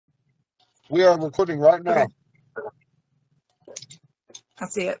We are recording right Okay, now. I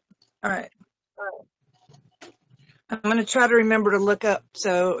see it. All right. I'm going to try to remember to look up.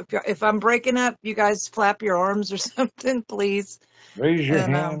 So if I'm breaking up, you guys flap your arms or something, please. Raise your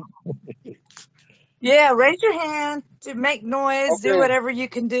And hand. yeah, raise your hand to make noise. Do Okay. whatever you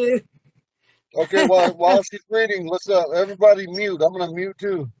can do. Okay. While she's reading, let's everybody mute. I'm gonna mute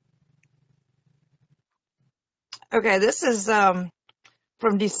too. Okay, this is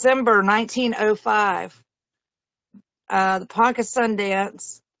from December 1905. The Ponca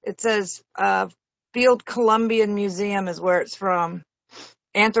Sundance. It says Field Columbian Museum is where it's from.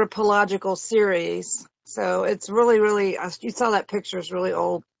 Anthropological series. So it's really, really. You saw that picture. It's really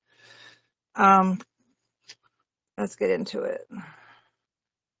old. Um, let's get into it.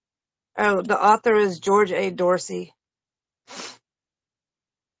 Oh, the author is George A. Dorsey.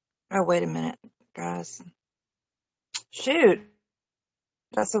 Oh, wait a minute, guys. Shoot,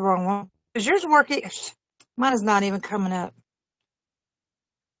 that's the wrong one. Is yours working? Mine is not even coming up.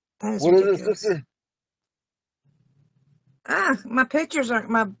 That is What is it, ridiculous. sister? My pictures aren't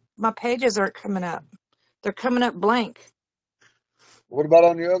my pages aren't coming up. They're coming up blank, What about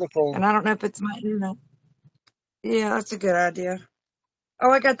on your other phone? and I don't know if it's my internet. Yeah, that's a good idea.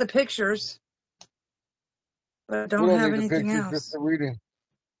 Oh, I got the pictures, but I We don't don't have need the anything pictures, just else. the reading.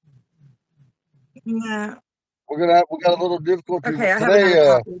 No. We got a little difficulty Okay, I have today, another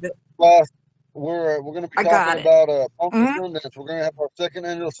copy of it. class. We're gonna be I talking got it. about Ponca Hmm. Sundance. We're gonna have our second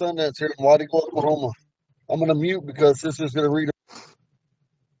annual Sundance here in Whitey, Oklahoma. I'm gonna mute because sister's gonna read.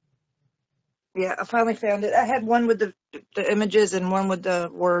 Yeah, I finally found it. I had one with the images and one with the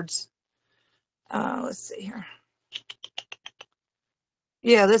words. Let's see here.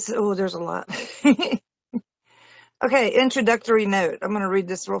 Yeah, there's a lot. Okay, introductory note. I'm going to read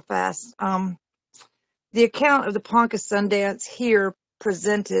this real fast. The account of the Ponca Sundance here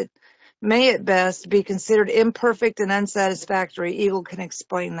presented may at best be considered imperfect and unsatisfactory. Eagle can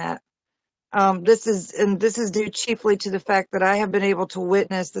explain that. This is due chiefly to the fact that I have been able to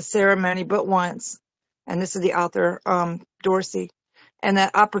witness the ceremony but once, and this is the author, Dorsey, and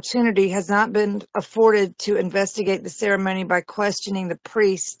that opportunity has not been afforded to investigate the ceremony by questioning the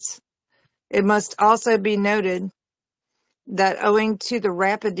priests. It must also be noted that owing to the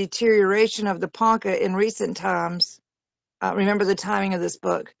rapid deterioration of the Ponca in recent times, remember the timing of this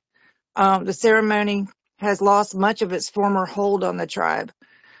book, the ceremony has lost much of its former hold on the tribe.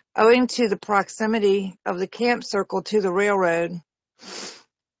 Owing to the proximity of the camp circle to the railroad,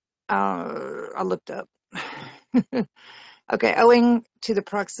 I looked up. Okay, owing to the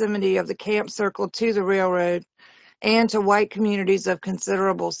proximity of the camp circle to the railroad and to white communities of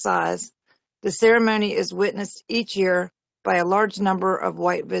considerable size, the ceremony is witnessed each year by a large number of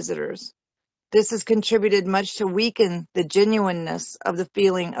white visitors. This has contributed much to weaken the genuineness of the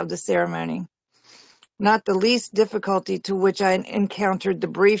feeling of the ceremony. Not the least difficulty to which I encountered the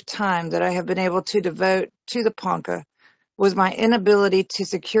brief time that I have been able to devote to the Ponca was my inability to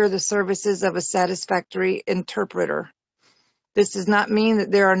secure the services of a satisfactory interpreter. This does not mean that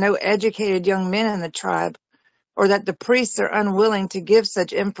there are no educated young men in the tribe, or that the priests are unwilling to give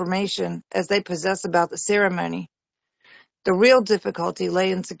such information as they possess about the ceremony. The real difficulty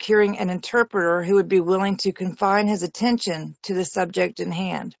lay in securing an interpreter who would be willing to confine his attention to the subject in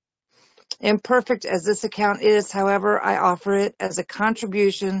hand. Imperfect as this account is, however, I offer it as a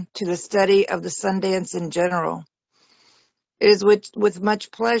contribution to the study of the Sundance in general. It is with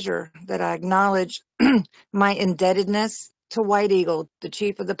much pleasure that I acknowledge my indebtedness to White Eagle, the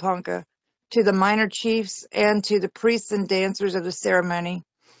chief of the Ponca, to the minor chiefs, and to the priests and dancers of the ceremony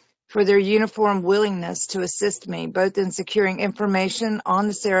for their uniform willingness to assist me, both in securing information on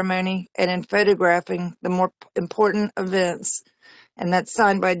the ceremony and in photographing the more important events. And that's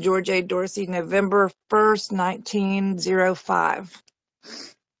signed by George A. Dorsey, November 1st, 1905.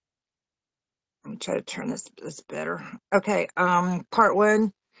 Let me try to turn this better. Okay, part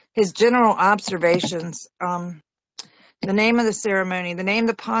one, his general observations. The name of the ceremony, the name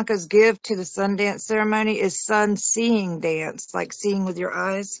the Poncas give to the Sundance ceremony is Sun Seeing Dance, like seeing with your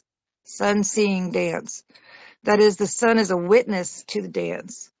eyes. Sun Seeing Dance. That is, the sun is a witness to the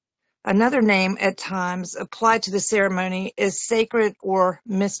dance. Another name at times applied to the ceremony is Sacred or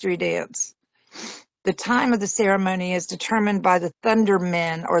Mystery Dance. The time of the ceremony is determined by the Thunder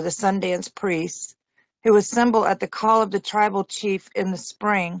Men, or the Sundance priests, who assemble at the call of the tribal chief in the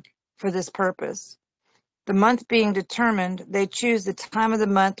spring for this purpose. The month being determined, they choose the time of the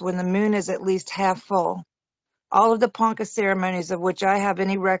month when the moon is at least half full. All of the Ponca ceremonies of which I have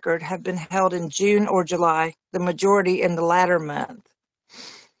any record have been held in June or July, the majority in the latter month.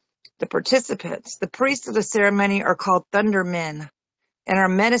 The participants, the priests of the ceremony, are called Thunder Men, and are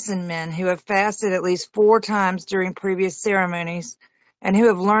medicine men who have fasted at least 4 times during previous ceremonies and who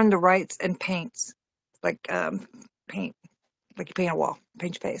have learned the rites and paints, like paint, like you paint a wall,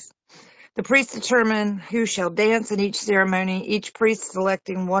 paint your face. The priests determine who shall dance in each ceremony, each priest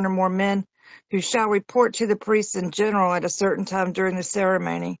selecting 1 or more men who shall report to the priests in general at a certain time during the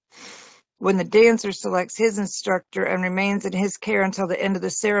ceremony. When the dancer selects his instructor and remains in his care until the end of the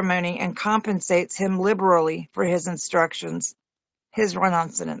ceremony and compensates him liberally for his instructions. His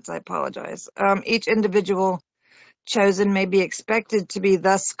run-on-sentence, I apologize. Each individual chosen may be expected to be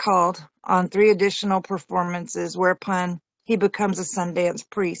thus called on 3 additional performances, whereupon he becomes a Sundance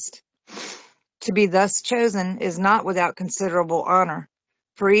priest. To be thus chosen is not without considerable honor,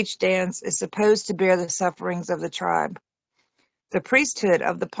 for each dance is supposed to bear the sufferings of the tribe. The priesthood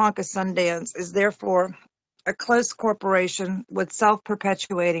of the Ponca Sundance is therefore a close corporation with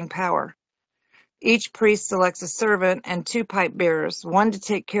self-perpetuating power. Each priest selects a servant and 2 pipe bearers, one to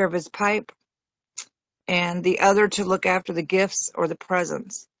take care of his pipe and the other to look after the gifts or the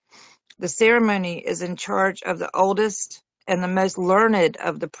presents. The ceremony is in charge of the oldest and the most learned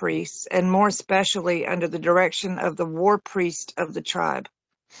of the priests, and more especially under the direction of the war priest of the tribe.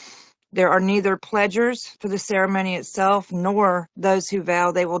 There are neither pledgers for the ceremony itself, nor those who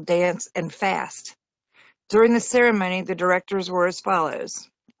vow they will dance and fast. During the ceremony, the directors were as follows.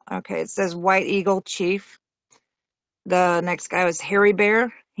 Okay, it says White Eagle, chief. The next guy was Hairy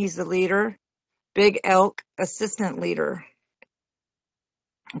Bear. He's the leader. Big Elk, assistant leader.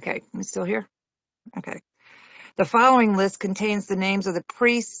 Okay, I'm still here? Okay. The following list contains the names of the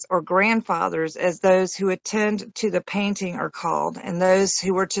priests or grandfathers as those who attend to the painting are called, and those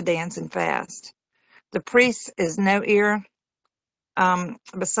who were to dance and fast. The priest is No Ear.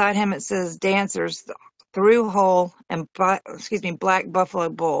 Beside him it says dancers, Through Hole and Black Buffalo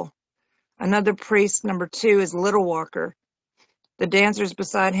Bull. Another priest, number 2, is Little Walker. The dancers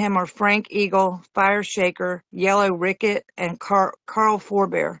beside him are Frank Eagle, Fire Shaker, Yellow Ricket, and Carl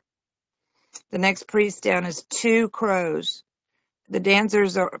Forebear. The next priest down is 2 Crows. The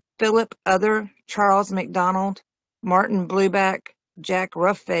dancers are Philip Other, Charles McDonald, Martin Blueback, Jack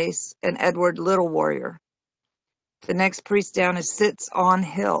Roughface, and Edward Little Warrior. The next priest down is Sits on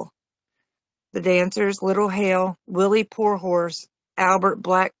Hill. The dancers, Little Hale, Willie Poor Horse, Albert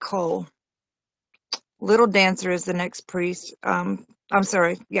Black Cole. Little Dancer is the next priest.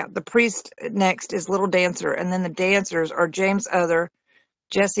 The priest next is Little Dancer, and then the dancers are James Other,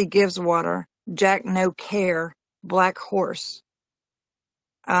 Jesse Giveswater, Jack No Care, Black Horse.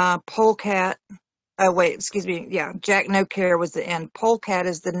 Polecat, Jack No Care was the end. Polecat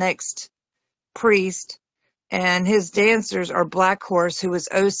is the next priest, and his dancers are Black Horse, who is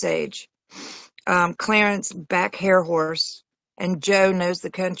Osage, Clarence Back Hair Horse, and Joe Knows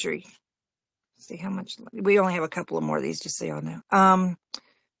the Country. See how much, we only have a couple of more of these, just so y'all know.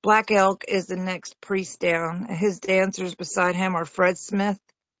 Black Elk is the next priest down. His dancers beside him are Fred Smith,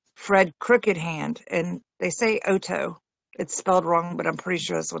 Fred Crooked Hand, and they say Oto. It's spelled wrong, but I'm pretty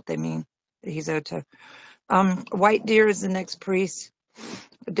sure that's what they mean. He's Oto. White Deer is the next priest.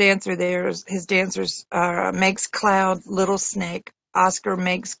 The dancer there, his dancers are Megs Cloud, Little Snake, Oscar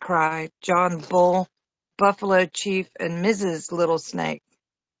Megs Cry, John Bull, Buffalo Chief, and Mrs. Little Snake.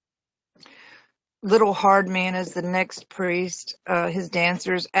 Little Hard Man is the next priest. His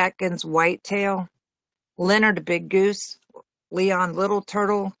dancers, Atkins Whitetail, Leonard Big Goose, Leon Little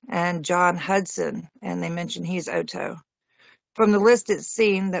Turtle, and John Hudson, and they mention he's Oto. From the list, it's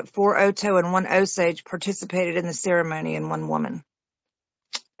seen that 4 Oto and 1 Osage participated in the ceremony, and 1 woman.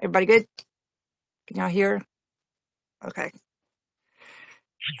 Everybody good? Can y'all hear? Okay.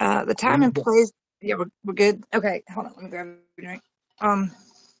 The time and place. Yeah, we're good. Okay, hold on. Let me grab a drink.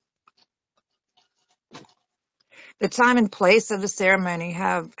 The time and place of the ceremony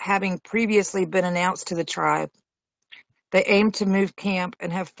having previously been announced to the tribe. They aim to move camp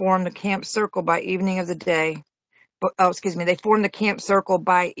and have formed the camp circle by evening of the day. They formed the camp circle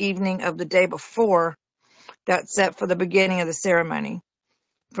by evening of the day before that set for the beginning of the ceremony.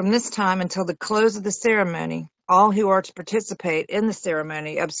 From this time until the close of the ceremony, all who are to participate in the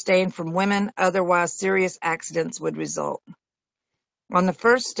ceremony abstain from women, otherwise serious accidents would result. On the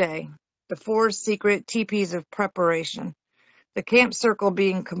first day, the 4 secret teepees of preparation. The camp circle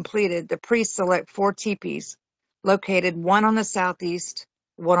being completed, the priests select 4 teepees, located 1 on the southeast,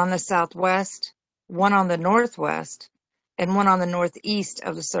 1 on the southwest, 1 on the northwest, and 1 on the northeast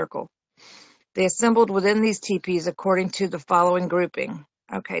of the circle. They assembled within these teepees according to the following grouping.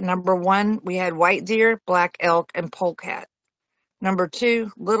 Okay, number 1, we had White Deer, Black Elk, and Polecat. Number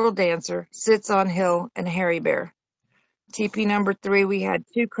 2, Little Dancer, Sits on Hill, and Hairy Bear. Teepee number 3, we had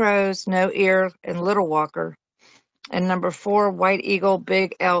 2 Crows, No Ear, and Little Walker. And number 4, white eagle,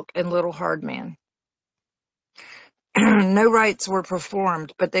 big elk, and little hard man. No rites were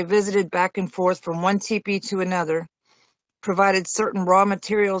performed, but they visited back and forth from one teepee to another, provided certain raw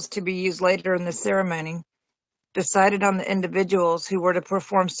materials to be used later in the ceremony, decided on the individuals who were to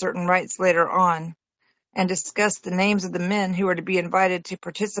perform certain rites later on, and discussed the names of the men who were to be invited to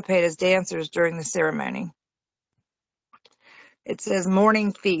participate as dancers during the ceremony. It says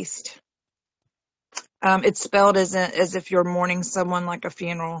morning feast. It's spelled as if you're mourning someone, like a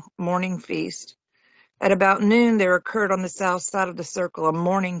funeral. Morning feast. At about noon, there occurred on the south side of the circle a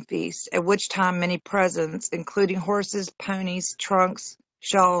morning feast, at which time many presents, including horses, ponies, trunks,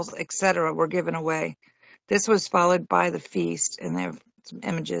 shawls, etc., were given away. This was followed by the feast, and they have some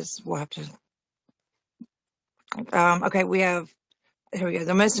images. We'll have to. Okay, here we go.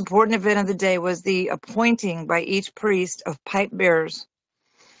 The most important event of the day was the appointing by each priest of pipe bearers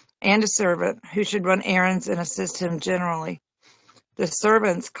and a servant who should run errands and assist him generally. The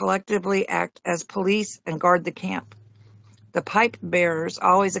servants collectively act as police and guard the camp. The pipe bearers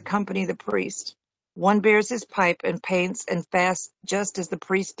always accompany the priest. One bears his pipe and paints and fasts just as the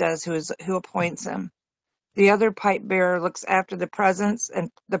priest does who appoints him. The other pipe bearer looks after the presents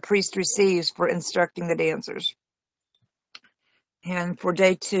and the priest receives for instructing the dancers. And for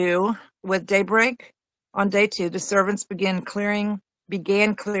day 2, with daybreak, on day 2, the servants began clearing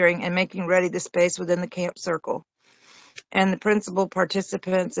and making ready the space within the camp circle. And the principal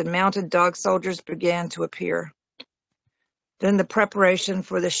participants and mounted dog soldiers began to appear. Then the preparation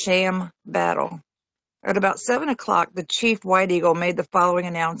for the sham battle. At about 7 o'clock, the chief White Eagle made the following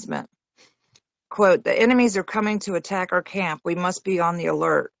announcement. Quote, "The enemies are coming to attack our camp. We must be on the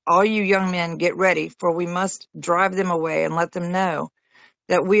alert. All you young men get ready, for we must drive them away and let them know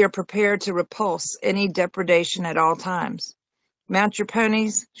that we are prepared to repulse any depredation at all times. Mount your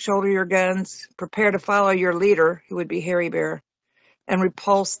ponies, shoulder your guns, prepare to follow your leader, who would be Hairy Bear, and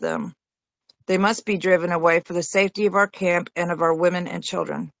repulse them. They must be driven away for the safety of our camp and of our women and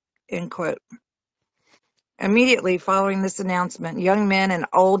children." End quote. Immediately following this announcement, young men and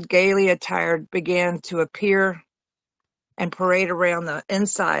old, gaily attired, began to appear and parade around the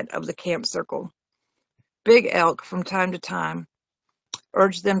inside of the camp circle. Big Elk, from time to time,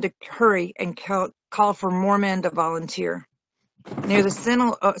 urged them to hurry and call for more men to volunteer. Near the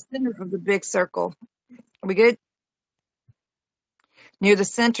center of the big circle, we good? Near the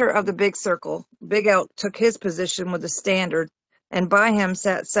center of the big circle, Big Elk took his position with the standard, and by him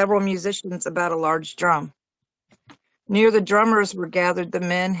sat several musicians about a large drum. Near the drummers were gathered the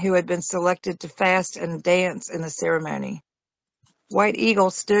men who had been selected to fast and dance in the ceremony. White Eagle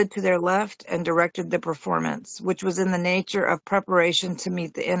stood to their left and directed the performance, which was in the nature of preparation to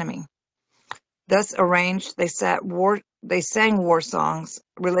meet the enemy. Thus arranged, they sang war songs,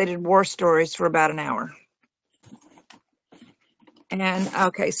 related war stories for about an hour. And,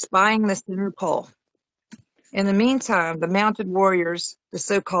 okay, spying the center pole. In the meantime, the mounted warriors, the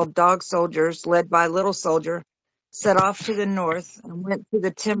so-called dog soldiers, led by Little Soldier, set off to the north and went to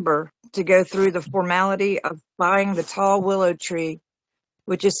the timber to go through the formality of spying the tall willow tree,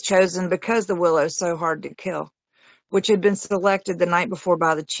 which is chosen because the willow is so hard to kill, which had been selected the night before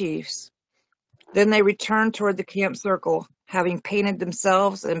by the chiefs. Then they returned toward the camp circle, having painted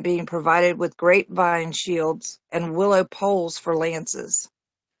themselves and being provided with grapevine shields and willow poles for lances.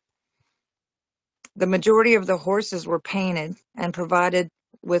 The majority of the horses were painted and provided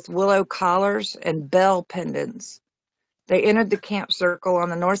with willow collars and bell pendants. They entered the camp circle on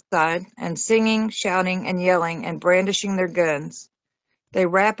the north side, and singing, shouting, and yelling, and brandishing their guns, they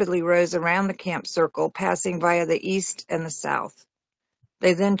rapidly rose around the camp circle, passing via the east and the south.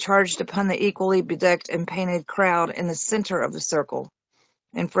 They then charged upon the equally bedecked and painted crowd in the center of the circle,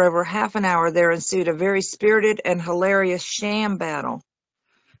 and for over half an hour there ensued a very spirited and hilarious sham battle.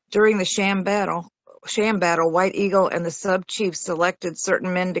 During the sham battle, White Eagle and the sub-chiefs selected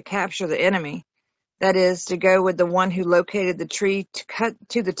certain men to capture the enemy. That is, to go with the one who located the tree, to cut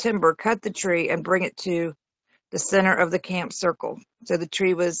the tree, and bring it to the center of the camp circle. So the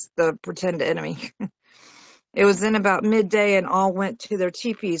tree was the pretend enemy. It was then about midday, and all went to their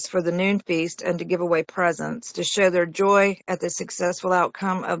teepees for the noon feast and to give away presents, to show their joy at the successful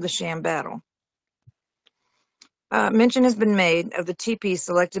outcome of the sham battle. Mention has been made of the teepees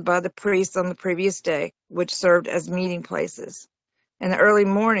selected by the priests on the previous day, which served as meeting places. In the early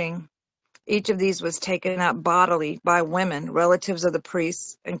morning, each of these was taken up bodily by women, relatives of the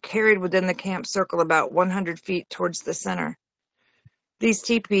priests, and carried within the camp circle about 100 feet towards the center. These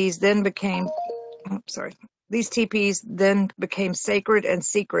teepees then became sacred and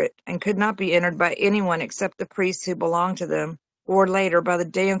secret, and could not be entered by anyone except the priests who belonged to them, or later by the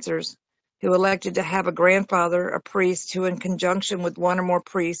dancers who elected to have a grandfather, a priest, who in conjunction with one or more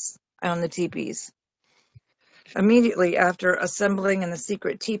priests owned the teepees. Immediately after assembling in the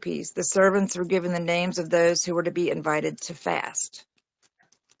secret teepees, the servants were given the names of those who were to be invited to fast.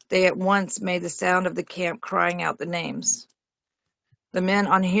 They at once made the sound of the camp crying out the names. The men,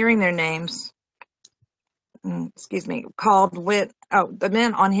 on hearing their names, the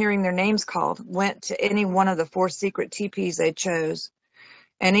men, on hearing their names called, went to any one of the 4 secret teepees they chose,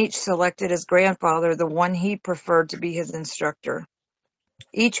 and each selected as grandfather the one he preferred to be his instructor.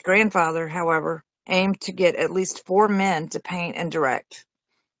 Each grandfather, however, aimed to get at least 4 men to paint and direct.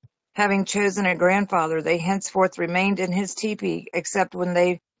 Having chosen a grandfather, they henceforth remained in his teepee, except when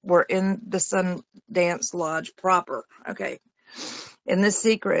they were in the Sundance Lodge proper. Okay. In this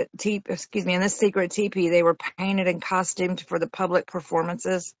secret teepee, they were painted and costumed for the public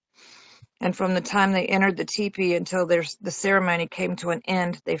performances. And from the time they entered the teepee until the ceremony came to an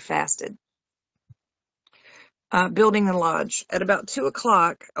end, they fasted. Building the lodge. At about 2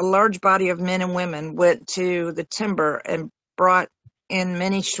 o'clock, a large body of men and women went to the timber and brought in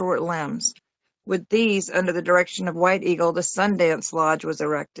many short limbs. With these, under the direction of White Eagle, the Sundance Lodge was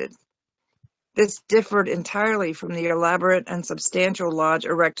erected. This differed entirely from the elaborate and substantial lodge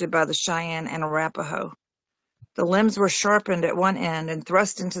erected by the Cheyenne and Arapaho. The limbs were sharpened at one end and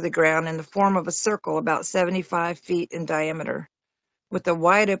thrust into the ground in the form of a circle about 75 feet in diameter, with a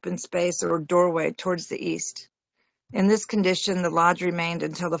wide open space or doorway towards the east. In this condition, the lodge remained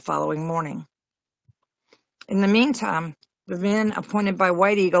until the following morning. In the meantime, the men appointed by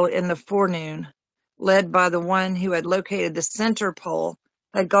White Eagle in the forenoon, led by the one who had located the center pole,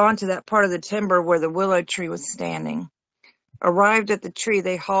 had gone to that part of the timber where the willow tree was standing. Arrived at the tree,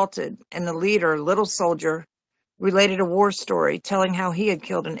 they halted, and the leader, Little Soldier, related a war story, telling how he had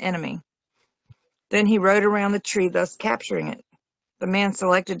killed an enemy. Then he rode around the tree, thus capturing it. The man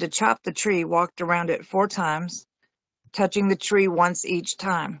selected to chop the tree walked around it 4 times, touching the tree once each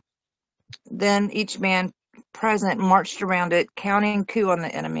time. Then each man present marched around it, counting coup on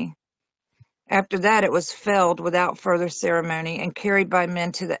the enemy. After that, it was felled without further ceremony and carried by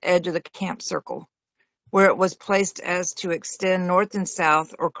men to the edge of the camp circle, where it was placed as to extend north and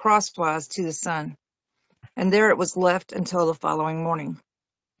south or crosswise to the sun, and there it was left until the following morning.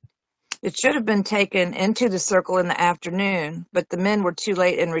 It should have been taken into the circle in the afternoon, but the men were too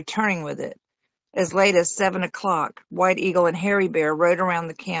late in returning with it. As late as 7 o'clock, White Eagle and Hairy Bear rode around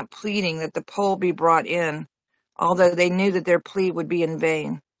the camp pleading that the pole be brought in, although they knew that their plea would be in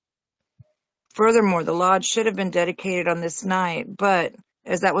vain. Furthermore, the lodge should have been dedicated on this night, but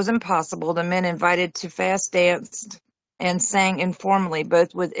as that was impossible, the men invited to fast danced and sang informally,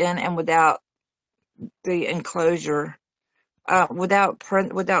 both within and without the enclosure, without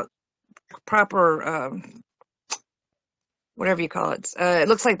proper whatever you call it. It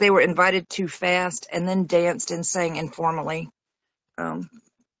looks like they were invited to fast and then danced and sang informally. The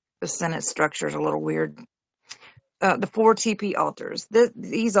sentence structure is a little weird. The 4 teepee altars.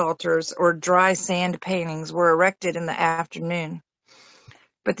 These altars, or dry sand paintings, were erected in the afternoon,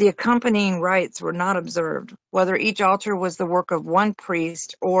 but the accompanying rites were not observed. Whether each altar was the work of one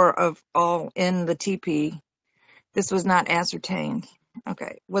priest or of all in the teepee, this was not ascertained.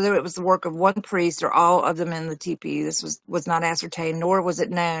 Okay, whether it was the work of one priest or all of them in the teepee, this was not ascertained, nor was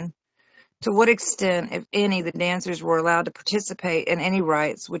it known to what extent, if any, the dancers were allowed to participate in any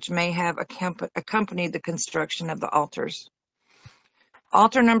rites which may have accompanied the construction of the altars.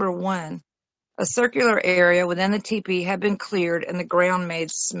 Altar number 1, a circular area within the teepee had been cleared and the ground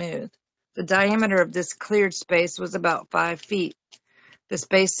made smooth. The diameter of this cleared space was about 5 feet. The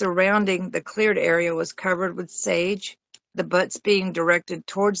space surrounding the cleared area was covered with sage, the butts being directed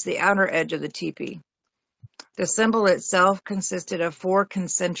towards the outer edge of the teepee. The symbol itself consisted of 4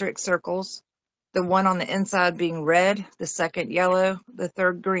 concentric circles, the one on the inside being red, the second yellow, the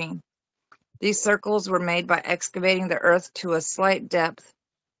third green. These circles were made by excavating the earth to a slight depth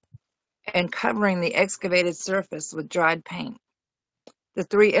and covering the excavated surface with dried paint. The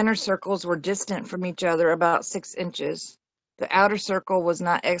 3 inner circles were distant from each other about 6 inches. The outer circle was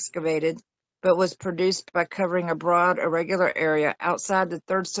not excavated, but was produced by covering a broad, irregular area outside the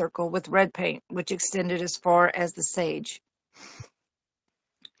 3rd circle with red paint, which extended as far as the sage.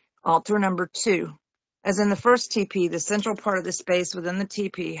 Altar number 2. As in the first teepee, the central part of the space within the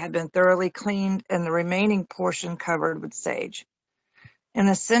teepee had been thoroughly cleaned and the remaining portion covered with sage. In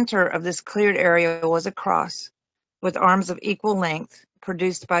the center of this cleared area was a cross, with arms of equal length,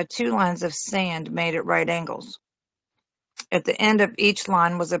 produced by 2 lines of sand made at right angles. At the end of each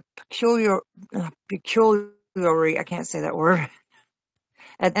line was a I can't say that word.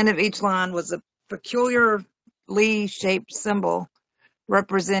 At the end of each line was a peculiarly shaped symbol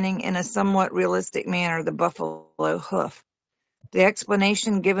representing in a somewhat realistic manner the buffalo hoof. The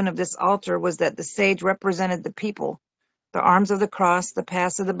explanation given of this altar was that the sage represented the people, the arms of the cross, the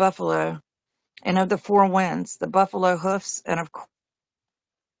pass of the buffalo, and of the four winds, the buffalo hoofs, and of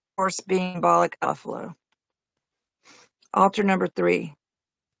course being symbolic of buffalo. Altar number 3.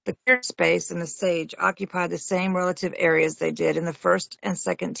 The cleared space and the sage occupied the same relative areas they did in the first and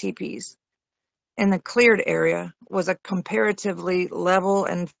second teepees. In the cleared area was a comparatively level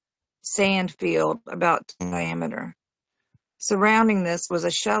and sand field about 2 in diameter. Surrounding this was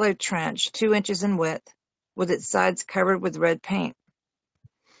a shallow trench 2 inches in width, with its sides covered with red paint.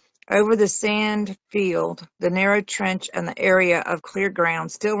 Over the sand field, the narrow trench and the area of clear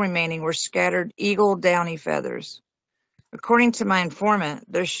ground still remaining were scattered eagle downy feathers. According to my informant,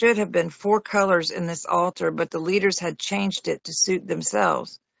 there should have been 4 colors in this altar, but the leaders had changed it to suit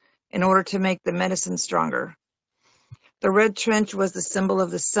themselves in order to make the medicine stronger. The red trench was the symbol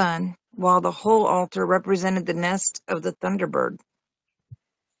of the sun, while the whole altar represented the nest of the thunderbird.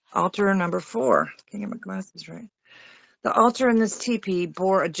 Altar number 4. Can't get my glasses right. The altar in this teepee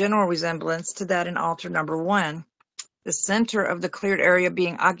bore a general resemblance to that in altar number 1, the center of the cleared area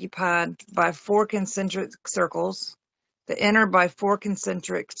being occupied by 4 concentric circles, the inner by 4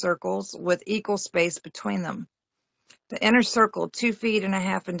 concentric circles with equal space between them. The inner circle, 2.5 feet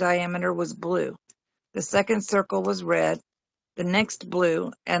in diameter, was blue. The second circle was red, the next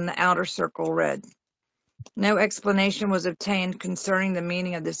blue, and the outer circle red. No explanation was obtained concerning the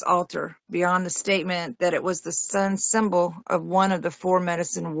meaning of this altar, beyond the statement that it was the sun's symbol of one of the 4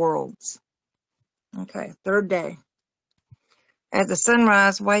 medicine worlds. Okay, 3rd day. At the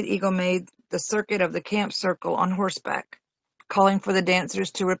sunrise, White Eagle made the circuit of the camp circle on horseback, calling for the dancers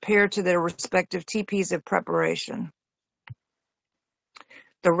to repair to their respective teepees of preparation.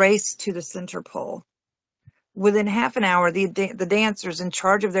 The race to the center pole. Within half an hour, the dancers in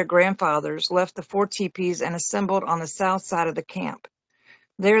charge of their grandfathers left the 4 teepees and assembled on the south side of the camp.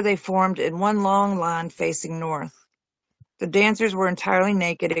 There they formed in one long line facing north. The dancers were entirely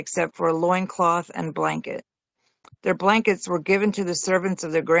naked except for a loincloth and blanket. Their blankets were given to the servants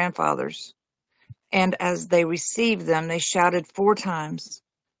of their grandfathers, and as they received them, they shouted 4 times.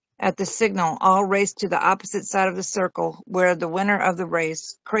 At the signal, all raced to the opposite side of the circle, where the winner of the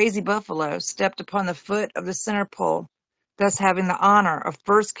race, Crazy Buffalo, stepped upon the foot of the center pole, thus having the honor of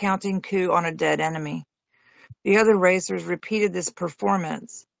first counting coup on a dead enemy. The other racers repeated this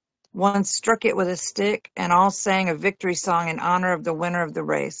performance. One struck it with a stick, and all sang a victory song in honor of the winner of the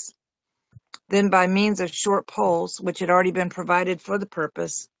race. Then, by means of short poles, which had already been provided for the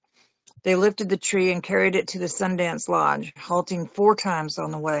purpose, they lifted the tree and carried it to the Sundance Lodge, halting 4 times on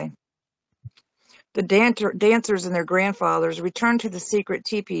the way. The dancers and their grandfathers returned to the secret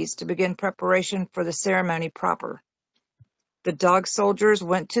teepees to begin preparation for the ceremony proper. The dog soldiers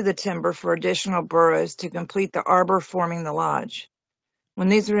went to the timber for additional burros to complete the arbor forming the lodge. When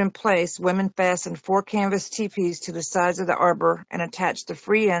these were in place, women fastened 4 canvas teepees to the sides of the arbor and attached the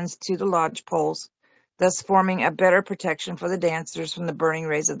free ends to the lodge poles, thus forming a better protection for the dancers from the burning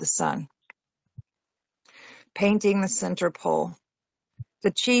rays of the sun. Painting the center pole.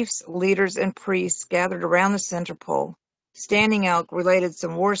 The chiefs, leaders, and priests gathered around the center pole. Standing Elk related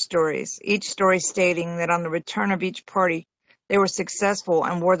some war stories, each story stating that on the return of each party, they were successful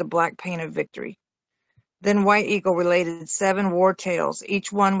and wore the black paint of victory. Then White Eagle related 7 war tales,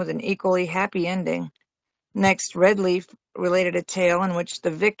 each one with an equally happy ending. Next, Red Leaf related a tale in which the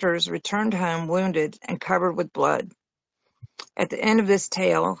victors returned home wounded and covered with blood. At the end of this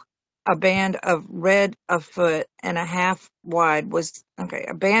tale, a band of red a foot and a half wide was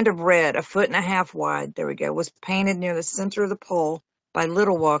painted near the center of the pole by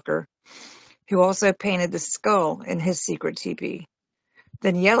Little Walker, who also painted the skull in his secret teepee.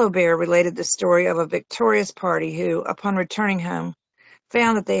 Then Yellow Bear related the story of a victorious party who, upon returning home,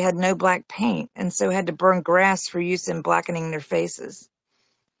 found that they had no black paint and so had to burn grass for use in blackening their faces.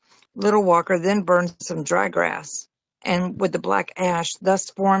 Little Walker then burned some dry grass, and with the black ash thus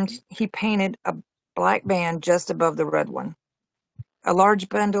formed, he painted a black band just above the red one. A large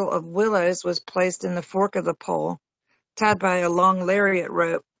bundle of willows was placed in the fork of the pole, tied by a long lariat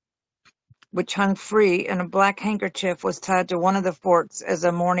rope, which hung free, and a black handkerchief was tied to one of the forks as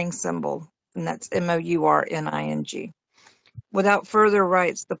a mourning symbol, and that's mourning. Without further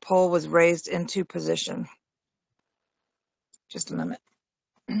rites, the pole was raised into position. Just a minute.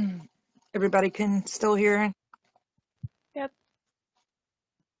 Everybody can still hear? Yep.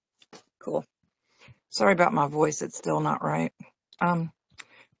 Cool. Sorry about my voice, it's still not right.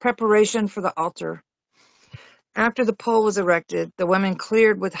 Preparation for the altar. After the pole was erected, the women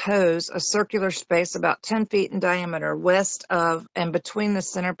cleared with hoes a circular space about 10 feet in diameter west of and between the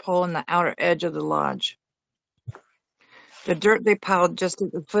center pole and the outer edge of the lodge. The dirt they piled just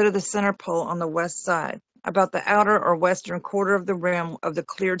at the foot of the center pole on the west side. About the outer or western quarter of the rim of the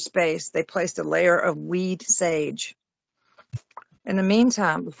cleared space, they placed a layer of weed sage. In the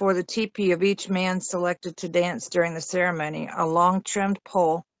meantime, before the teepee of each man selected to dance during the ceremony, a long trimmed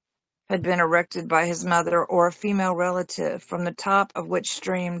pole had been erected by his mother or a female relative, from the top of which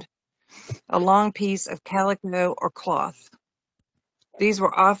streamed a long piece of calico or cloth. These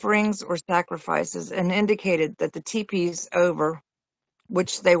were offerings or sacrifices and indicated that the teepees over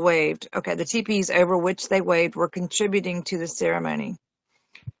which they waved were contributing to the ceremony.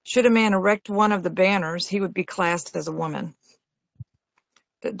 Should a man erect one of the banners, he would be classed as a woman.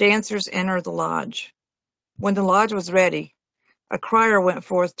 The dancers enter the lodge. When the lodge was ready, a crier went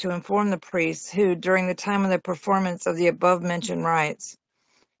forth to inform the priests who, during the time of the performance of the above-mentioned rites,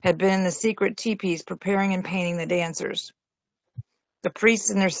 had been in the secret teepees preparing and painting the dancers. The priests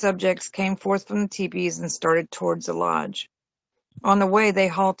and their subjects came forth from the teepees and started towards the lodge. On the way, they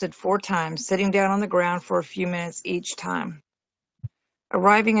halted 4 times, sitting down on the ground for a few minutes each time.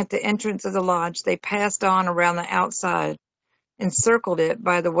 Arriving at the entrance of the lodge, they passed on around the outside, encircled it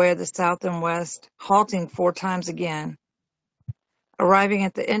by the way of the south and west, halting 4 times again. Arriving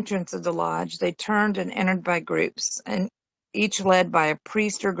at the entrance of the lodge, they turned and entered by groups, and each led by a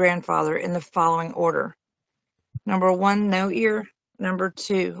priest or grandfather in the following order. Number 1, No Ear. Number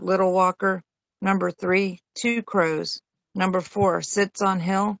 2, Little Walker. Number 3, Two Crows. Number 4, Sits on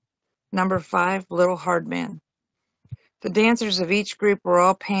Hill. Number 5, Little Hardman. The dancers of each group were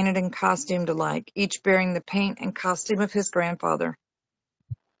all painted and costumed alike, each bearing the paint and costume of his grandfather.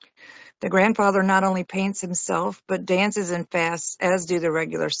 The grandfather not only paints himself, but dances and fasts, as do the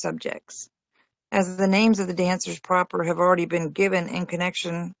regular subjects. As the names of the dancers proper have already been given in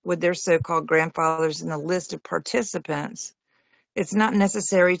connection with their so-called grandfathers in the list of participants, it's not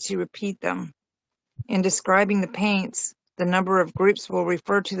necessary to repeat them. In describing the paints, the number of groups will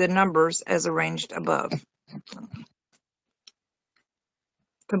refer to the numbers as arranged above.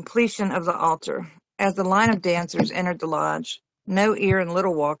 Completion of the altar. As the line of dancers entered the lodge, No Ear and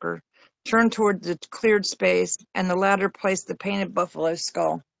Little Walker turned toward the cleared space, and the latter placed the painted buffalo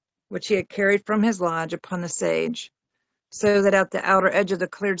skull, which he had carried from his lodge, upon the sage, so that at the outer edge of the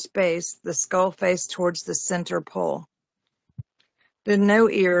cleared space, the skull faced towards the center pole. The No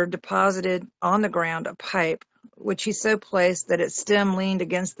Ear deposited on the ground a pipe, which he so placed that its stem leaned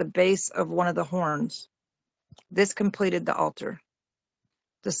against the base of one of the horns. This completed the altar.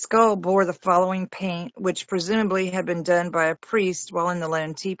 The skull bore the following paint, which presumably had been done by a priest while in the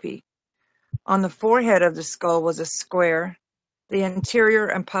lone teepee. On the forehead of the skull was a square, the anterior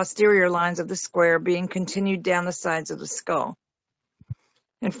and posterior lines of the square being continued down the sides of the skull.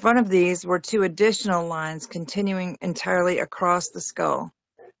 In front of these were 2 additional lines continuing entirely across the skull.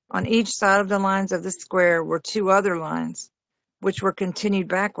 On each side of the lines of the square were 2 other lines, which were continued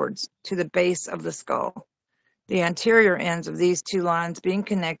backwards to the base of the skull, the anterior ends of these 2 lines being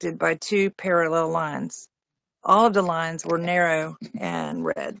connected by 2 parallel lines. All of the lines were narrow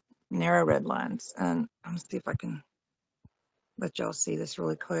red lines. And I'm gonna see if I can let y'all see this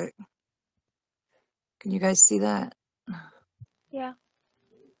really quick. Can you guys see that? Yeah.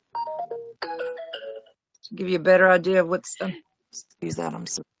 To give you a better idea of what's use that. I'm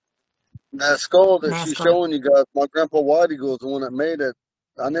sorry. That skull that she's NASCAR. showing you guys, my grandpa Whitey was the one that made it.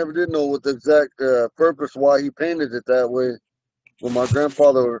 I never did know what the exact purpose why he painted it that way. When my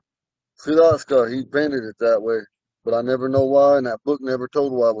grandfather Silaska, he painted it that way, but I never know why, and that book never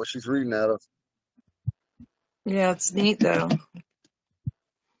told why. What she's reading out of. Yeah, it's neat though.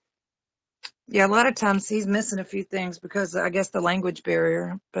 Yeah, a lot of times he's missing a few things because I guess the language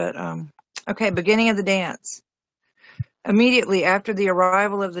barrier. But okay, beginning of the dance. Immediately after the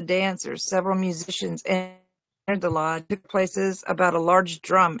arrival of the dancers, several musicians entered the lodge, took places about a large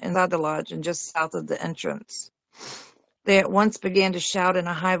drum inside the lodge and just south of the entrance. They at once began to shout in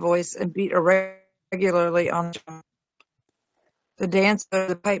a high voice and beat irregularly on the drum. The dancers,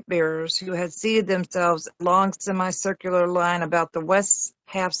 the pipe bearers, who had seated themselves in a long semicircular line about the west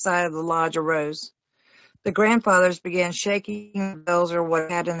half side of the lodge, arose. The grandfathers began shaking the bells or what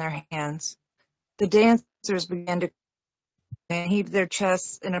they had in their hands. The dancers began to heave their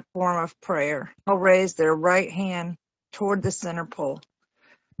chests in a form of prayer. All raised their right hand toward the center pole.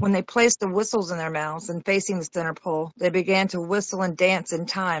 When they placed the whistles in their mouths and facing the center pole, they began to whistle and dance in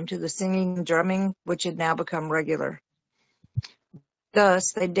time to the singing and drumming, which had now become regular.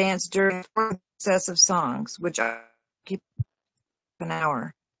 Thus, they danced during 4 successive songs, which occupied an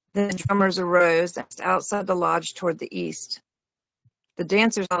hour. Then the drummers arose and danced outside the lodge toward the east. The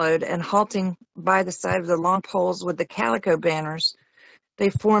dancers followed, and halting by the side of the long poles with the calico banners, they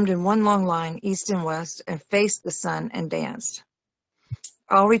formed in one long line, east and west, and faced the sun and danced.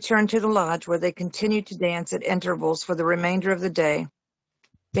 All returned to the lodge, where they continued to dance at intervals for the remainder of the day,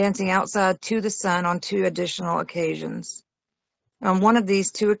 dancing outside to the sun on 2 additional occasions. On one of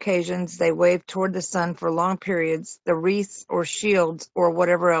these 2 occasions, they waved toward the sun for long periods, the wreaths or shields or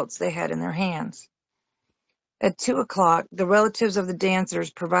whatever else they had in their hands. At 2 o'clock, the relatives of the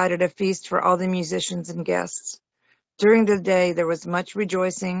dancers provided a feast for all the musicians and guests. During the day, there was much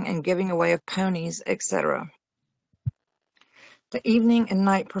rejoicing and giving away of ponies, etc. The evening and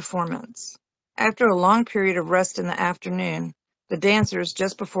night performance. After a long period of rest in the afternoon, the dancers,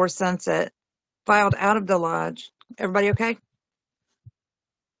 just before sunset, filed out of the lodge. Everybody okay?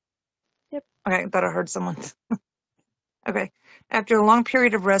 Yep. Okay, I thought I heard someone. Okay. After a long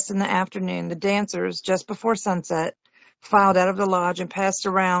period of rest in the afternoon, the dancers, just before sunset, filed out of the lodge and passed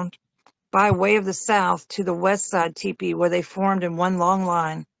around by way of the south to the west side teepee, where they formed in one long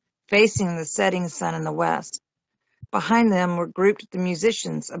line, facing the setting sun in the west. Behind them were grouped the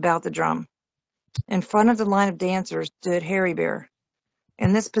musicians about the drum. In front of the line of dancers stood Hairy Bear.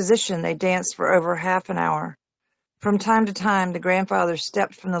 In this position, they danced for over half an hour. From time to time, the grandfathers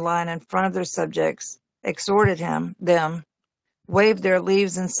stepped from the line in front of their subjects, exhorted them, waved their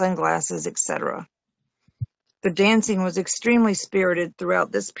leaves and sunglasses, etc. The dancing was extremely spirited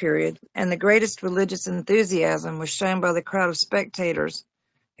throughout this period, and the greatest religious enthusiasm was shown by the crowd of spectators,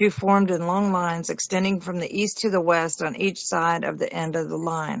 who formed in long lines extending from the east to the west on each side of the end of the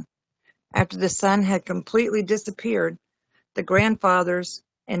line. After the sun had completely disappeared, the grandfathers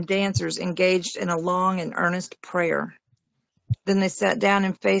and dancers engaged in a long and earnest prayer. Then they sat down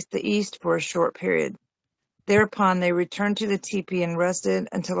and faced the east for a short period. Thereupon they returned to the teepee and rested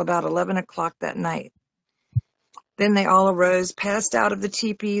until about 11 o'clock that night. Then they all arose, passed out of the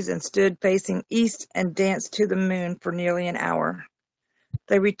teepees, and stood facing east and danced to the moon for nearly an hour.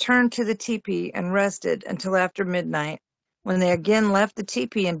 They returned to the teepee and rested until after midnight, when they again left the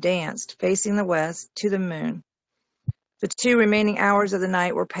teepee and danced, facing the west, to the moon. The 2 remaining hours of the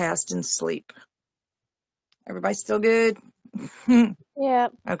night were passed in sleep. Everybody still good? Yeah.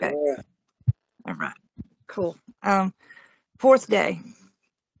 Okay. Yeah. All right. Cool. 4th day.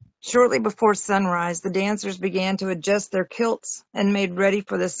 Shortly before sunrise, the dancers began to adjust their kilts and made ready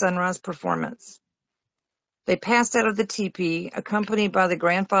for the sunrise performance. They passed out of the teepee, accompanied by the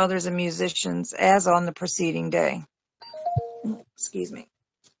grandfathers and musicians, as on the preceding day. Excuse me.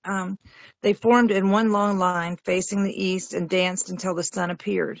 They formed in one long line, facing the east, and danced until the sun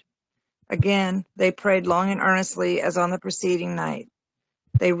appeared. Again, they prayed long and earnestly, as on the preceding night.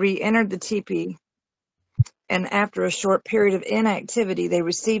 They re-entered the teepee, and after a short period of inactivity, they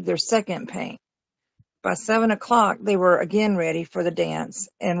received their second paint. By 7 o'clock, they were again ready for the dance,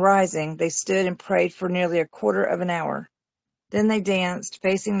 and rising, they stood and prayed for nearly a quarter of an hour. Then they danced,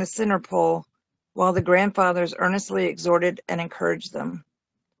 facing the center pole, while the grandfathers earnestly exhorted and encouraged them.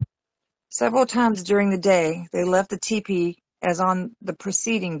 Several times during the day, they left the teepee as on the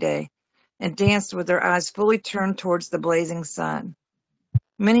preceding day, and danced with their eyes fully turned towards the blazing sun.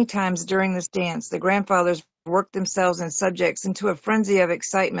 Many times during this dance, the grandfathers worked themselves and subjects into a frenzy of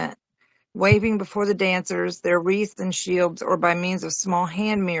excitement, waving before the dancers their wreaths and shields, or by means of small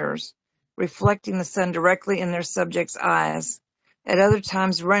hand mirrors, reflecting the sun directly in their subjects' eyes. At other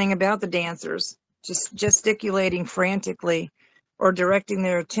times, running about the dancers, just gesticulating frantically, or directing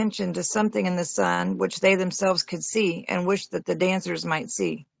their attention to something in the sun which they themselves could see and wished that the dancers might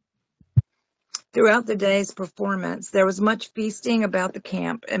see. Throughout the day's performance, there was much feasting about the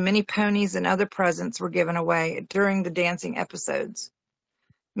camp, and many ponies and other presents were given away during the dancing episodes.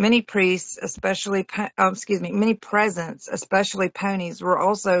 Many presents, especially ponies, were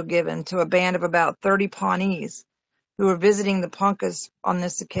also given to a band of about 30 Pawnees who were visiting the Poncas on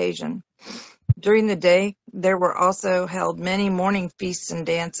this occasion. During the day, there were also held many morning feasts and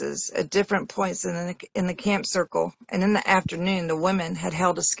dances at different points in the camp circle, and in the afternoon, the women had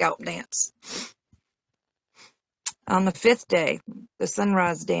held a scalp dance. On the 5th day, the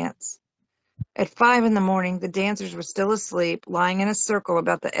sunrise dance. At 5 in the morning, the dancers were still asleep, lying in a circle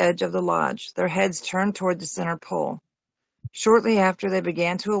about the edge of the lodge, their heads turned toward the center pole. Shortly after, they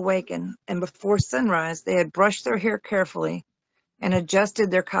began to awaken, and before sunrise, they had brushed their hair carefully and adjusted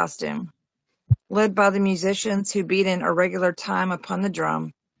their costume. Led by the musicians who beat in a regular time upon the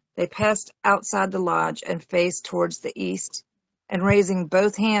drum, they passed outside the lodge and faced towards the east, and raising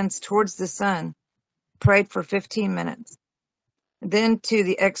both hands towards the sun, prayed for 15 minutes. Then, to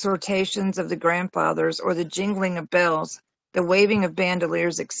the exhortations of the grandfathers or the jingling of bells, the waving of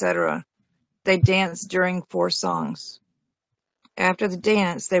bandoliers, etc. They danced during 4 songs. After the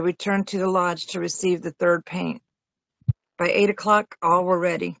dance, they returned to the lodge to receive the third paint. By 8 o'clock, all were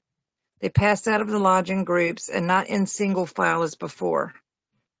ready. They passed out of the lodge in groups and not in single file as before.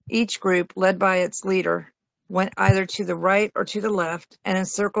 Each group, led by its leader, went either to the right or to the left and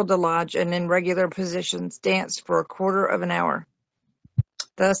encircled the lodge and in regular positions danced for a quarter of an hour.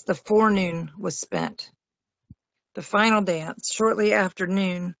 Thus the forenoon was spent. The final dance, shortly after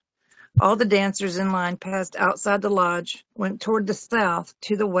noon, all the dancers in line passed outside the lodge, went toward the south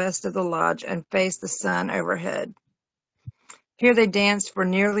to the west of the lodge, and faced the sun overhead. Here they danced for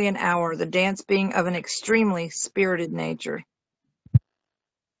nearly an hour, the dance being of an extremely spirited nature.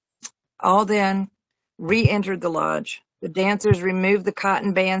 All then re-entered the lodge. The dancers removed the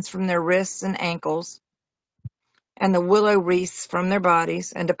cotton bands from their wrists and ankles and the willow wreaths from their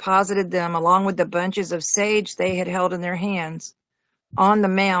bodies and deposited them, along with the bunches of sage they had held in their hands, on the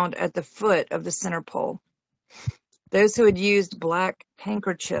mound at the foot of the center pole. Those who had used black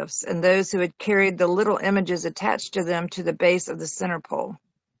handkerchiefs and those who had carried the little images attached to them to the base of the center pole.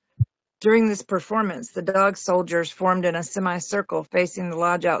 During this performance, the dog soldiers formed in a semicircle facing the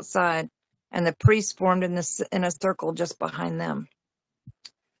lodge outside, and the priests formed in a circle just behind them.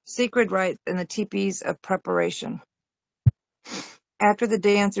 Secret rites in the teepees of preparation. After the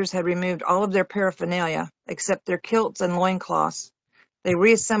dancers had removed all of their paraphernalia, except their kilts and loincloths, they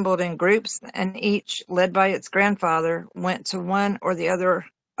reassembled in groups, and each, led by its grandfather, went to one or the other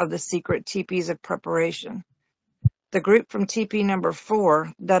of the secret teepees of preparation. The group from teepee number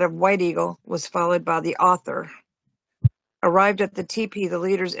 4, that of White Eagle, was followed by the author. Arrived at the teepee, the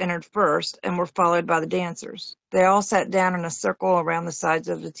leaders entered first and were followed by the dancers. They all sat down in a circle around the sides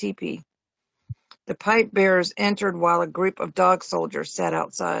of the teepee. The pipe bearers entered while a group of dog soldiers sat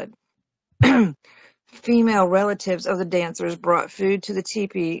outside. Female relatives of the dancers brought food to the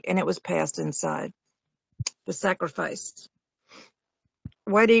teepee, and it was passed inside. The sacrifice.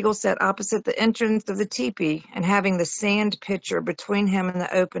 White Eagle sat opposite the entrance of the teepee, and having the sand pitcher between him and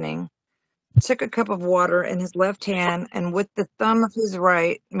the opening, took a cup of water in his left hand, and with the thumb of his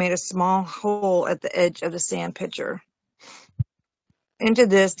right made a small hole at the edge of the sand pitcher. Into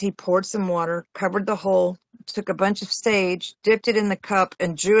this he poured some water, covered the hole, took a bunch of sage, dipped it in the cup,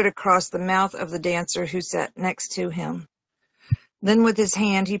 and drew it across the mouth of the dancer who sat next to him. Then with his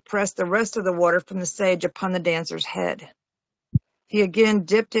hand he pressed the rest of the water from the sage upon the dancer's head. He again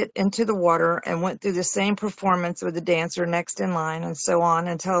dipped it into the water and went through the same performance with the dancer next in line, and so on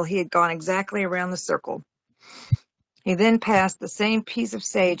until he had gone exactly around the circle. He then passed the same piece of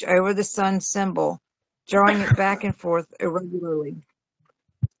sage over the sun symbol, drawing it back and forth irregularly.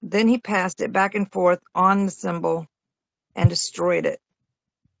 Then he passed it back and forth on the symbol and destroyed it.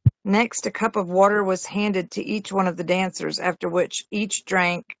 Next, a cup of water was handed to each one of the dancers, after which each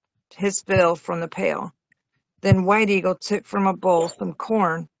drank his fill from the pail. Then White Eagle took from a bowl some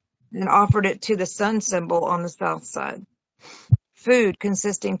corn and offered it to the sun symbol on the south side. Food,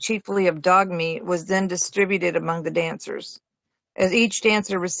 consisting chiefly of dog meat, was then distributed among the dancers. As each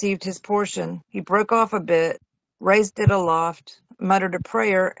dancer received his portion, he broke off a bit, raised it aloft, muttered a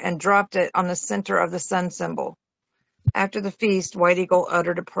prayer, and dropped it on the center of the sun symbol. After the feast, White Eagle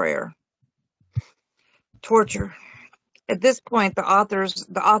uttered a prayer. Torture. At this point, the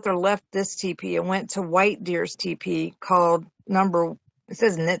author left this teepee and went to White Deer's teepee, called it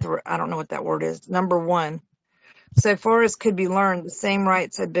says Nithra, I don't know what that word is, number 1. So far as could be learned, the same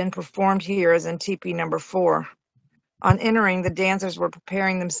rites had been performed here as in teepee number 4. On entering, the dancers were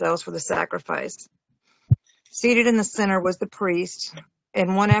preparing themselves for the sacrifice. Seated in the center was the priest,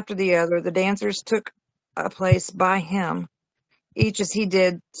 and one after the other, the dancers took a place by him, each as he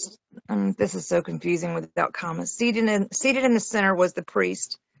did. This is so confusing without commas. Seated in the center was the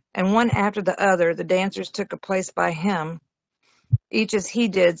priest, and one after the other, the dancers took a place by him, each as he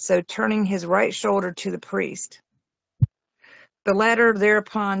did so, turning his right shoulder to the priest. The latter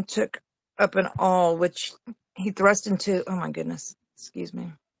thereupon took up an awl, which he thrust into, oh my goodness, excuse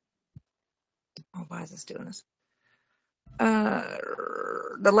me. Oh, why is this doing this?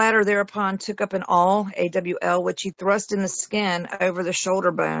 The latter thereupon took up an awl, AWL, which he thrust in the skin over the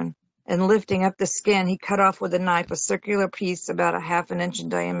shoulder bone, and lifting up the skin, he cut off with a knife a circular piece about a half an inch in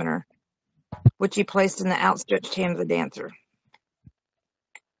diameter, which he placed in the outstretched hand of the dancer.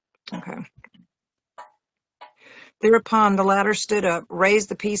 Okay. Thereupon the latter stood up, raised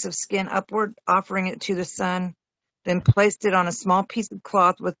the piece of skin upward, offering it to the sun, then placed it on a small piece of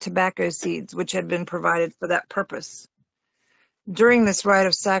cloth with tobacco seeds, which had been provided for that purpose. During this rite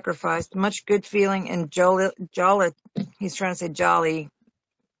of sacrifice, much good feeling and jollity,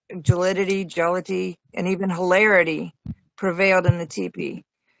 and even hilarity prevailed in the teepee.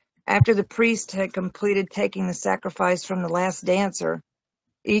 After the priest had completed taking the sacrifice from the last dancer,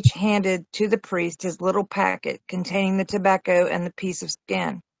 each handed to the priest his little packet containing the tobacco and the piece of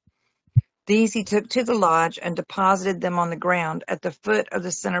skin. These he took to the lodge and deposited them on the ground at the foot of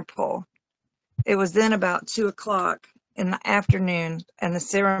the center pole. It was then about 2 o'clock in the afternoon, and the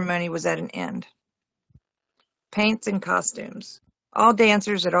ceremony was at an end. Paints and costumes. All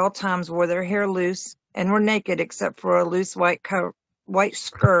dancers at all times wore their hair loose and were naked except for a loose white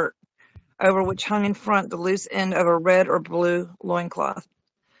skirt over which hung in front the loose end of a red or blue loincloth.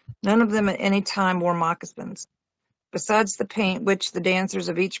 None of them at any time wore moccasins. Besides the paint which the dancers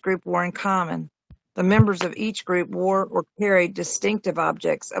of each group wore in common, the members of each group wore or carried distinctive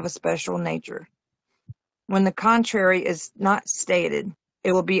objects of a special nature. When the contrary is not stated,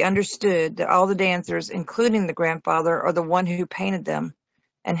 it will be understood that all the dancers, including the grandfather or the one who painted them,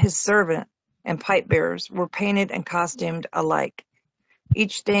 and his servant and pipe bearers, were painted and costumed alike.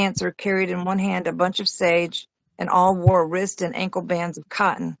 Each dancer carried in one hand a bunch of sage, and all wore wrist and ankle bands of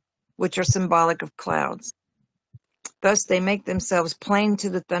cotton, which are symbolic of clouds. Thus they make themselves plain to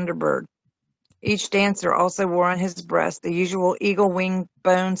the thunderbird. Each dancer also wore on his breast the usual eagle-wing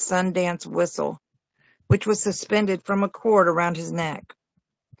bone sun dance whistle, which was suspended from a cord around his neck.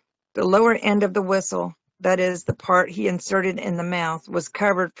 The lower end of the whistle, that is, the part he inserted in the mouth, was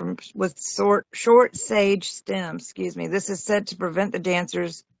covered with short sage stems. This is said to prevent the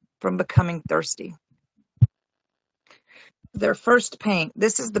dancers from becoming thirsty. Their first paint.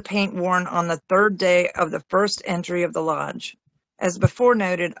 This is the paint worn on the third day of the first entry of the lodge. As before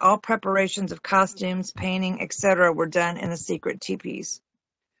noted, all preparations of costumes, painting, etc. were done in the secret teepees.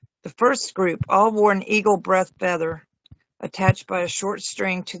 The first group all wore an eagle breath feather attached by a short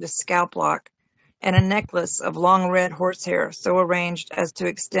string to the scalp lock and a necklace of long red horsehair so arranged as to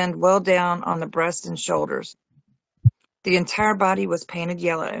extend well down on the breast and shoulders. The entire body was painted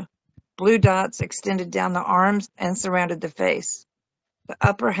yellow. Blue dots extended down the arms and surrounded the face. The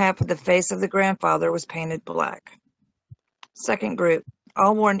upper half of the face of the grandfather was painted black. Second group,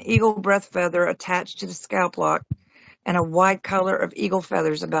 all wore an eagle breath feather attached to the scalp lock and a wide collar of eagle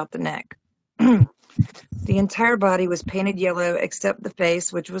feathers about the neck. The entire body was painted yellow except the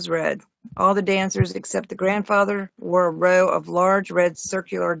face, which was red. All the dancers except the grandfather wore a row of large red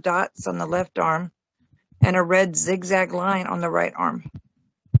circular dots on the left arm and a red zigzag line on the right arm.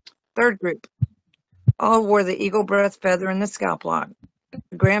 Third group, all wore the eagle breath feather in the scalp lock.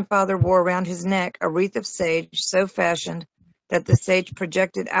 The grandfather wore around his neck a wreath of sage so fashioned that the sage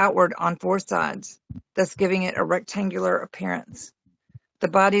projected outward on 4 sides, thus giving it a rectangular appearance. The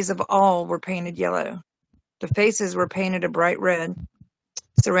bodies of all were painted yellow. The faces were painted a bright red,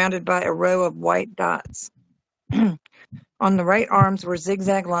 surrounded by a row of white dots. On the right arms were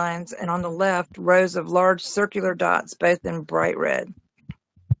zigzag lines, and on the left, rows of large circular dots, both in bright red.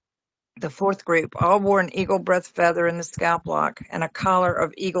 The fourth group all wore an eagle breath feather in the scalp lock and a collar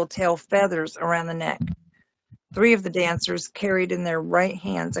of eagle tail feathers around the neck. 3 of the dancers carried in their right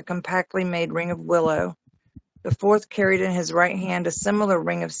hands a compactly made ring of willow. The fourth carried in his right hand a similar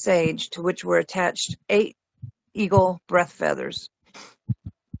ring of sage, to which were attached 8 eagle breath feathers.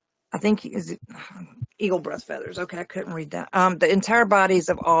 I think is eagle breath feathers. Okay, I couldn't read that. The entire bodies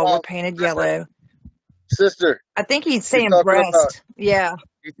of all were painted yellow. Sister. I think he's saying breast. Yeah.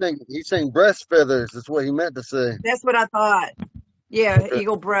 He's saying breast feathers. That's what he meant to say. That's what I thought. Yeah, Okay.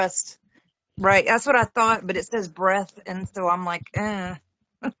 eagle breast. Right, that's what I thought, but it says breath, and so I'm like,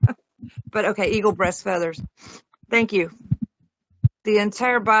 But okay, eagle breast feathers. Thank you. The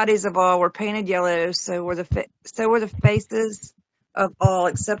entire bodies of all were painted yellow, so were the faces of all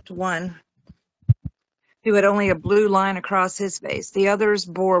except one, who had only a blue line across his face. The others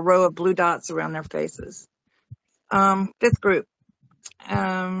bore a row of blue dots around their faces. Fifth group.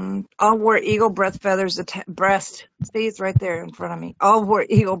 All wore eagle breath feathers, breast. See, it's right there in front of me. All wore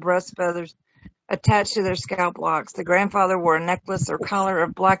eagle breast feathers attached to their scalp locks. The grandfather wore a necklace or collar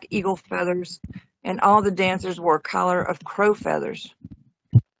of black eagle feathers, and all the dancers wore a collar of crow feathers.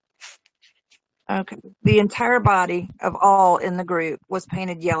 Okay. The entire body of all in the group was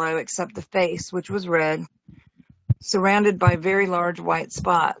painted yellow except the face, which was red, surrounded by very large white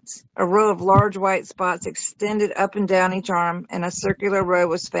spots. A row of large white spots extended up and down each arm, and a circular row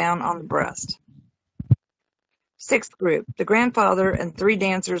was found on the breast. Sixth group. The grandfather and 3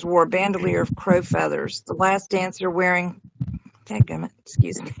 dancers wore a bandolier of crow feathers. The last dancer wearing the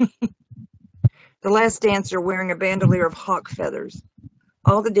last dancer wearing a bandolier of hawk feathers.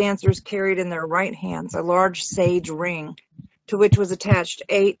 All the dancers carried in their right hands a large sage ring, to which was attached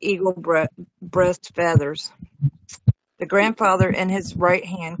 8 eagle breast feathers. The grandfather in his right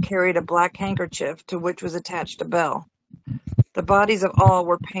hand carried a black handkerchief, to which was attached a bell. The bodies of all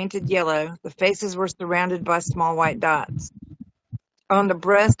were painted yellow. The faces were surrounded by small white dots. On the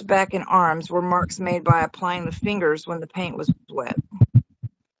breast, back, and arms were marks made by applying the fingers when the paint was wet.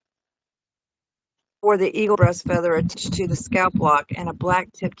 Wore the eagle breast feather attached to the scalp lock and a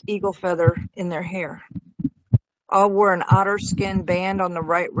black-tipped eagle feather in their hair. All wore an otter skin band on the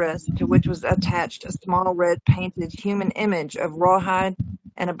right wrist, to which was attached a small red painted human image of rawhide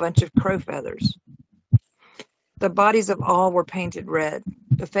and a bunch of crow feathers. The bodies of all were painted red.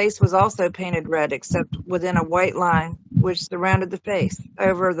 The face was also painted red, except within a white line which surrounded the face.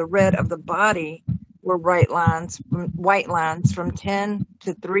 Over the red of the body were white lines from 10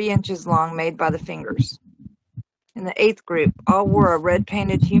 to 3 inches long, made by the fingers. In the 8th group, all wore a red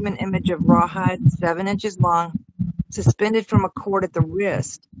painted human image of rawhide, 7 inches long, suspended from a cord at the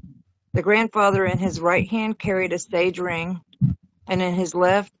wrist. The grandfather in his right hand carried a sage ring, and in his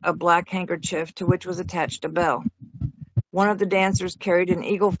left a black handkerchief to which was attached a bell. One of the dancers carried an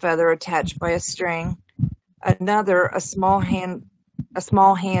eagle feather attached by a string, another a small hand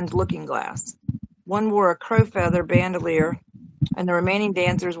looking glass. One wore a crow feather bandolier, and the remaining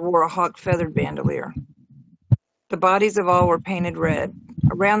dancers wore a hawk feathered bandolier. The bodies of all were painted red.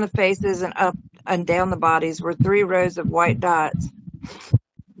 Around the faces and up and down the bodies were 3 rows of white dots,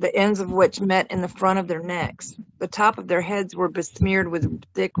 the ends of which met in the front of their necks. The top of their heads were besmeared with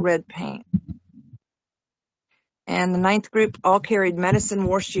thick red paint. And the 9th group all carried medicine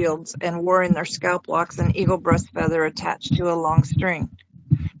war shields and wore in their scalp locks an eagle breast feather attached to a long string.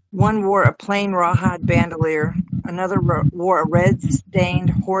 One wore a plain rawhide bandolier, another wore a red-stained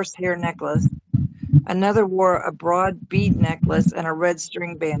horsehair necklace, another wore a broad bead necklace and a red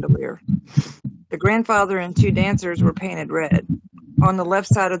string bandolier. The grandfather and 2 dancers were painted red. On the left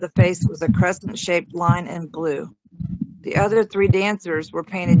side of the face was a crescent-shaped line in blue. The other 3 dancers were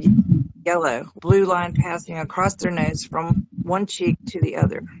painted yellow, blue line passing across their nose from one cheek to the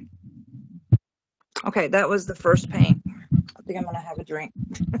other. Okay, that was the first paint. I think I'm going to have a drink.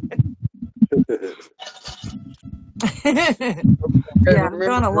 Yeah, I've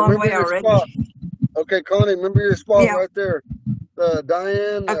gone a long way already. Spot. Okay, Connie, remember your spot right there.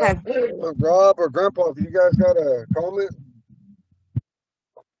 Diane, okay. Rob, or Grandpa, if you guys got a comment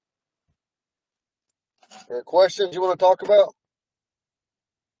or questions you want to talk about.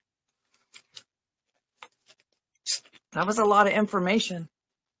 That was a lot of information.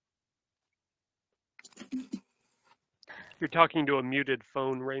 You're talking to a muted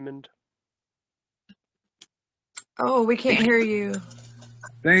phone, Raymond. Oh, we can't hear you.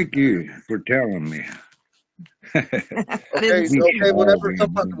 Thank you for telling me. Okay,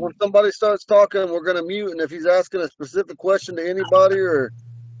 when somebody starts talking, we're going to mute, and if he's asking a specific question to anybody or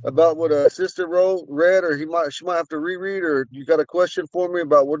about what a sister read, or she might have to reread, or you got a question for me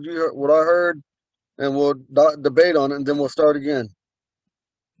about what I heard, and we'll debate on it, and then we'll start again.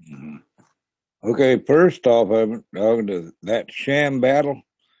 Okay, first off, that sham battle,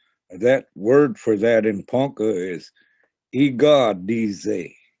 that word for that in Ponca is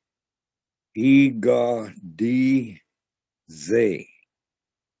igadize. Igadize.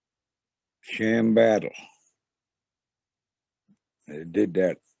 Sham battle. They did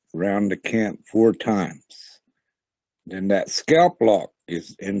that around the camp 4 times. Then that scalp lock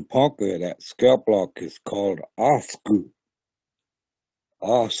is in Ponca, that scalp lock is called Asku.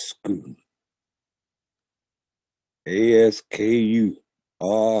 Asku. ASKU.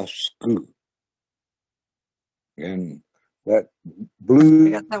 Asku. And that blue,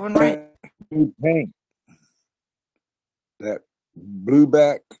 I got that one right. Blue paint, that blue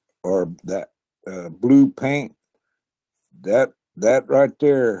back or that blue paint, that right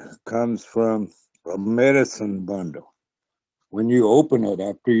there comes from a medicine bundle. When you open it,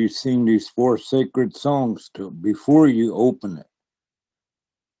 after you've seen these 4 sacred songs, before you open it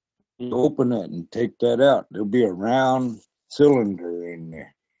and take that out, there'll be a round cylinder in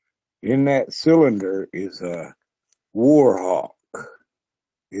there. In that cylinder is a war hawk.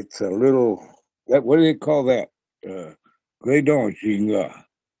 It's a little, what do they call that? Gredonjinga.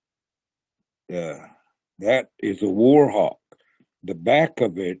 That is a war hawk. The back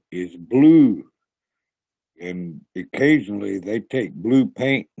of it is blue. And occasionally they take blue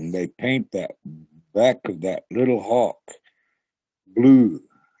paint and they paint that back of that little hawk blue.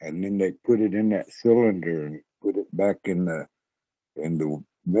 And then they put it in that cylinder and put it back in the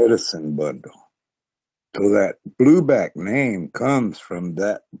medicine bundle. So that blue back name comes from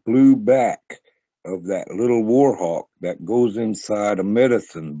that blue back of that little war hawk that goes inside a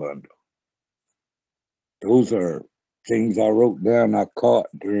medicine bundle. Those are things I wrote down I caught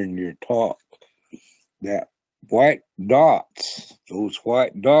during your talk. That white dots, those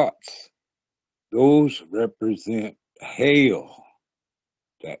white dots, those represent hail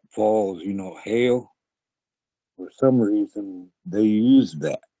that falls, hail. For some reason, they use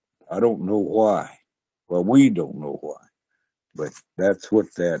that. I don't know why. Well, we don't know why. But that's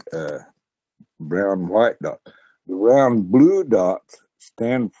what that brown white dot. The round blue dots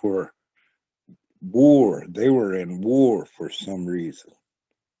stand for war. They were in war for some reason,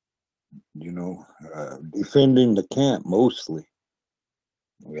 defending the camp mostly.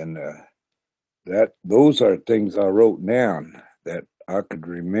 And those are things I wrote down that I could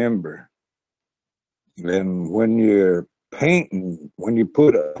remember. And when you're painting, when you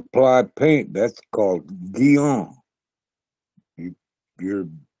put applied paint, that's called guion. You're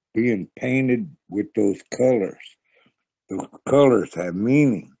being painted with those colors. Those colors have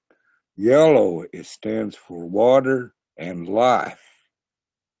meaning. Yellow, it stands for water and life.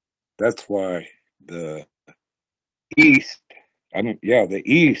 That's why the east, the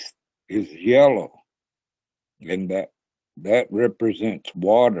east is yellow. And that represents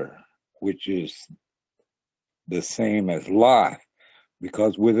water, which is the same as life.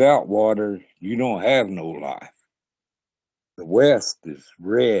 Because without water, you don't have no life. The west is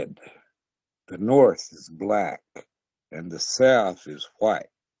red, the north is black, and the south is white.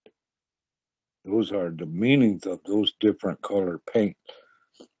 Those are the meanings of those different color paint.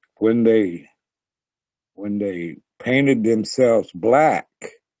 When they painted themselves black,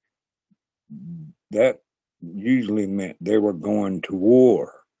 that usually meant they were going to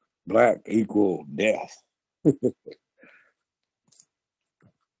war. Black equal death.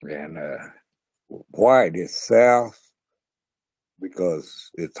 And white is south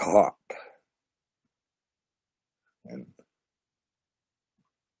because it's hot. And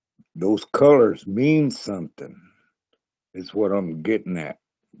those colors mean something. Is what I'm getting at.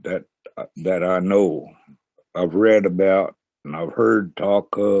 That I know. I've read about and I've heard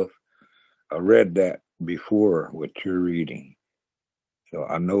talk of. I read that before what you're reading. So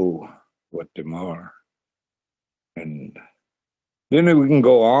I know what them are. And then we can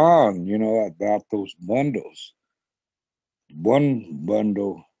go on, about those bundles. One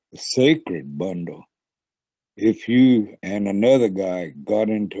bundle, a sacred bundle. If you and another guy got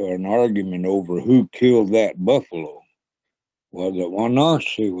into an argument over who killed that buffalo, well, the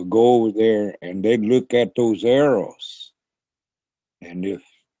Wanashe would go over there and they'd look at those arrows. And if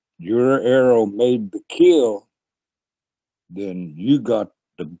your arrow made the kill, then you got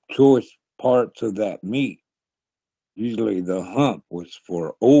the choice parts of that meat. Usually the hump was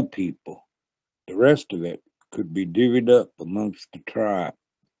for old people. The rest of it could be divvied up amongst the tribe.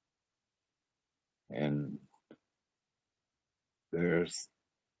 And there's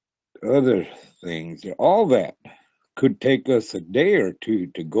other things. All that could take us a day or two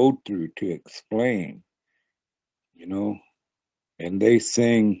to go through to explain, And they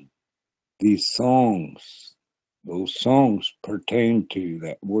sing these songs. Those songs pertain to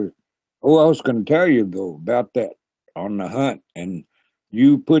that word. Oh, I was going to tell you, though, about that on the hunt. And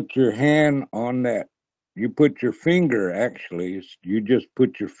you put your hand on that. You put your finger, actually, you just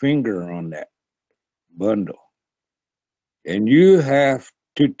put your finger on that bundle. And you have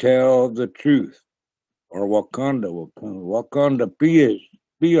to tell the truth, or Wakanda will come. Wakanda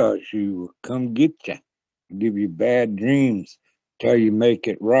Piyashi will come get you, give you bad dreams till you make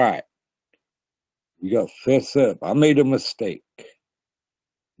it right. You got to fess up. I made a mistake.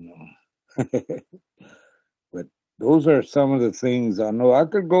 But those are some of the things I know. I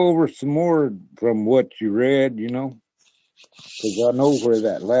could go over some more from what you read, because I know where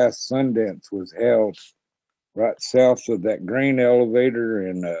that last Sundance was held, right south of that grain elevator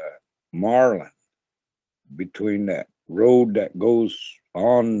in Marlin, between that road that goes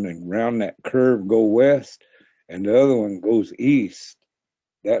on and around that curve go west, and the other one goes east.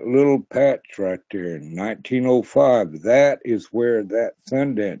 That little patch right there in 1905, that is where that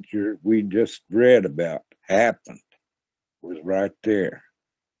Sundance we just read about happened, was right there.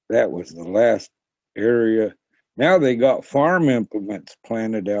 That was the last area. Now they got farm implements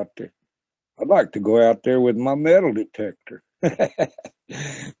planted out there. I'd like to go out there with my metal detector.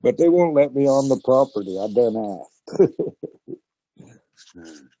 But they won't let me on the property. I done asked.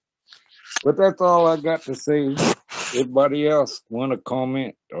 But that's all I got to say. Everybody else want to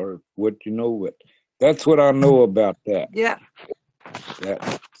comment or what you know? But that's what I know about that. Yeah. That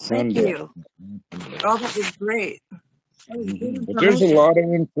Thank Sunday. you. Oh, that was great. That was good But there's a information. lot of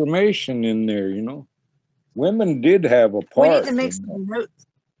information in there, Women did have a We need part. to make some notes.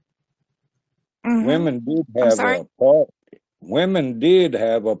 Mm-hmm. Women did I'm have sorry? a part. Women did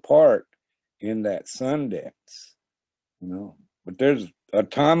have a part in that Sundance, But there's a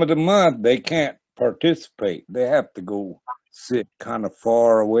time of the month they can't participate. They have to go sit kind of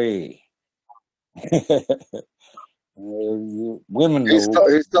far away. Women know.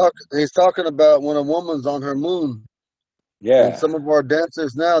 He's talking about when a woman's on her moon. And Yeah, some of our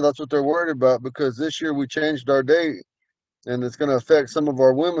dancers now, that's what they're worried about because this year we changed our date, and it's going to affect some of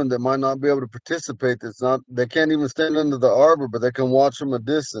our women that might not be able to participate. They can't even stand under the arbor, but they can watch from a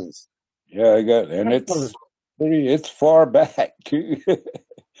distance. yeah, I got, and it's far back too.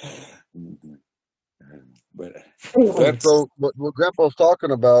 But that's So, what Grandpa's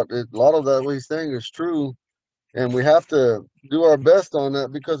talking about, a lot of that what he's saying is true, and we have to do our best on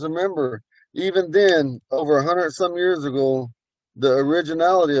that because remember, even then, over 100 some years ago, the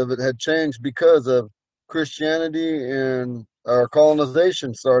originality of it had changed because of Christianity and our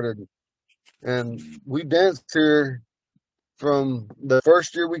colonization started. And we danced here from the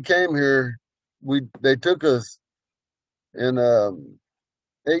first year we came here. They took us in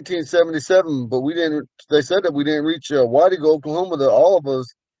 1877, but we didn't. They said that we didn't reach Whitey, Oklahoma. That all of us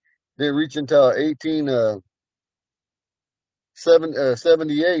didn't reach until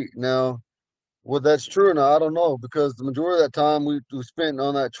 78. Now, well, that's true or not, I don't know because the majority of that time we spent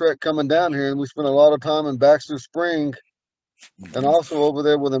on that trek coming down here, and we spent a lot of time in Baxter Spring and also over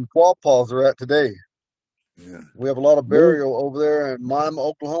there where them Quapaws are at today. yeah. We have a lot of Most, burial over there in Mima,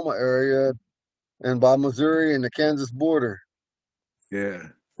 Oklahoma area and by Missouri and the Kansas border. yeah.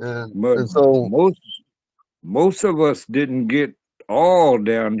 And But and so most of us didn't get all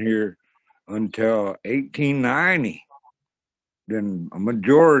down here until 1890. Then a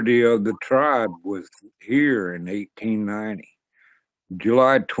majority of the tribe was here in 1890.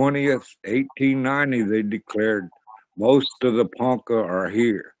 July 20th, 1890, they declared most of the Ponca are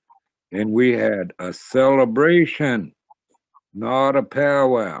here. And we had a celebration, not a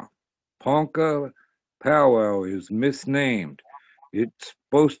powwow. Ponca powwow is misnamed. It's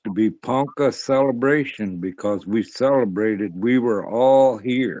supposed to be Ponca celebration because we celebrated, we were all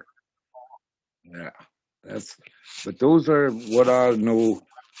here. Yeah, that's, but those are what I know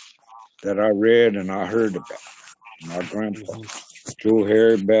that I read and I heard about. My grandpa, Joe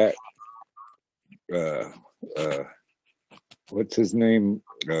Harryback, uh, uh, what's his name?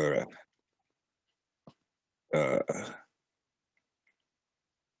 Uh,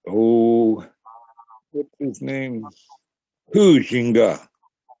 oh, what's his name? Hujinga.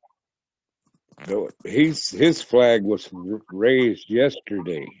 His flag was raised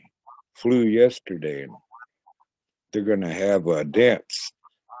yesterday, flew yesterday, and they're going to have a dance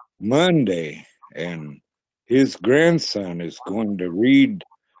Monday, and his grandson is going to read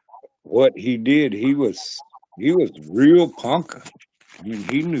what he did. He was real punker. I mean,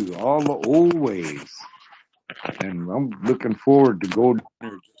 he knew all the old ways, and I'm looking forward to go down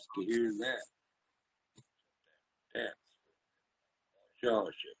there just to hear that. Dance.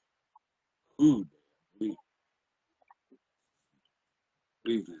 Josh, who believe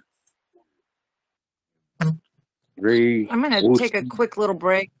it? Ray I'm going to take a quick little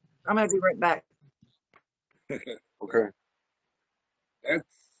break. I'm going to be right back. okay. That's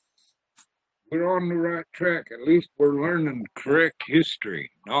we're on the right track. At least we're learning correct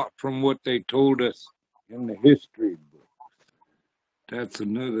history, not from what they told us in the history book. That's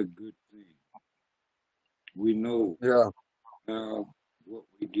another good thing. We know Yeah. what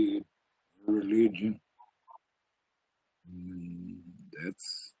we did, religion. Mm,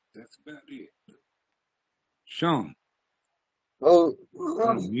 that's about it. Sean, Oh,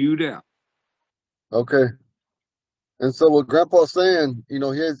 mute out. okay. And so what Grandpa's saying, he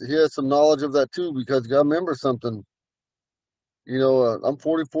has some knowledge of that too because you got to remember something. I'm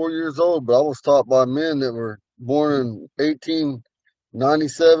 44 years old, but I was taught by men that were born in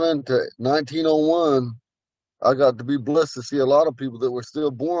 1897 to 1901. I got to be blessed to see a lot of people that were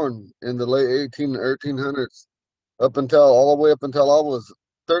still born in the late 1800s all the way up until I was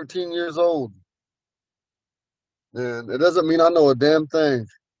 13 years old. And it doesn't mean I know a damn thing.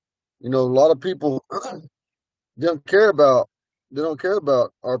 A lot of people don't care about they don't care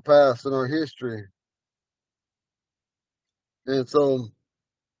about our past and our history. And so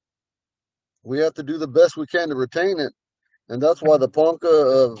we have to do the best we can to retain it. And that's why the Ponca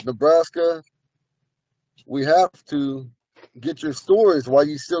of Nebraska, we have to get your stories while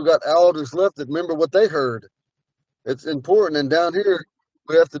you still got elders left that remember what they heard. It's important. And down here,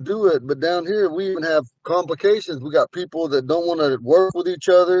 we have to do it. But down here, we even have complications. We got people that don't want to work with each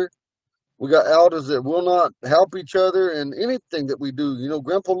other. We got elders that will not help each other in anything that we do.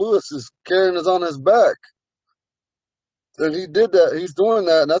 Grandpa Lewis is carrying us on his back. And he did that. He's doing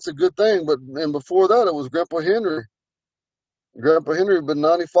that, and that's a good thing. And before that, it was Grandpa Henry. Grandpa Henry would been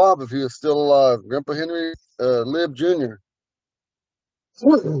 95 if he was still alive. Grandpa Henry lived Jr.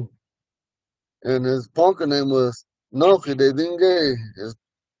 And his Ponca name was Noki de Dingue, is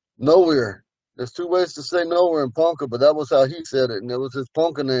nowhere. There's two ways to say nowhere in Ponca, but that was how he said it, and it was his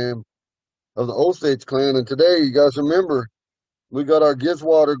Ponca name of the Osage clan. And today, you guys remember, we got our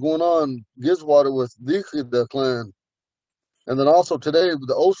Gizwater going on. Gizwater with the clan. And then also today,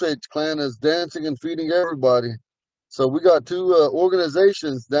 the Osage clan is dancing and feeding everybody. So we got two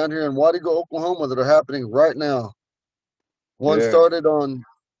organizations down here in Wadigo, Oklahoma that are happening right now. One Yeah. started on,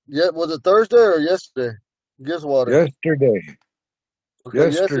 was it Thursday or yesterday? Gizwater. Yesterday. Okay,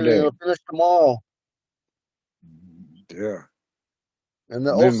 yesterday, and Yesterday. it'll finish tomorrow. Yeah. And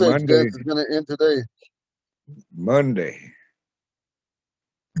the And then Osage Monday. dance is going to end today. Monday.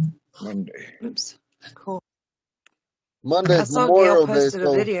 Oops. Cool. I Monday's saw Gail Memorial Day, posted a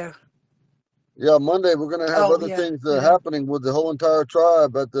so video. yeah, Monday we're going to have Oh, other yeah. things Yeah. happening with the whole entire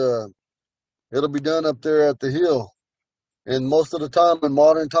tribe at the. It'll be done up there at the hill. And most of the time, in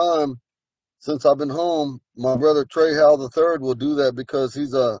modern time, since I've been home, my brother Trey Howell III will do that because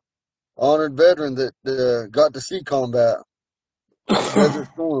he's a honored veteran that got to see combat, Desert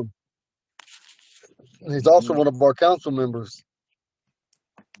Storm. He's also one of our council members.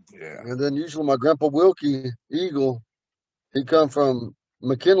 Yeah. And then usually my grandpa Wilkie Eagle, he come from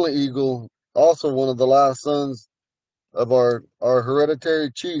McKinley Eagle, also one of the last sons of our hereditary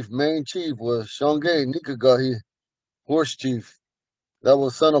chief, main chief was Shonge Nikagahi, horse chief. That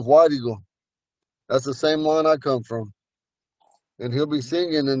was son of White Eagle. That's the same line I come from. And he'll be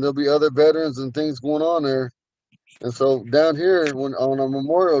singing, and there'll be other veterans and things going on there. And so down here, when on our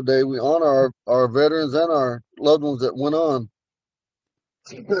Memorial Day, we honor our veterans and our loved ones that went on.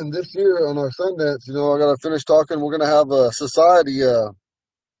 And this year on our Sundance, I got to finish talking. We're going to have a society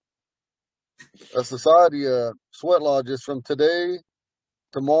sweat lodges from today,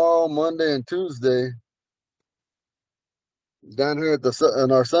 tomorrow, Monday, and Tuesday down here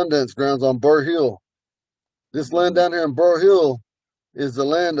in our Sundance grounds on Burr Hill. This land down here in Burr Hill is the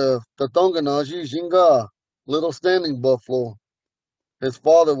land of Tatonganaji Jinga, Little Standing Buffalo. His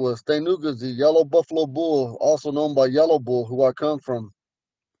father was Tenugazi, Yellow Buffalo Bull, also known by Yellow Bull, who I come from.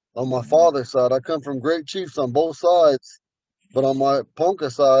 On my father's side, I come from great chiefs on both sides, but on my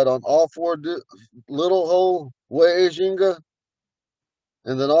Ponca side, on all four Little Hole, Weejinga,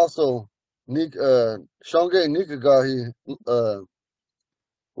 and then also Shonge Nikagahi,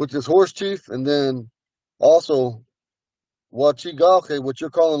 which is horse chief, and then also Wachigake, what you're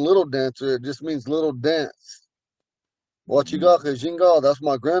calling little dancer, it just means little dance. Wachigake Jingal, that's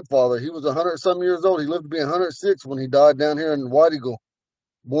my grandfather. He was 100-some years old. He lived to be 106 when he died down here in White Eagle,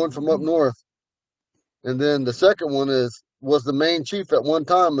 born from up north. And then the second one was the main chief at one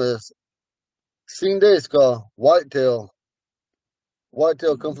time is Sindeska, Whitetail.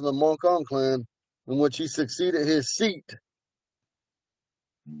 Whitetail come from the Moncong clan, in which he succeeded his seat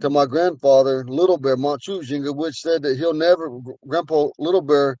to my grandfather, Little Bear, Manchu Jinga, which said that Grandpa Little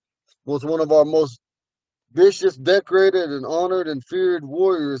Bear was one of our most vicious, decorated, and honored and feared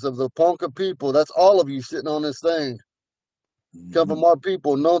warriors of the Ponca people. That's all of you sitting on this thing. Come from our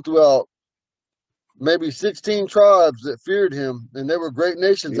people, known throughout maybe 16 tribes that feared him. And they were great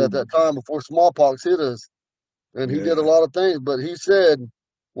nations at that time before smallpox hit us. And he did a lot of things. But he said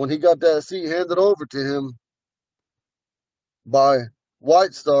when he got that seat handed over to him by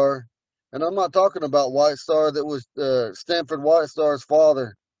White Star, and I'm not talking about White Star that was Stanford White Star's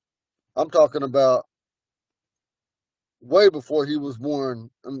father. I'm talking about way before he was born.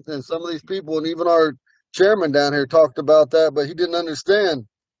 And some of these people, and even our chairman down here talked about that, but he didn't understand.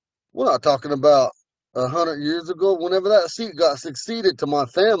 We're not talking about 100 years ago. Whenever that seat got succeeded to my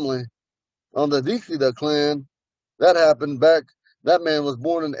family on the Dikida clan, that happened back. That man was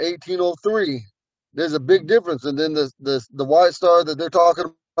born in 1803. There's a big difference. And then the White Star that they're talking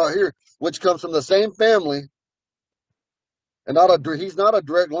about here, which comes from the same family, and he's not a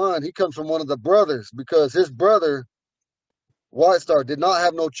direct line. He comes from one of the brothers because his brother White Star did not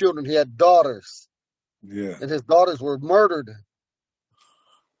have no children. He had daughters. Yeah. And his daughters were murdered.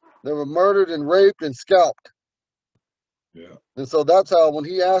 They were murdered and raped and scalped. Yeah. And so that's how, when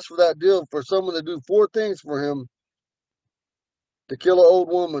he asked for that deal for someone to do 4 things for him: to kill an old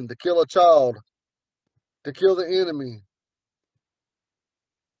woman, to kill a child, to kill the enemy.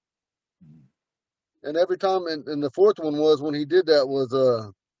 And every time, and the 4th one was when he did that was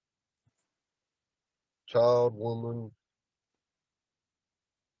child, woman.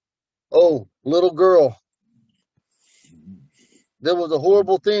 Oh, little girl. There was a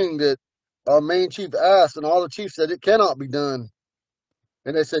horrible thing that our main chief asked, and all the chiefs said it cannot be done.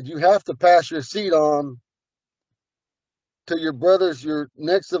 And they said, you have to pass your seat on to your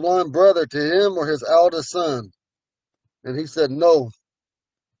next in line brother, to him or his eldest son. And he said, no,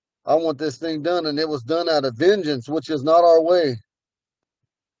 I want this thing done. And it was done out of vengeance, which is not our way.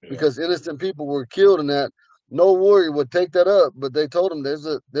 because innocent people were killed in that. No warrior would take that up, but they told him there's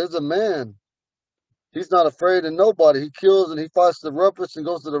a man. He's not afraid of nobody. He kills and he fights the roughest and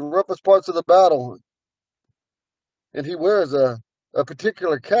goes to the roughest parts of the battle. And he wears a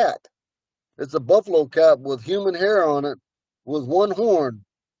particular cap. It's a buffalo cap with human hair on it, with one horn.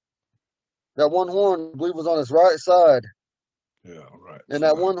 That one horn, I believe, was on his right side. Yeah, right. And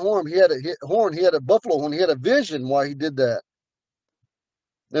that one horn, he had a buffalo horn. He had a vision why he did that.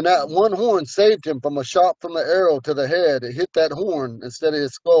 And that one horn saved him from a shot from an arrow to the head. It hit that horn instead of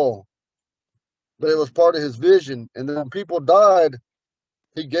his skull. But it was part of his vision. And then when people died,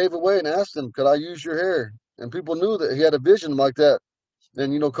 he gave away and asked them, could I use your hair? And people knew that he had a vision like that.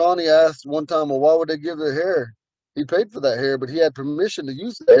 And, Connie asked one time, well, why would they give their hair? He paid for that hair, but he had permission to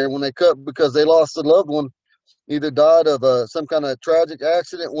use the hair when they cut because they lost a loved one, either died of some kind of tragic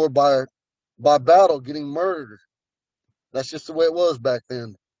accident or by battle getting murdered. That's just the way it was back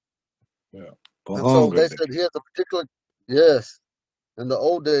then. Yeah. And so they said he has a particular, yes, in the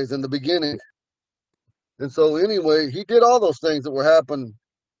old days, in the beginning. And so anyway, he did all those things that were happening.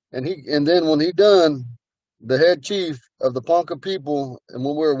 And then when he done, the head chief of the Ponca people, and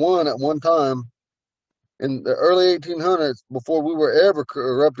when we were one at one time, in the early 1800s, before we were ever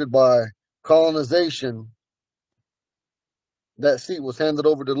corrupted by colonization, that seat was handed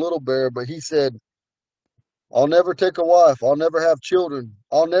over to Little Bear, but he said, I'll never take a wife. I'll never have children.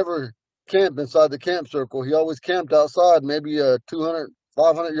 I'll never camp inside the camp circle. He always camped outside, maybe 200,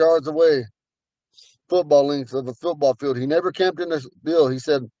 500 yards away, football lengths of a football field. He never camped in this deal. He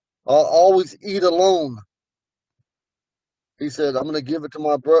said, I'll always eat alone. He said, I'm going to give it to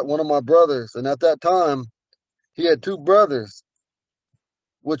one of my brothers. And at that time, he had two brothers,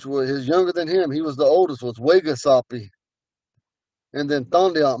 which were his younger than him. He was the oldest, was Wegasapi. And then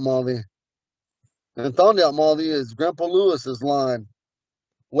Thondiat Mali. And Thondiat Mali is Grandpa Lewis's line.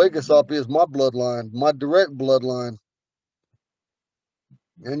 Wegasapi is my bloodline, my direct bloodline.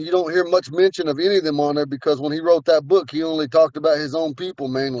 And you don't hear much mention of any of them on there because when he wrote that book, he only talked about his own people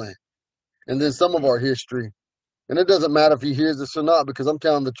mainly. And then some of our history. And it doesn't matter if he hears this or not because I'm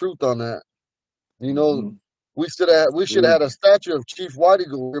telling the truth on that. We should have had a statue of Chief White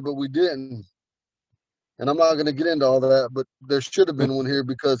Eagle here, but we didn't. And I'm not going to get into all that, but there should have been one here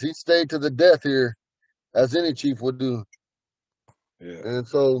because he stayed to the death here, as any chief would do. Yeah. And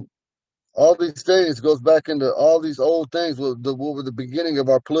so all these things goes back into all these old things what were the beginning of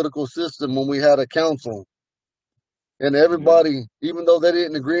our political system when we had a council. And everybody, even though they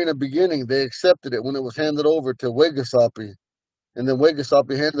didn't agree in the beginning, they accepted it when it was handed over to Wegasapi. And then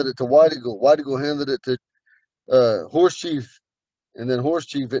Wegasapi handed it to White Eagle. White Eagle handed it to Horse Chief. And then Horse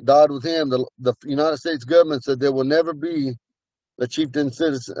Chief, it died with him. The United States government said there will never be a chieftain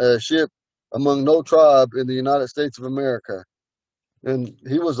citizenship among no tribe in the United States of America. And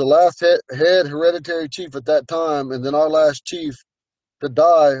he was the last head hereditary chief at that time. And then our last chief to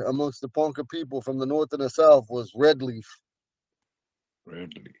die amongst the Ponca people from the north and the south was Redleaf.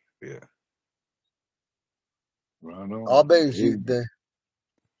 Redleaf, yeah. Right on. I'll base you today.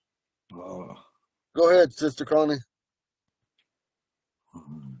 Go ahead, Sister Connie.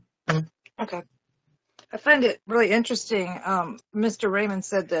 Okay. I find it really interesting. Mr. Raymond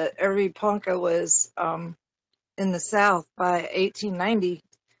said that every Ponca was in the South by 1890.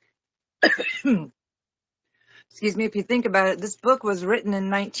 Excuse me, if you think about it, this book was written in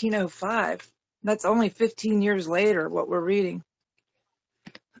 1905. That's only 15 years later, what we're reading.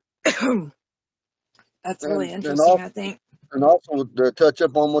 That's really interesting, I think. And also to touch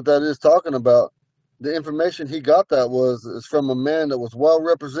up on what that is talking about, the information he got that is from a man that was well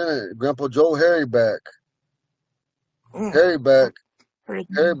represented, Grandpa Joe Harryback. Harryback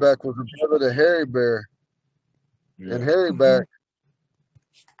was a brother to Harry Bear. Yeah. And Harry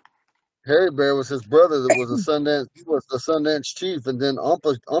Bear was his brother that was a Sundance. He was the Sundance chief, and then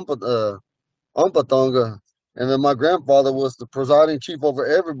Umpatonga. And then my grandfather was the presiding chief over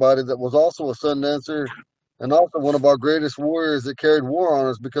everybody that was also a Sundancer and also one of our greatest warriors that carried war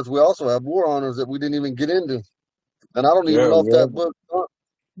honors because we also have war honors that we didn't even get into. And I don't even know if that book,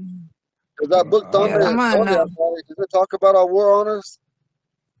 does that book, does it talk about our war honors?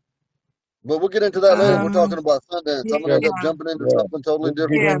 But we'll get into that later. We're talking about Sundance. I'm going to end up jumping into something totally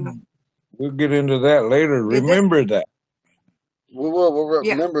different. We'll get into that later. Remember that. We will. We'll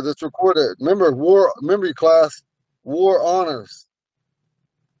remember this recorded. Remember class, war honors.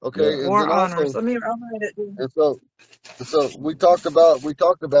 Okay. War honors. I'll write it down. And so we talked about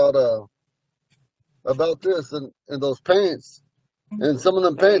this and those paints. And some of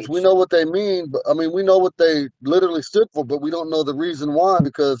them paints, we know what they mean, but I mean we know what they literally stood for, but we don't know the reason why,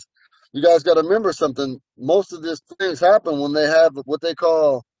 because you guys got to remember something. Most of these things happen when they have what they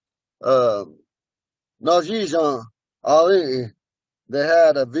call Najijan Ali, they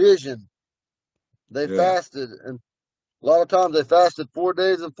had a vision. They Yeah. fasted, and a lot of times they fasted 4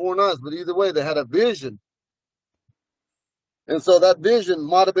 days and 4 nights, but either way, they had a vision. And so that vision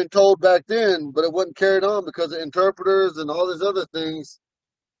might have been told back then, but it wasn't carried on because of interpreters and all these other things.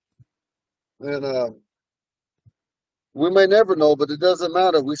 And we may never know, but it doesn't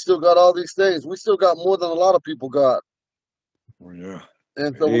matter. We still got all these things. We still got more than a lot of people got. Oh, yeah.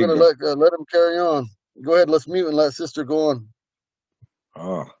 And so There we're you gonna go. let them carry on. Go ahead, let's mute and let Sister go on.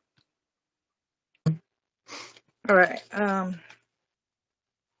 Ah. All right.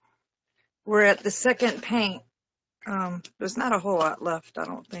 We're at the second paint. There's not a whole lot left, I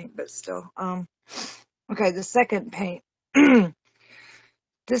don't think, but still. Okay, the second paint.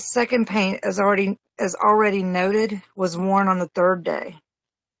 This second paint, as already noted, was worn on the third day.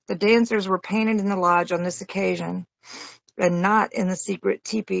 The dancers were painted in the lodge on this occasion, and not in the secret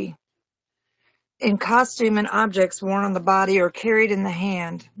teepee. In costume and objects worn on the body or carried in the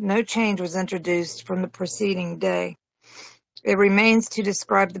hand, no change was introduced from the preceding day. It remains to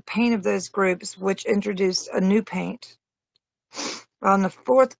describe the paint of those groups which introduced a new paint. On the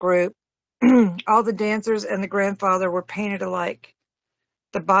fourth group, all the dancers and the grandfather were painted alike.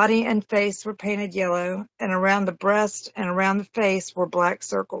 The body and face were painted yellow, and around the breast and around the face were black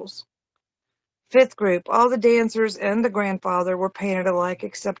circles. Fifth group, all the dancers and the grandfather were painted alike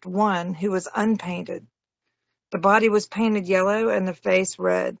except one who was unpainted. The body was painted yellow and the face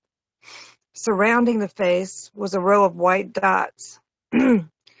red. Surrounding the face was a row of white dots.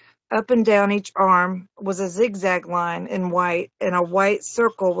 Up and down each arm was a zigzag line in white, and a white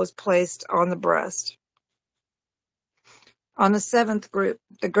circle was placed on the breast. On the seventh group,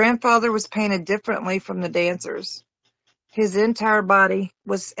 the grandfather was painted differently from the dancers. His entire body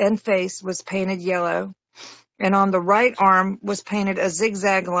and face was painted yellow, and on the right arm was painted a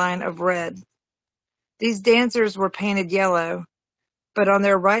zigzag line of red. These dancers were painted yellow, but on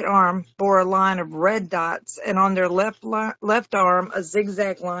their right arm bore a line of red dots, and on their left arm a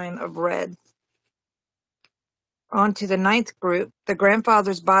zigzag line of red. On to the ninth group, the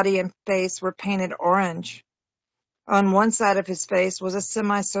grandfather's body and face were painted orange. On one side of his face was a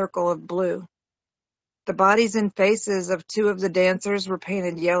semicircle of blue. The bodies and faces of two of the dancers were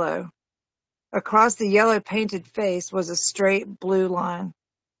painted yellow. Across the yellow painted face was a straight blue line.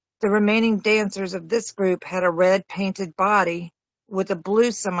 The remaining dancers of this group had a red painted body with a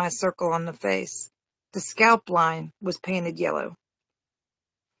blue semicircle on the face. The scalp line was painted yellow.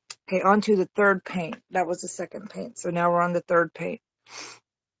 Okay, on to the third paint. That was the second paint. So now we're on the third paint.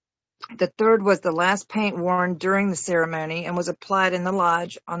 The third was the last paint worn during the ceremony and was applied in the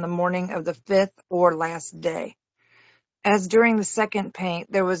lodge on the morning of the fifth or last day. As during the second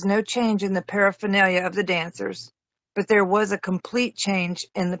paint, there was no change in the paraphernalia of the dancers, but there was a complete change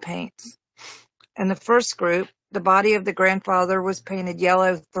in the paints. In the first group, the body of the grandfather was painted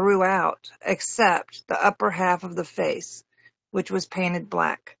yellow throughout, except the upper half of the face, which was painted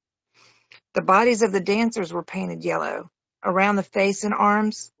black. The bodies of the dancers were painted yellow. Around the face and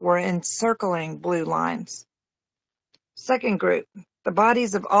arms were encircling blue lines. Second group, the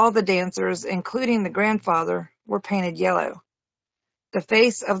bodies of all the dancers, including the grandfather, were painted yellow. The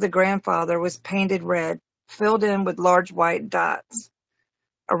face of the grandfather was painted red, filled in with large white dots.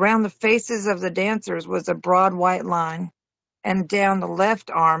 Around the faces of the dancers was a broad white line, and down the left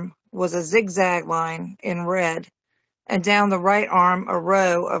arm was a zigzag line in red, and down the right arm a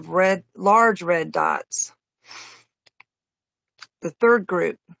row of large red dots. The third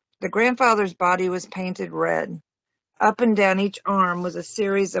group, the grandfather's body was painted red. Up and down each arm was a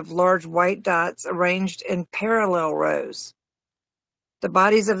series of large white dots arranged in parallel rows. The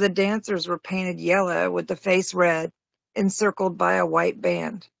bodies of the dancers were painted yellow with the face red, encircled by a white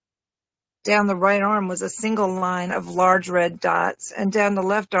band. Down the right arm was a single line of large red dots, and down the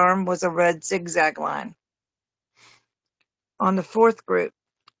left arm was a red zigzag line. On the fourth group,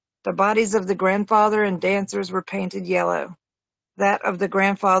 the bodies of the grandfather and dancers were painted yellow. That of the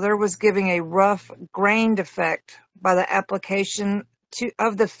grandfather was giving a rough, grained effect by the application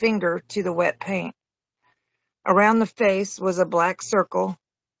of the finger to the wet paint. Around the face was a black circle,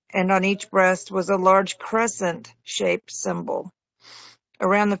 and on each breast was a large crescent-shaped symbol.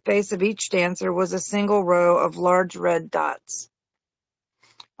 Around the face of each dancer was a single row of large red dots.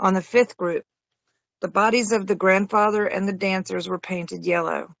 On the fifth group, the bodies of the grandfather and the dancers were painted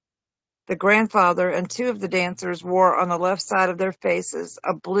yellow. The grandfather and two of the dancers wore on the left side of their faces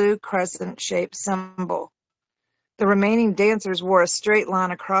a blue crescent-shaped symbol. The remaining dancers wore a straight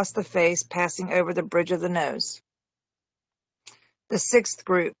line across the face passing over the bridge of the nose. The sixth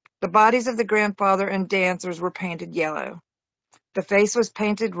group, the bodies of the grandfather and dancers were painted yellow. The face was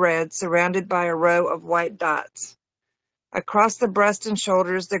painted red, surrounded by a row of white dots. Across the breast and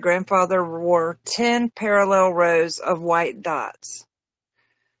shoulders, the grandfather wore 10 parallel rows of white dots.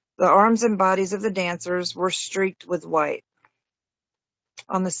 The arms and bodies of the dancers were streaked with white.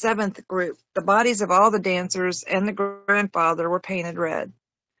 On the seventh group, the bodies of all the dancers and the grandfather were painted red.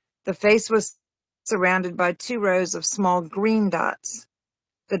 The face was surrounded by 2 rows of small green dots.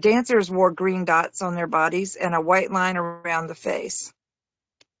 The dancers wore green dots on their bodies and a white line around the face.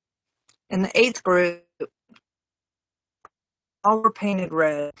 In the eighth group, all were painted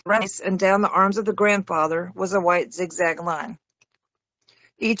red, and down the arms of the grandfather was a white zigzag line.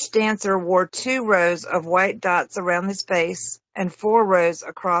 Each dancer wore 2 rows of white dots around his face and 4 rows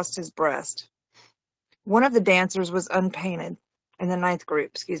across his breast. One of the dancers was unpainted. In the ninth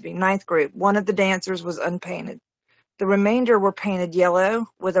group, one of the dancers was unpainted. The remainder were painted yellow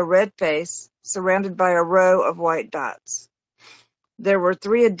with a red face, surrounded by a row of white dots. There were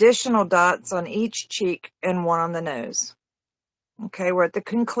 3 additional dots on each cheek and 1 on the nose. Okay, we're at the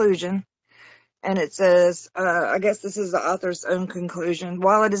conclusion, and it says, I guess this is the author's own conclusion.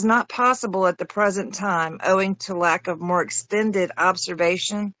 While it is not possible at the present time, owing to lack of more extended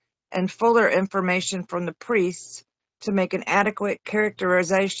observation and fuller information from the priests, to make an adequate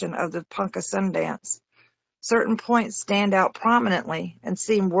characterization of the Ponca sun dance, certain points stand out prominently and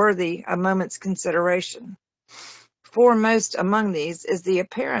seem worthy a moment's consideration. Foremost among these is the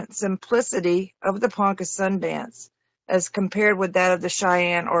apparent simplicity of the Ponca sun dance as compared with that of the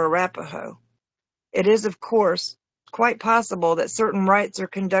Cheyenne or Arapaho. It is, of course, quite possible that certain rites are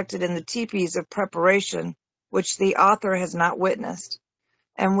conducted in the teepees of preparation which the author has not witnessed,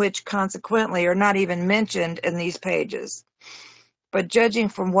 and which consequently are not even mentioned in these pages. But judging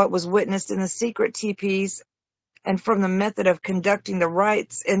from what was witnessed in the secret teepees and from the method of conducting the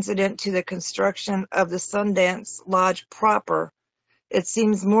rites incident to the construction of the Sundance Lodge proper, it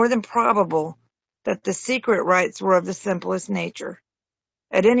seems more than probable that the secret rites were of the simplest nature.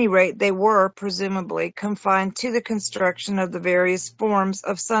 At any rate, they were, presumably, confined to the construction of the various forms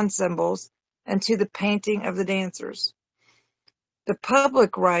of sun symbols and to the painting of the dancers. The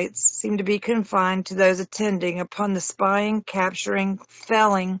public rites seem to be confined to those attending upon the spying, capturing,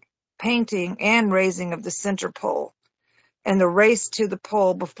 felling, painting, and raising of the center pole, and the race to the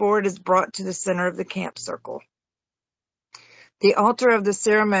pole before it is brought to the center of the camp circle. The altar of the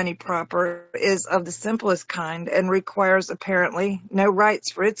ceremony proper is of the simplest kind and requires apparently no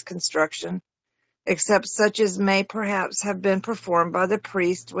rites for its construction, except such as may perhaps have been performed by the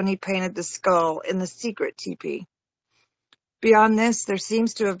priest when he painted the skull in the secret teepee. Beyond this, there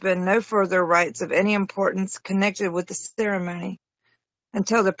seems to have been no further rites of any importance connected with the ceremony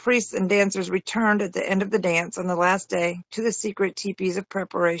until the priests and dancers returned at the end of the dance on the last day to the secret teepees of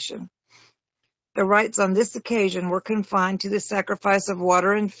preparation. The rites on this occasion were confined to the sacrifice of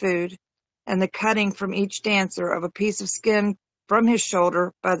water and food, and the cutting from each dancer of a piece of skin from his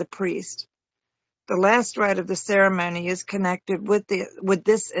shoulder by the priest. The last rite of the ceremony is connected with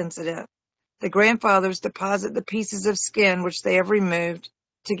this incident. The grandfathers deposit the pieces of skin which they have removed,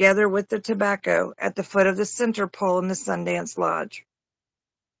 together with the tobacco, at the foot of the center pole in the Sundance Lodge.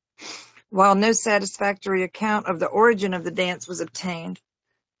 While no satisfactory account of the origin of the dance was obtained,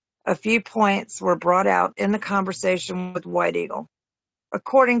 a few points were brought out in the conversation with White Eagle.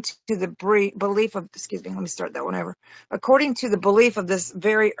 According to the belief of this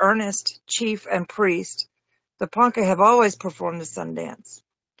very earnest chief and priest, the Ponca have always performed the sun dance.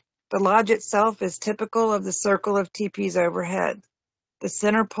 The lodge itself is typical of the circle of teepees overhead. The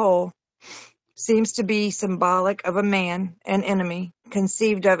center pole seems to be symbolic of a man, an enemy,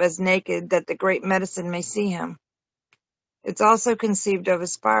 conceived of as naked that the great medicine may see him. It's also conceived of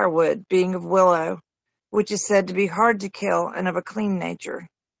as firewood, being of willow, which is said to be hard to kill and of a clean nature.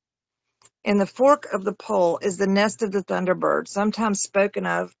 In the fork of the pole is the nest of the thunderbird, sometimes spoken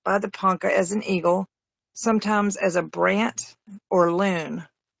of by the Ponca as an eagle, sometimes as a brant or loon.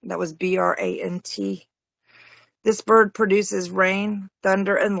 That was Brant. This bird produces rain,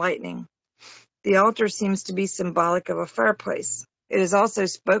 thunder, and lightning. The altar seems to be symbolic of a fireplace. It is also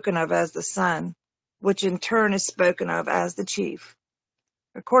spoken of as the sun, which in turn is spoken of as the chief.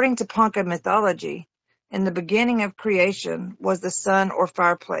 According to Ponca mythology, in the beginning of creation was the sun or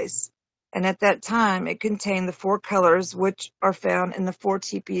fireplace, and at that time it contained the 4 colors which are found in the 4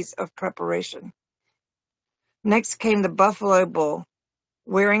 teepees of preparation. Next came the buffalo bull,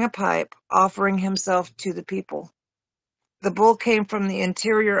 wearing a pipe, offering himself to the people. The bull came from the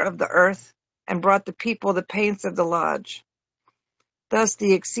interior of the earth and brought the people the paints of the lodge. Thus,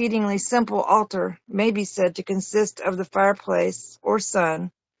 the exceedingly simple altar may be said to consist of the fireplace, or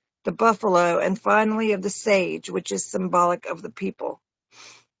sun, the buffalo, and finally of the sage, which is symbolic of the people.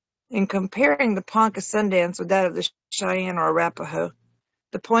 In comparing the Ponca Sundance with that of the Cheyenne or Arapaho,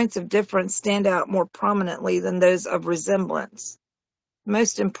 the points of difference stand out more prominently than those of resemblance.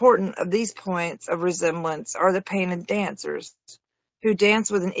 Most important of these points of resemblance are the painted dancers, who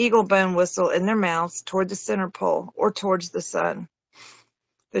dance with an eagle bone whistle in their mouths toward the center pole or towards the sun.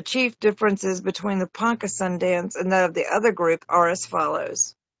 The chief differences between the Ponca Sundance and that of the other group are as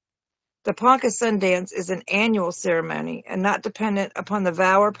follows. The Ponca Sundance is an annual ceremony and not dependent upon the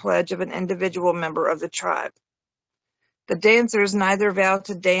vow or pledge of an individual member of the tribe. The dancers neither vow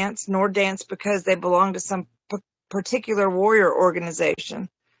to dance nor dance because they belong to some particular warrior organization,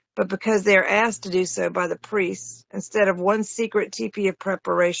 but because they are asked to do so by the priests. Instead of one secret teepee of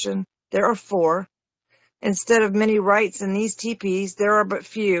preparation, there are 4. Instead of many rites in these teepees, there are but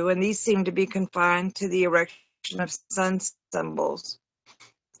few, and these seem to be confined to the erection of sun symbols.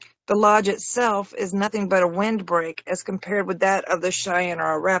 The lodge itself is nothing but a windbreak as compared with that of the Cheyenne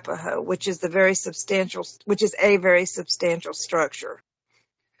or Arapaho, which is a very substantial structure.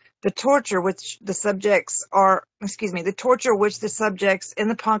 The torture which the subjects in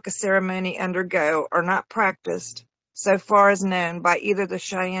the Ponca ceremony undergo are not practiced, so far as known, by either the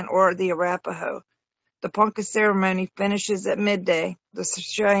Cheyenne or the Arapaho. The Ponca ceremony finishes at midday, the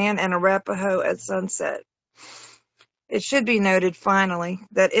Cheyenne and Arapaho at sunset. It should be noted, finally,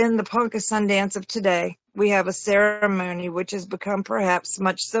 that in the Ponca Sundance of today, we have a ceremony which has become perhaps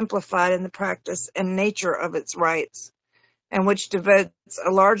much simplified in the practice and nature of its rites, and which devotes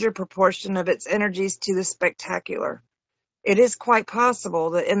a larger proportion of its energies to the spectacular. It is quite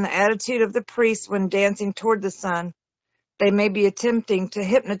possible that in the attitude of the priests when dancing toward the sun, they may be attempting to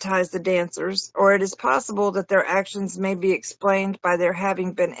hypnotize the dancers, or it is possible that their actions may be explained by their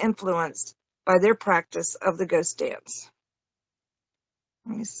having been influenced by their practice of the ghost dance.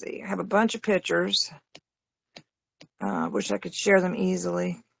 Let me see. I have a bunch of pictures. I wish I could share them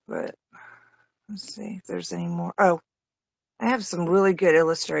easily, but let's see if there's any more. Oh, I have some really good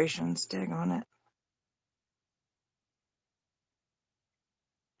illustrations. Tag on it.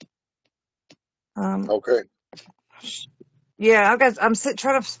 Okay. Yeah, I'm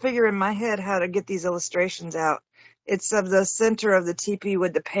trying to figure in my head how to get these illustrations out. It's of the center of the teepee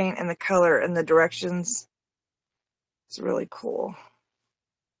with the paint and the color and the directions. It's really cool.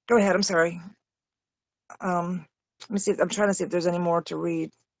 Go ahead. I'm sorry. Let me see. I'm trying to see if there's any more to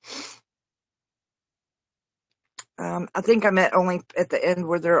read. I think I'm only at the end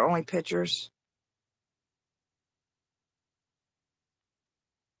where there are only pictures.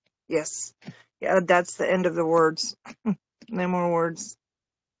 Yes. Yeah, that's the end of the words. No more words.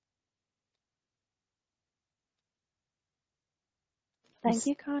 Thank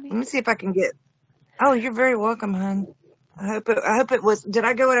you, Connie. Let me see if I can get. Oh, you're very welcome, hon. I hope it was. Did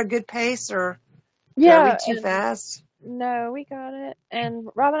I go at a good pace, or did I read too fast? No, we got it. And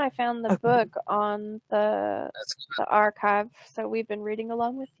Rob and I found the book on the archive, so we've been reading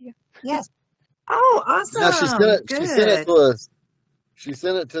along with you. Yes. Oh, awesome. Yeah, she sent it. Good. She sent it to us. She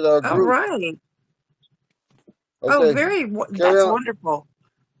sent it to our group. All right. Okay. Oh, that's wonderful.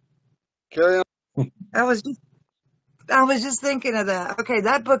 Carry on. I was just thinking of that. Okay,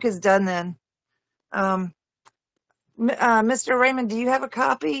 that book is done then. Mr. Raymond, do you have a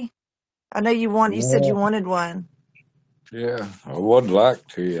copy? I know you said you wanted one. Yeah, I would like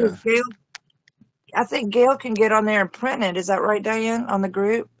to, yeah. Gail, I think Gail can get on there and print it. Is that right, Diane, on the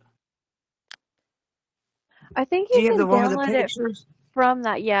group? I think Do you you have can the one with the download it pictures? from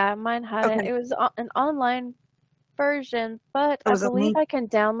that. Yeah, mine had it. Okay. It was an online version, but I was a believe link. I can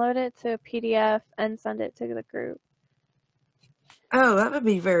download it to a PDF and send it to the group. Oh, that would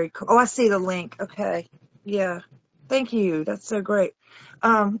be very cool. Oh, I see the link. Okay. Yeah. Thank you. That's so great.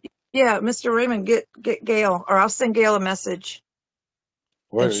 Yeah, Mr. Raymond, get Gail, or I'll send Gail a message.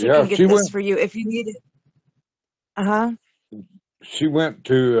 Well, and she yeah, can get this for you if you need it. Uh-huh. She went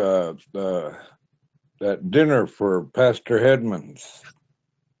to that dinner for Pastor Hedman's.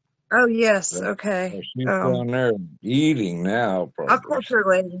 Oh, yes. Okay. She's down there eating now, probably. I'll catch her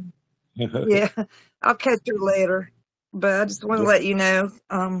later. Yeah, I'll catch her later. But I just want to let you know,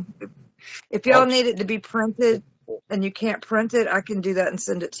 if y'all need it to be printed and you can't print it, I can do that and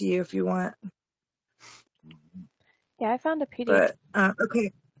send it to you if you want. Yeah, I found a PDF. But,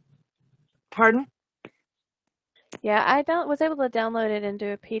 okay. Pardon? Yeah, I was able to download it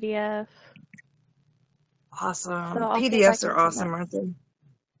into a PDF. Awesome. So PDFs are awesome, aren't they?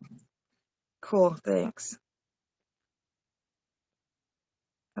 Cool, thanks.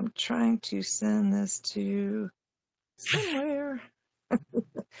 I'm trying to send this to somewhere.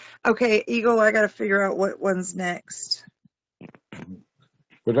 Okay, Eagle, I got to figure out what one's next.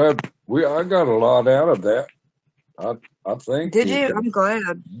 But I got a lot out of that. I think Did you you? can. I'm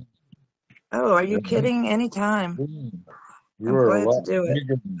glad. Oh, are you kidding? Anytime. You I'm were a glad to lot do it.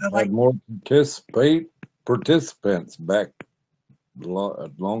 bigger, I like. had more participants back a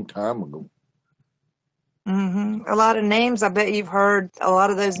long time ago. A lot of names. I bet you've heard a lot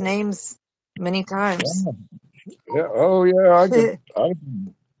of those names many times. Yeah. Oh yeah.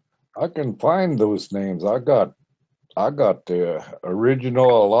 I can find those names. I got the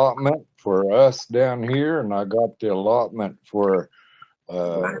original allotment for us down here, and I got the allotment for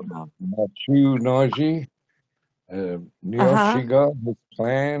Wow. Machu Naji. Neil, Uh-huh. she got his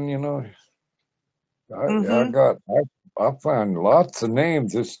plan. You know, Mm-hmm. I find lots of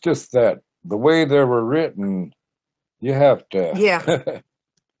names. It's just that the way they were written, you have Yeah. to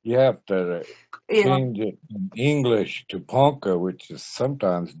you have to Yeah. change it from English to Ponca, which is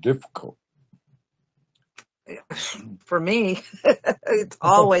sometimes difficult. For me, it's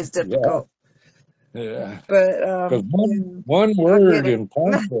always Yeah, difficult. yeah. But Because yeah, one I get word it. in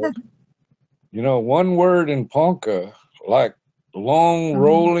Ponca, one word in Ponca, like long Mm-hmm.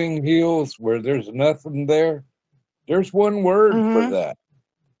 rolling hills where there's nothing there, there's one word for Mm-hmm. that.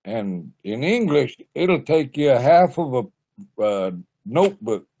 And in English, it'll take you a half of a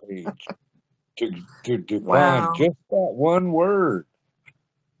notebook page to define Wow. just that one word.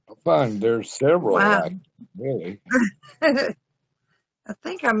 I find there's several Wow. like really. I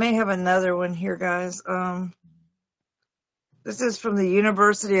think I may have another one here, guys. This is from the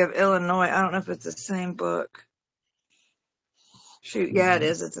University of Illinois. I don't know if it's the same book. Shoot, yeah, it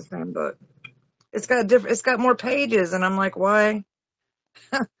is. It's the same book. It's got different. It's got more pages, and I'm like, why?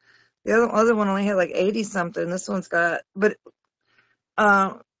 The other one only had like 80 something. This one's got, but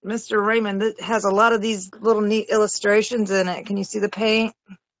Mr. Raymond, it has a lot of these little neat illustrations in it. Can you see the paint?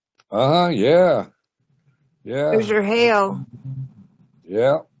 Yeah, There's yeah, your hail,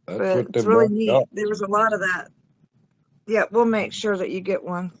 yeah. That's but what they it's really brought neat. up. There was a lot of that. Yeah, we'll make sure that you get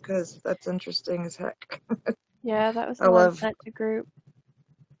one because that's interesting as heck. Yeah, that was I the one love. sent to group.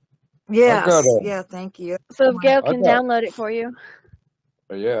 I got Yes, a, yeah, thank you. So if Gail I can got, download it for you.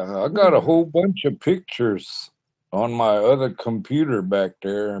 yeah, I got a whole bunch of pictures on my other computer back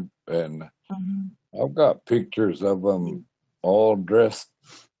there, and Mhm. I've got pictures of them all dressed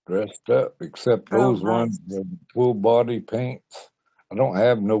up, except Oh, those ones nice. with full body paints. I don't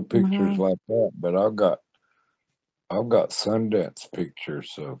have no pictures Hmm. like that, but I've got Sundance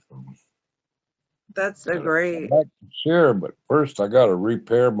pictures of them. That's so That I'd great. like to share, but first I got to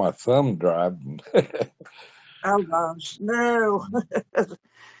repair my thumb drive. Oh gosh, no.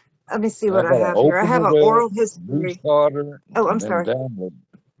 Let me see I what I got to have here. I open have an it up, oral history. resolder, Oh, I'm and then sorry. download.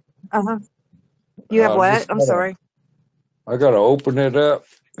 Uh-huh. You have I what? just I'm gotta sorry. I gotta open it up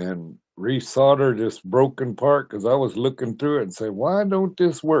and resolder this broken part because I was looking through it and say, why don't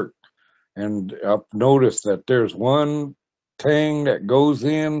this work? And I've noticed that there's one tang that goes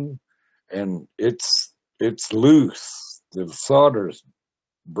in and it's loose. The solder's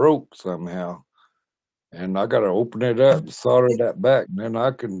broke somehow. And I gotta open it up and solder Get, that back, and then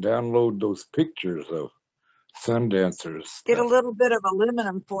I can download those pictures of Sundancers get a that little bit of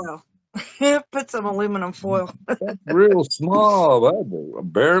aluminum foil. Put some aluminum foil. that's real small. I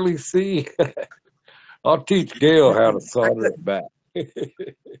barely see. I'll teach Gail how to I solder it couldn't. back.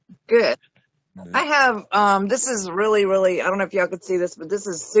 Good. I have this is really, really, I don't know if y'all could see this, but this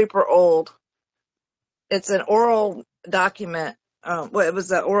is super old. It's an oral document. Well, it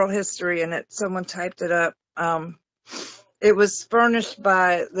was an oral history and someone typed it up. It was furnished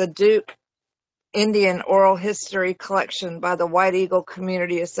by the Duke Indian Oral History Collection by the White Eagle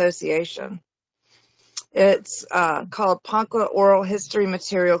Community Association. It's called Ponca Oral History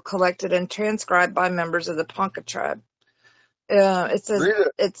Material collected and transcribed by members of the Ponca tribe. It says Read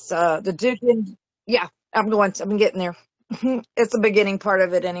it. it's the Duke. Yeah, I'm getting there. It's the beginning part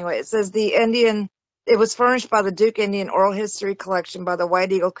of it anyway. It says the Indian. It was furnished by the Duke Indian Oral History Collection by the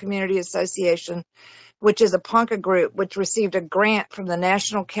White Eagle Community Association, which is a Ponca group which received a grant from the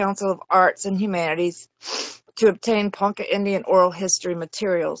National Council of Arts and Humanities to obtain Ponca Indian oral history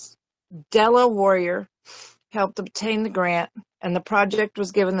materials. Della Warrior helped obtain the grant, and the project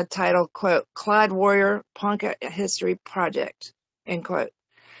was given the title, quote, Clyde Warrior Ponca History Project, end quote.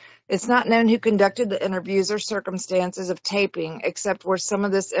 It's not known who conducted the interviews or circumstances of taping, except where some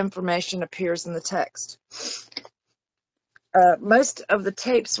of this information appears in the text. Most of the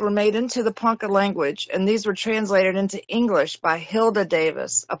tapes were made into the Ponca language, and these were translated into English by Hilda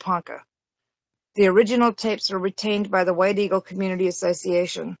Davis, a Ponca. The original tapes were retained by the White Eagle Community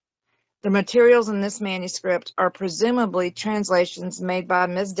Association. The materials in this manuscript are presumably translations made by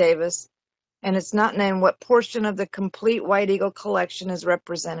Ms. Davis and it's not known what portion of the complete White Eagle collection is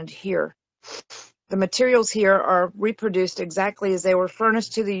represented here. The materials here are reproduced exactly as they were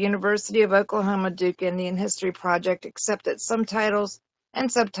furnished to the University of Oklahoma Duke Indian History Project, except that some titles and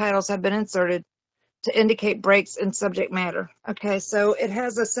subtitles have been inserted to indicate breaks in subject matter. Okay, so it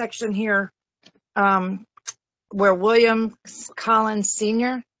has a section here where William Collins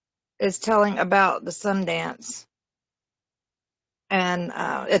Sr. is telling about the Sundance. And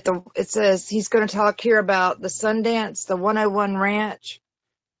it says he's going to talk here about the Sundance, the 101 Ranch,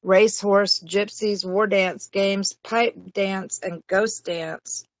 racehorse, gypsies, war dance, games, pipe dance, and ghost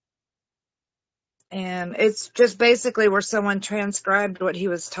dance. And it's just basically where someone transcribed what he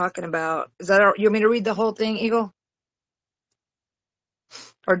was talking about. Is that you want me to read the whole thing, Eagle?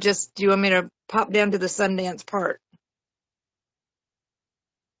 Or just do you want me to pop down to the Sundance part?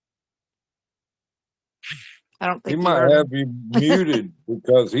 I don't He think you might heard have me. you muted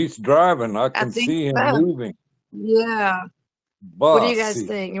because he's driving. I I can think see him so. moving. Yeah. What do you guys Bossy.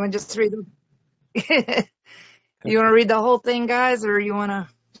 think? You want to just read the you want to read the whole thing, guys, or you want to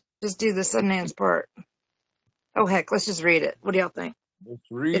just do the Sundance part? Oh heck, let's just read it. What do y'all think? Let's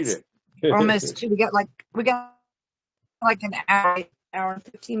read It's it. almost two. We got like an hour and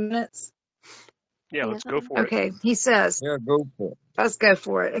 15 minutes. Yeah, Yeah, let's go something. for it. Okay, he says, Yeah, go for it. let's go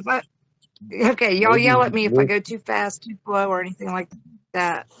for it. Okay, y'all Maybe yell at me if I look, go too fast, too slow, or anything like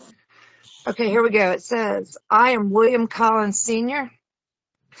that. Okay, here we go. It says, I am William Collins Sr.,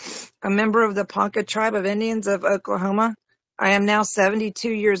 a member of the Ponca tribe of Indians of Oklahoma. I am now 72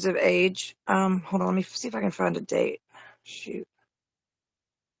 years of age. Hold on, let me see if I can find a date. Shoot.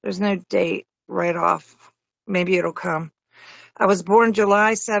 There's no date right off. Maybe it'll come. I was born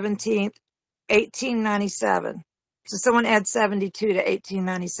July 17th, 1897. So someone add 72 to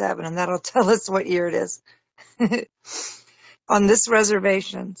 1897, and that'll tell us what year it is. On this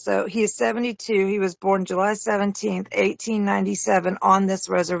reservation. So he is 72. He was born July 17th, 1897 on this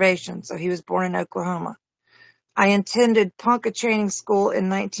reservation. So he was born in Oklahoma. I attended Ponca Training School in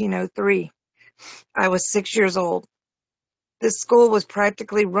 1903. I was 6 years old. This school was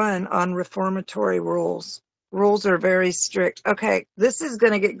practically run on reformatory rules. Rules are very strict. Okay, this is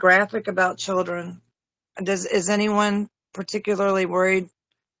going to get graphic about children. Is anyone particularly worried?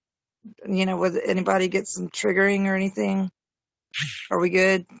 Would anybody get some triggering or anything? Are we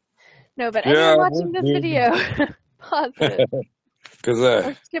good? No, but yeah, anyone we're watching this good. video, pause it Because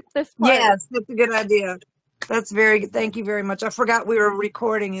or skip this part. Yes, that's a good idea. That's very good. Thank you very much. I forgot we were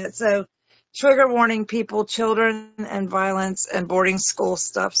recording it. So, trigger warning people, children and violence and boarding school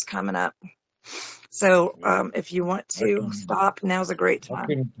stuff's coming up. So, if you want to stop, now's a great I time.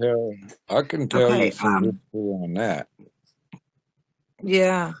 can tell Okay. you some history on that.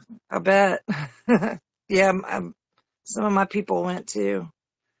 Yeah, I bet. Yeah, some of my people went too.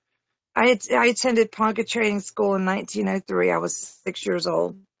 I attended Ponca Training School in 1903. I was 6 years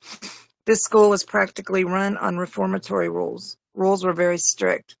old. This school was practically run on reformatory rules. Rules were very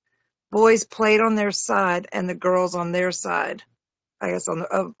strict. Boys played on their side and the girls on their side, I guess,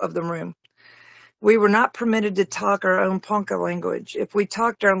 of the room. We were not permitted to talk our own Ponca language. If we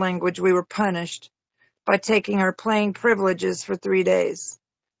talked our language, we were punished by taking our playing privileges for 3 days.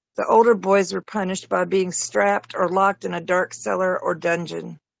 The older boys were punished by being strapped or locked in a dark cellar or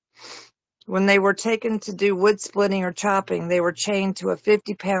dungeon. When they were taken to do wood splitting or chopping, they were chained to a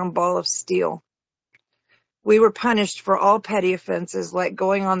 50-pound ball of steel. We were punished for all petty offenses, like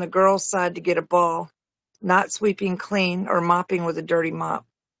going on the girls' side to get a ball, not sweeping clean, or mopping with a dirty mop.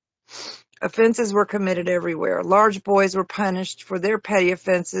 Offenses were committed everywhere. Large boys were punished for their petty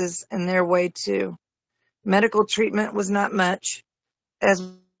offenses in their way, too. Medical treatment was not much, as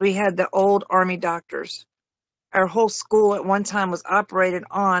we had the old Army doctors. Our whole school at one time was operated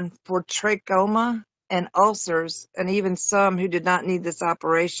on for trachoma and ulcers, and even some who did not need this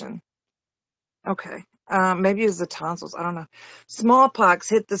operation. Okay. Maybe it was the tonsils. I don't know. Smallpox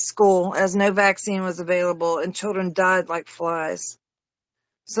hit the school as no vaccine was available, and children died like flies.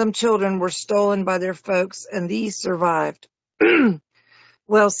 Some children were stolen by their folks, and these survived.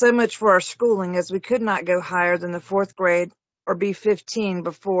 Well, so much for our schooling, as we could not go higher than the 4th grade or be 15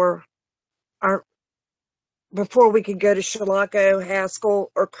 before we could go to Shalako,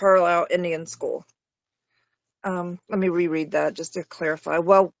 Haskell, or Carlisle Indian School. Let me reread that just to clarify.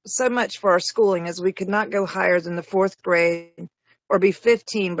 Well, so much for our schooling, as we could not go higher than the 4th grade or be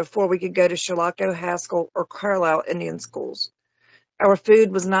 15 before we could go to Shalako, Haskell, or Carlisle Indian schools. Our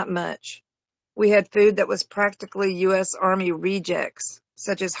food was not much. We had food that was practically U.S. Army rejects,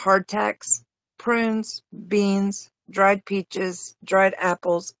 such as hardtacks, prunes, beans, dried peaches, dried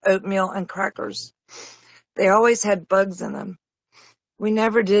apples, oatmeal, and crackers. They always had bugs in them. We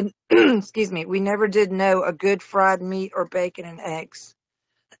never did, excuse me, we never did know a good fried meat or bacon and eggs.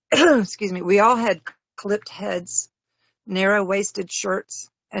 Excuse me, we all had clipped heads, narrow-waisted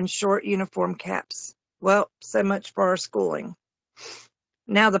shirts, and short uniform caps. Well, so much for our schooling.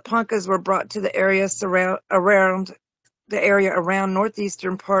 Now the Poncas were brought to the area around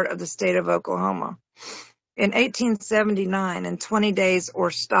northeastern part of the state of Oklahoma. In 1879, in 20 days or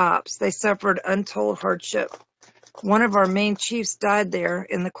stops, they suffered untold hardship. One of our main chiefs died there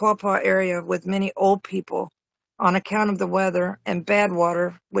in the Quapaw area with many old people on account of the weather and bad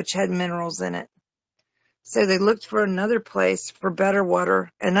water, which had minerals in it. So they looked for another place for better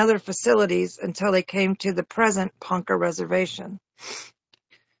water and other facilities until they came to the present Ponca Reservation.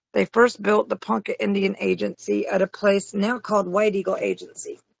 They first built the Ponca Indian Agency at a place now called White Eagle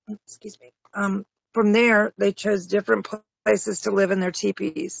Agency. Excuse me. From there, they chose different places to live in their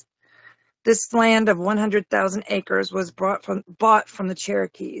teepees. This land of 100,000 acres was bought from the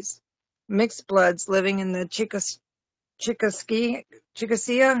Cherokees, mixed bloods living in the Chickaskia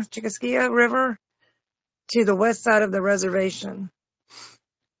River to the west side of the reservation.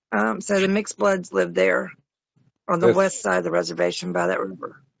 So the mixed bloods lived there on the west side of the reservation by that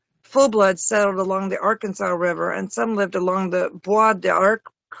river. Full bloods settled along the Arkansas River, and some lived along the Bois d'Arc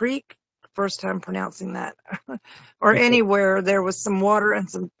Creek, first time pronouncing that, or anywhere there was some water and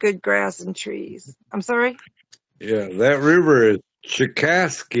some good grass and trees. I'm sorry? Yeah, that river is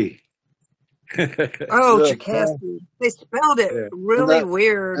Chikaski. Oh, Yeah. Chikaski. They spelled it Yeah. really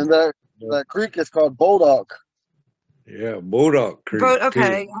weird. And that creek is called Bodoc. Yeah, Modoc Creek. But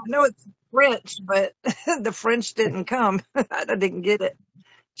okay, I know it's French, but the French didn't come. I didn't get it.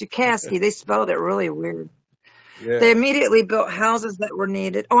 Chikaski, they spelled it really weird. Yeah. They immediately built houses that were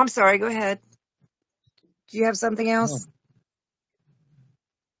needed. Oh, I'm sorry. Go ahead. Do you have something else?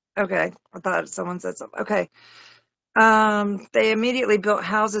 Okay. I thought someone said something. Okay. They immediately built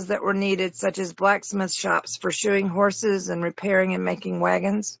houses that were needed, such as blacksmith shops for shoeing horses and repairing and making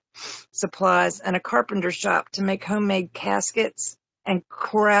wagons, supplies, and a carpenter shop to make homemade caskets and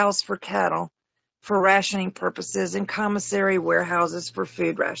corrals for cattle for rationing purposes, and commissary warehouses for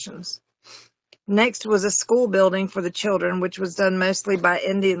food rations. Next was a school building for the children, which was done mostly by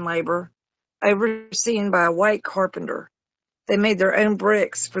Indian labor, overseen by a white carpenter. They made their own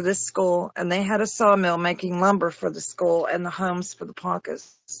bricks for this school, and they had a sawmill making lumber for the school and the homes for the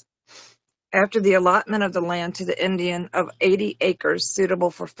Poncas. After the allotment of the land to the Indian of 80 acres suitable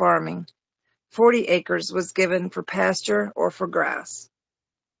for farming, 40 acres was given for pasture or for grass.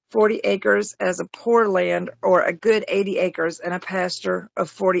 40 acres as a poor land, or a good 80 acres and a pasture of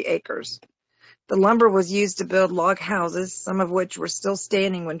 40 acres. The lumber was used to build log houses, some of which were still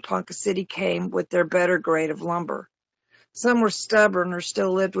standing when Ponca City came with their better grade of lumber. Some were stubborn or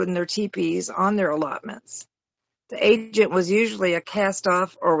still lived in their teepees on their allotments. The agent was usually a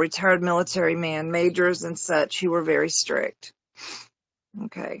cast-off or retired military man, majors and such, who were very strict.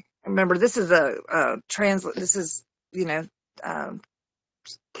 Okay. Remember, this is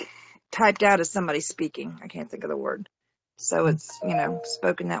typed out as somebody speaking. I can't think of the word. So it's,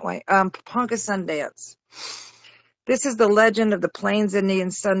 spoken that way. Ponca Sundance. This is the legend of the Plains Indian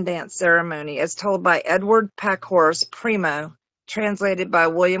Sundance ceremony, as told by Edward Packhorse Primo, translated by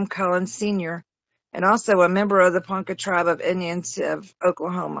William Collins Sr., and also a member of the Ponca tribe of Indians of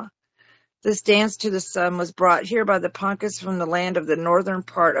Oklahoma. This dance to the sun was brought here by the Poncas from the land of the northern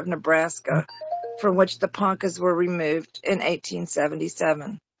part of Nebraska, from which the Poncas were removed in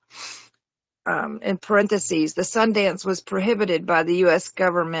 1877. In parentheses, the Sundance was prohibited by the U.S.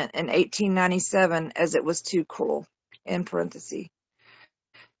 government in 1897 as it was too cruel, in parentheses.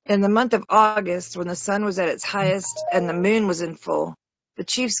 In the month of August, when the sun was at its highest and the moon was in full, the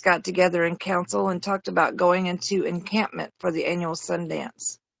chiefs got together in council and talked about going into encampment for the annual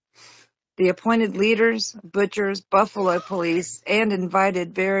Sundance. The appointed leaders, butchers, buffalo police, and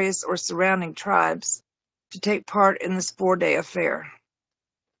invited various or surrounding tribes to take part in this 4-day affair.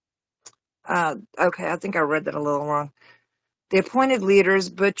 Okay, I think I read that a little wrong. The appointed leaders,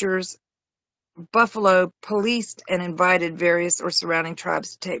 butchers, buffalo policed and invited various or surrounding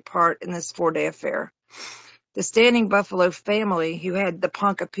tribes to take part in this 4-day affair. The Standing Buffalo family, who had the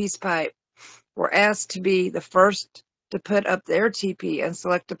Ponca peace pipe, were asked to be the first to put up their teepee and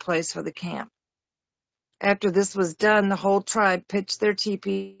select a place for the camp. After this was done, the whole tribe pitched their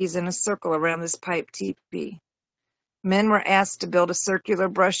teepees in a circle around this pipe teepee. Men were asked to build a circular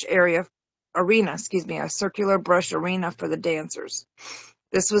brush arena for the dancers.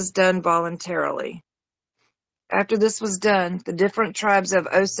 This was done voluntarily. After this was done, the different tribes of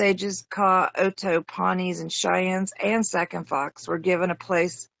Osages, Kaw, Oto, Pawnees, and Cheyennes, and Sac and Fox were given a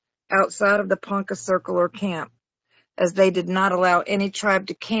place outside of the Ponca circle or camp, as they did not allow any tribe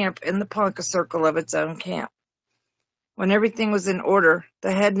to camp in the Ponca circle of its own camp. When everything was in order,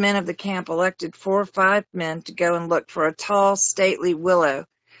 the head men of the camp elected 4 or 5 men to go and look for a tall, stately willow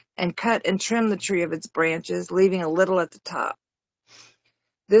and cut and trim the tree of its branches, leaving a little at the top.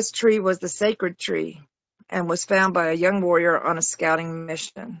 This tree was the sacred tree and was found by a young warrior on a scouting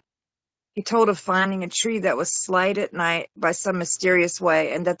mission. He told of finding a tree that was slight at night by some mysterious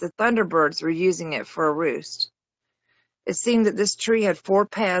way and that the thunderbirds were using it for a roost. It seemed that this tree had 4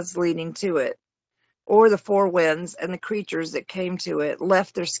 paths leading to it, or the 4 winds and the creatures that came to it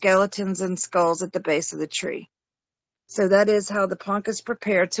left their skeletons and skulls at the base of the tree. So that is how the Poncas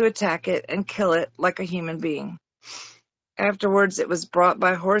prepared to attack it and kill it like a human being. Afterwards, it was brought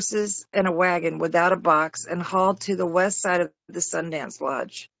by horses and a wagon without a box and hauled to the west side of the Sundance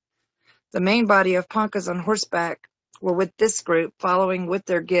Lodge. The main body of Poncas on horseback were with this group, following with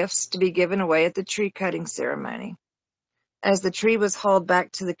their gifts to be given away at the tree-cutting ceremony. As the tree was hauled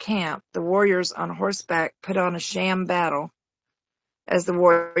back to the camp, the warriors on horseback put on a sham battle. As the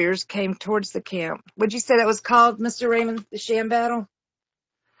warriors came towards the camp, would you say that was called, Mr. Raymond, the sham battle?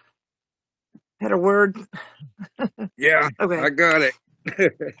 Had a word? Yeah, Okay. I got it.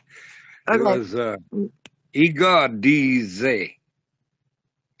 It Okay. was Igadize.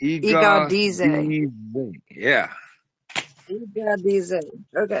 Igadize. Yeah. Igadize.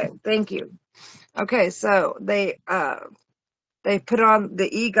 Okay, thank you. Okay, so they put on the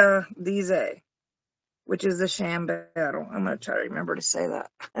Igadize, which is the sham battle. I'm going to try to remember to say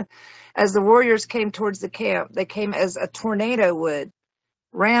that. As the warriors came towards the camp, they came as a tornado would,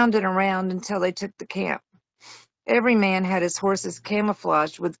 round and around until they took the camp. Every man had his horses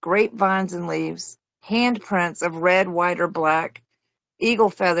camouflaged with grapevines and leaves, handprints of red, white, or black, eagle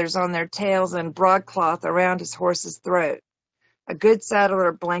feathers on their tails, and broadcloth around his horse's throat, a good saddle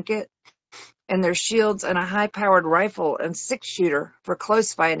or blanket, and their shields, and a high-powered rifle and 6-shooter for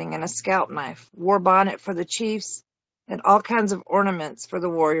close fighting, and a scalp knife, war bonnet for the chiefs, and all kinds of ornaments for the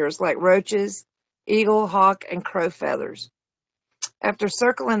warriors like roaches, eagle, hawk, and crow feathers. After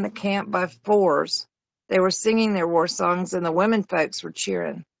circling the camp by 4s, they were singing their war songs, and the women folks were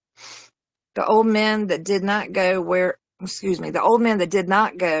cheering. The old men that did not go were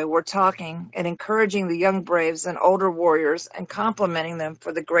talking and encouraging the young braves and older warriors and complimenting them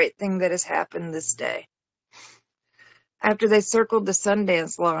for the great thing that has happened this day. After they circled the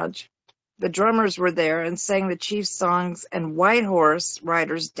Sundance Lodge, the drummers were there and sang the chief's songs, and white horse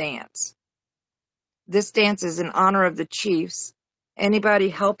riders dance. This dance is in honor of the chiefs. Anybody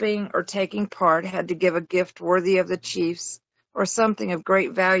helping or taking part had to give a gift worthy of the chiefs or something of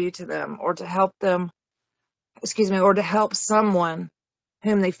great value to them, or to help someone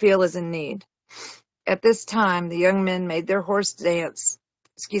whom they feel is in need. At this time, the young men made their horses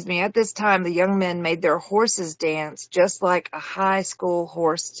dance just like a high school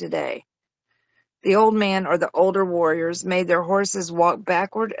horse today. The old man or the older warriors made their horses walk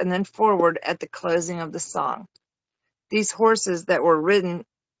backward and then forward at the closing of the song. These horses that were ridden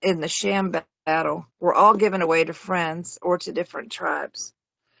in the sham battle were all given away to friends or to different tribes.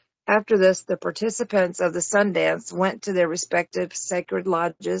 After this, the participants of the Sundance went to their respective sacred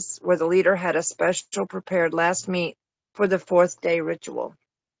lodges, where the leader had a special prepared last meat for the 4th day ritual.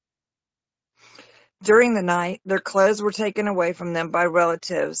 During the night, their clothes were taken away from them by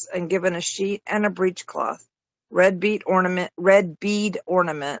relatives and given a sheet and a breechcloth, red bead ornament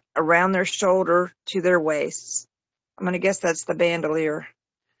around their shoulder to their waists. I'm going to guess that's the bandolier.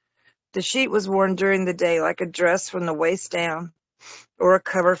 The sheet was worn during the day like a dress from the waist down, or a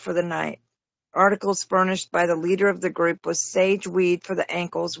cover for the night. Articles furnished by the leader of the group was sage weed for the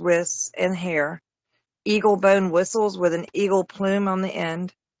ankles, wrists, and hair, eagle bone whistles with an eagle plume on the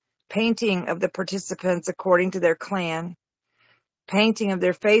end, painting of the participants according to their clan. Painting of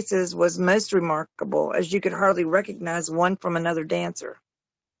their faces was most remarkable, as you could hardly recognize one from another dancer.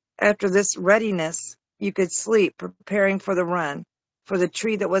 After this readiness, you could sleep, preparing for the run, for the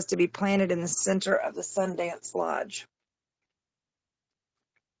tree that was to be planted in the center of the Sundance Lodge.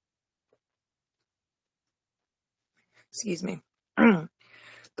 Excuse me.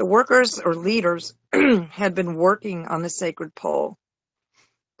 The workers or leaders had been working on the sacred pole.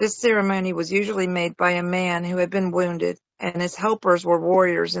 This ceremony was usually made by a man who had been wounded, and his helpers were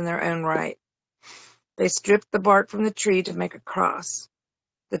warriors in their own right. They stripped the bark from the tree to make a cross.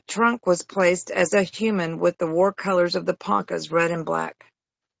 The trunk was placed as a human with the war colors of the Poncas, red and black.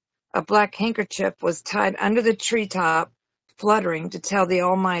 A black handkerchief was tied under the treetop, fluttering to tell the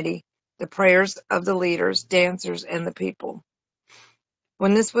Almighty the prayers of the leaders, dancers, and the people.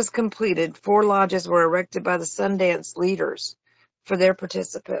 When this was completed, 4 lodges were erected by the Sundance leaders for their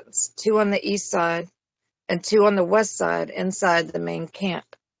participants, 2 on the east side and 2 on the west side inside the main camp.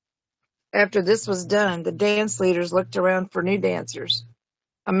 After this was done, the dance leaders looked around for new dancers.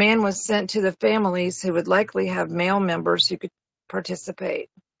 A man was sent to the families who would likely have male members who could participate.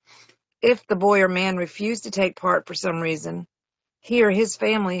 If the boy or man refused to take part for some reason, he or his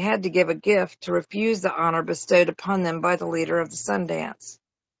family had to give a gift to refuse the honor bestowed upon them by the leader of the sun dance.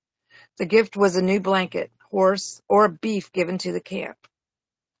 The gift was a new blanket, horse, or beef given to the camp.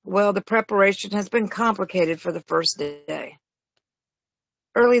 Well, the preparation has been complicated for the first day.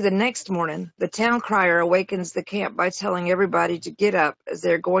 Early the next morning, the town crier awakens the camp by telling everybody to get up as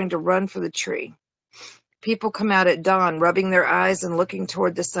they are going to run for the tree. People come out at dawn, rubbing their eyes and looking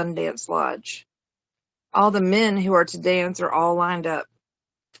toward the Sundance Lodge. All the men who are to dance are all lined up.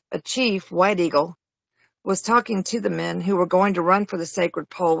 A chief, White Eagle, was talking to the men who were going to run for the sacred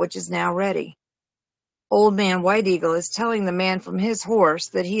pole, which is now ready. Old Man White Eagle is telling the man from his horse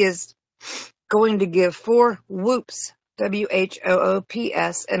that he is going to give 4 whoops,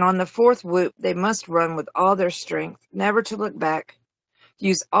 W-H-O-O-P-S, and on the 4th whoop they must run with all their strength, never to look back.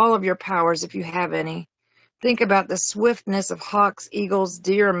 Use all of your powers if you have any. Think about the swiftness of hawks, eagles,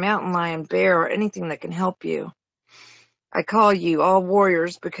 deer, mountain lion, bear, or anything that can help you. I call you all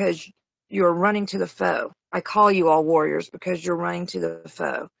warriors because you are running to the foe. I call you all warriors because you're running to the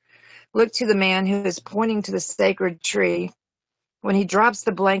foe. Look to the man who is pointing to the sacred tree when he drops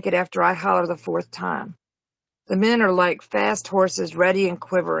the blanket after I holler the 4th time. The men are like fast horses, ready and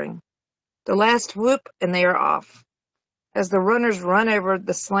quivering. The last whoop, and they are off. As the runners run over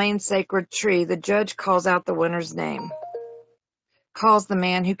the slain sacred tree, the judge calls out the winner's name. Calls the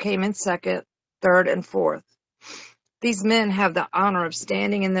man who came in 2nd, 3rd, and 4th. These men have the honor of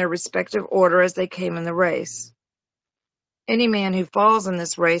standing in their respective order as they came in the race. Any man who falls in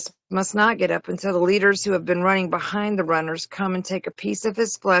this race must not get up until the leaders who have been running behind the runners come and take a piece of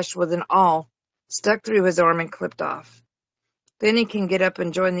his flesh with an awl stuck through his arm and clipped off. Then he can get up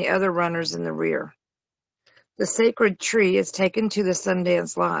and join the other runners in the rear. The sacred tree is taken to the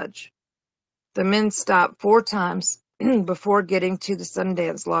Sundance Lodge. The men stop 4 times before getting to the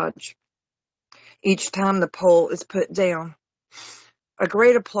Sundance Lodge. Each time the pole is put down. A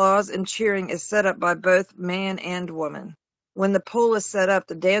great applause and cheering is set up by both man and woman. When the pole is set up,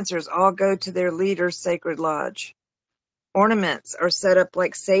 the dancers all go to their leader's sacred lodge. Ornaments are set up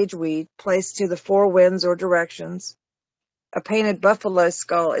like sageweed, placed to the 4 winds or directions. A painted buffalo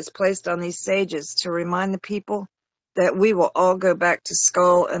skull is placed on these sages to remind the people that we will all go back to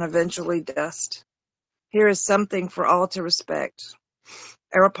skull and eventually dust. Here is something for all to respect.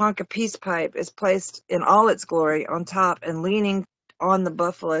 Our Ponca peace pipe is placed in all its glory on top and leaning on the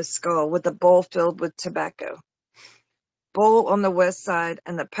buffalo skull with a bowl filled with tobacco. Bowl on the west side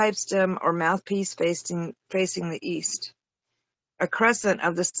and the pipe stem or mouthpiece facing the east. A crescent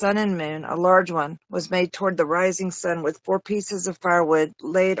of the sun and moon, a large one, was made toward the rising sun with 4 pieces of firewood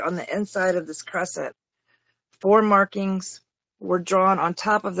laid on the inside of this crescent. 4 markings were drawn on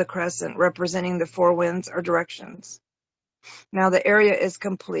top of the crescent, representing the 4 winds or directions. Now the area is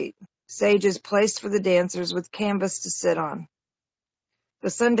complete. Sage is placed for the dancers with canvas to sit on. The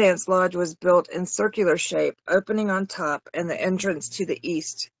Sundance Lodge was built in circular shape, opening on top and the entrance to the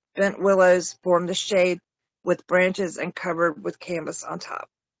east. Bent willows form the shade with branches and covered with canvas on top.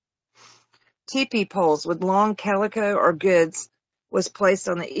 Teepee poles with long calico or goods was placed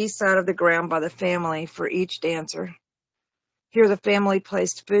on the east side of the ground by the family for each dancer. Here the family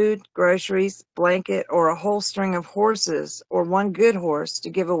placed food, groceries, blanket, or a whole string of horses or 1 good horse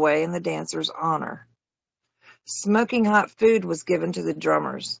to give away in the dancer's honor. Smoking hot food was given to the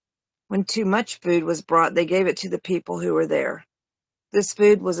drummers. When too much food was brought, they gave it to the people who were there. This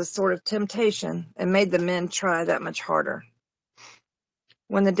food was a sort of temptation and made the men try that much harder.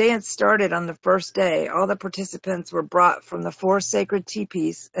 When the dance started on the first day, all the participants were brought from the 4 sacred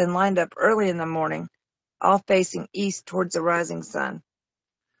teepees and lined up early in the morning, all facing east towards the rising sun.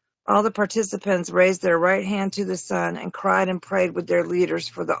 All the participants raised their right hand to the sun and cried and prayed with their leaders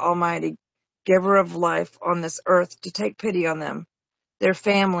for the Almighty, giver of life on this earth, to take pity on them, their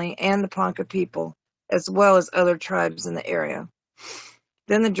family, and the Ponca people, as well as other tribes in the area.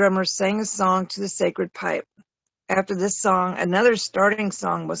 Then the drummers sang a song to the sacred pipe. After this song, another starting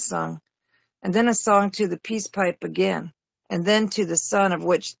song was sung, and then a song to the peace pipe again, and then to the sun, of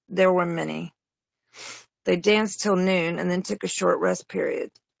which there were many. They danced till noon and then took a short rest period.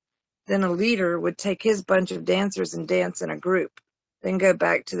 Then a leader would take his bunch of dancers and dance in a group, then go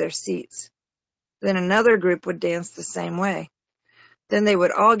back to their seats. Then another group would dance the same way. Then they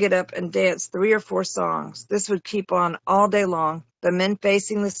would all get up and dance 3 or 4 songs. This would keep on all day long, the men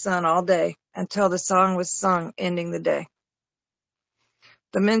facing the sun all day, until the song was sung, ending the day.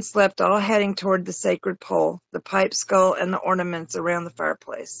 The men slept, all heading toward the sacred pole, the pipe skull, and the ornaments around the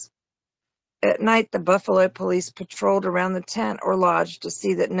fireplace. At night, the Buffalo police patrolled around the tent or lodge to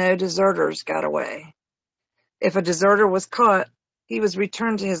see that no deserters got away. If a deserter was caught, he was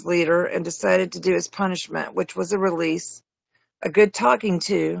returned to his leader and decided to do his punishment, which was a release, a good talking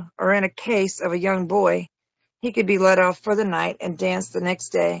to, or in a case of a young boy, he could be let off for the night and dance the next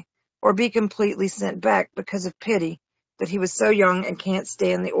day, or be completely sent back because of pity that he was so young and can't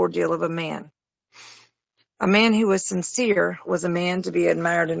stand the ordeal of a man. A man who was sincere was a man to be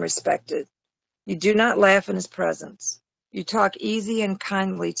admired and respected. You do not laugh in his presence. You talk easy and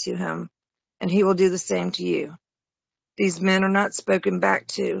kindly to him, and he will do the same to you. These men are not spoken back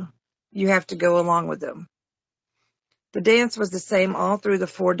to. You have to go along with them. The dance was the same all through the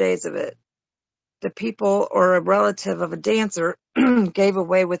 4 days of it. The people or a relative of a dancer gave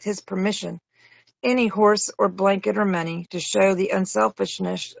away with his permission any horse or blanket or money to show the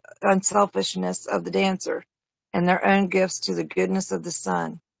unselfishness of the dancer and their own gifts to the goodness of the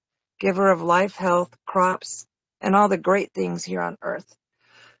sun, giver of life, health, crops, and all the great things here on earth.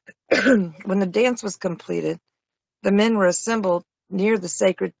 When the dance was completed, the men were assembled near the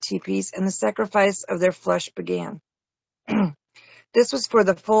sacred teepees, and the sacrifice of their flesh began. This was for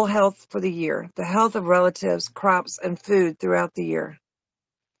the full health for the year, the health of relatives, crops, and food throughout the year.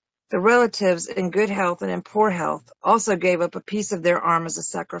 The relatives in good health and in poor health also gave up a piece of their arm as a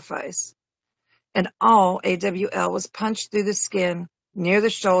sacrifice. And all AWL was punched through the skin near the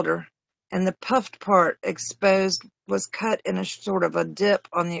shoulder, and the puffed part exposed was cut in a sort of a dip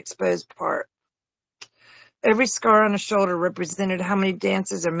on the exposed part. Every scar on a shoulder represented how many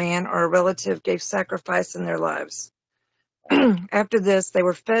dances a man or a relative gave sacrifice in their lives. After this, they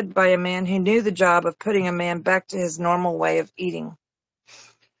were fed by a man who knew the job of putting a man back to his normal way of eating.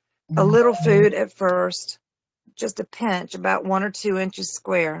 A little food at first, just a pinch, about 1 or 2 inches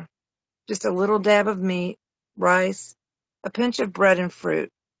square, just a little dab of meat, rice, a pinch of bread and fruit.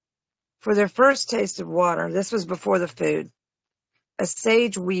 For their first taste of water, this was before the food, a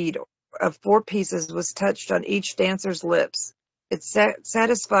sage weed of 4 pieces was touched on each dancer's lips. It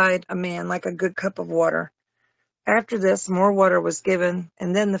satisfied a man like a good cup of water. After this, more water was given,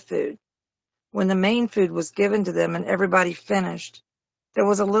 and then the food. When the main food was given to them and everybody finished, there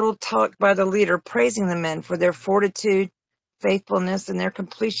was a little talk by the leader praising the men for their fortitude, faithfulness, and their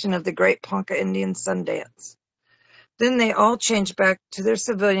completion of the great Ponca Indian sun dance. Then they all changed back to their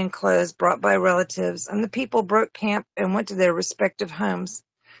civilian clothes brought by relatives, and the people broke camp and went to their respective homes.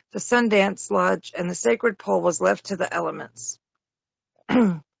 The Sundance Lodge and the sacred pole was left to the elements.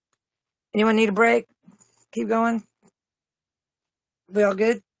 Anyone need a break? Keep going? We all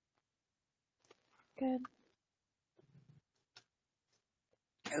good? Good.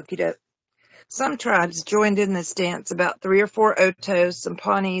 Okie doke. Some tribes joined in this dance, about 3 or 4 Otos, some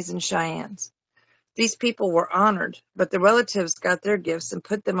Pawnees, and Cheyennes. These people were honored, but the relatives got their gifts and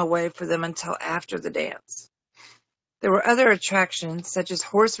put them away for them until after the dance. There were other attractions, such as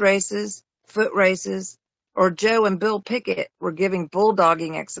horse races, foot races, or Joe and Bill Pickett were giving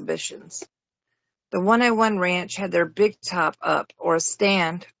bulldogging exhibitions. The 101 Ranch had their big top up, or a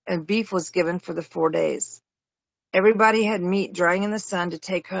stand, and beef was given for the 4 days. Everybody had meat drying in the sun to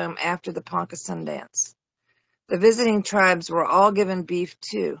take home after the Ponca Sundance. The visiting tribes were all given beef,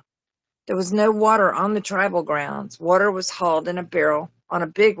 too. There was no water on the tribal grounds. Water was hauled in a barrel on a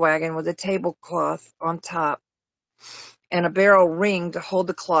big wagon with a tablecloth on top and a barrel ring to hold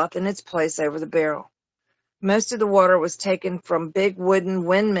the cloth in its place over the barrel. Most of the water was taken from big wooden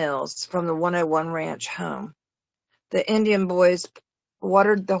windmills from the 101 Ranch home. The Indian boys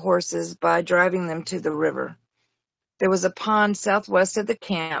watered the horses by driving them to the river. There was a pond southwest of the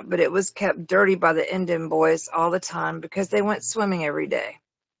camp, but it was kept dirty by the Indian boys all the time because they went swimming every day.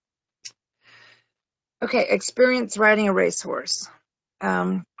 Okay, experience riding a racehorse.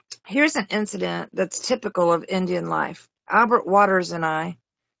 Here's an incident that's typical of Indian life. Albert Waters and I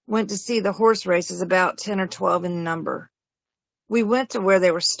went to see the horse races, about 10 or 12 in number. We went to where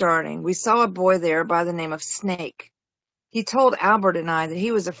they were starting. We saw a boy there by the name of Snake. He told Albert and I that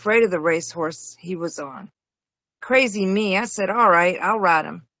he was afraid of the racehorse he was on. Crazy me, I said, all right, I'll ride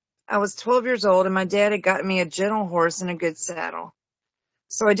him. I was 12 years old, and my dad had gotten me a gentle horse and a good saddle.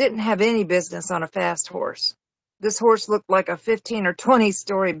 So I didn't have any business on a fast horse. This horse looked like a 15 or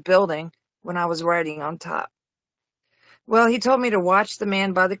 20-story building when I was riding on top. Well, he told me to watch the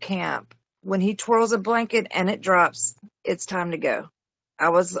man by the camp. When he twirls a blanket and it drops, it's time to go. I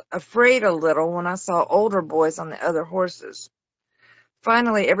was afraid a little when I saw older boys on the other horses.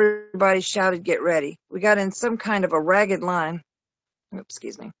 Finally, everybody shouted, "Get ready." We got in some kind of a ragged line.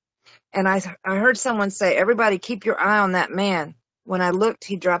 Excuse me. And I heard someone say, "Everybody keep your eye on that man." When I looked,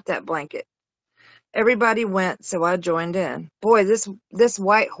 he dropped that blanket. Everybody went, so I joined in. Boy, this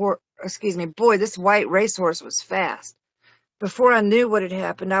white racehorse was fast. Before I knew what had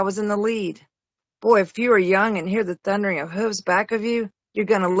happened, I was in the lead. Boy, if you are young and hear the thundering of hooves back of you, you're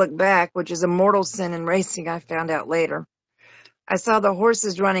going to look back, which is a mortal sin in racing, I found out later. I saw the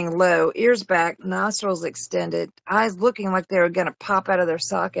horses running low, ears back, nostrils extended, eyes looking like they were going to pop out of their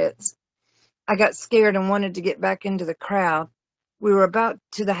sockets. I got scared and wanted to get back into the crowd. We were about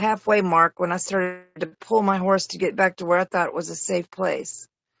to the halfway mark when I started to pull my horse to get back to where I thought was a safe place.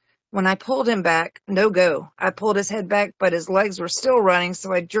 When I pulled him back, no go. I pulled his head back, but his legs were still running,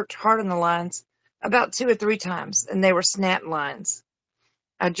 so I jerked hard on the lines about 2 or 3 times, and they were snap lines.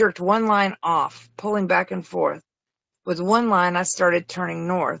 I jerked one line off, pulling back and forth. With one line, I started turning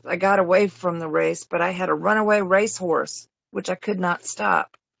north. I got away from the race, but I had a runaway racehorse, which I could not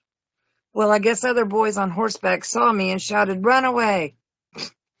stop. Well, I guess other boys on horseback saw me and shouted, "Run away!"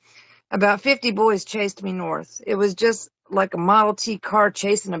 About 50 boys chased me north. It was just like a Model T car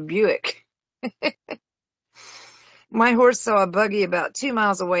chasing a Buick. My horse saw a buggy about 2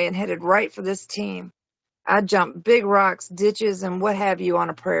 miles away and headed right for this team. I jumped big rocks, ditches, and what have you on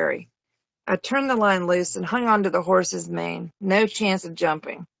a prairie. I turned the line loose and hung onto the horse's mane. No chance of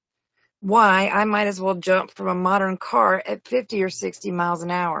jumping. Why, I might as well jump from a modern car at 50 or 60 miles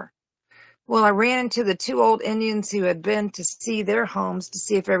an hour. Well, I ran into the 2 old Indians who had been to see their homes to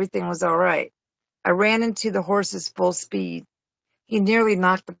see if everything was all right. I ran into the horses full speed. He nearly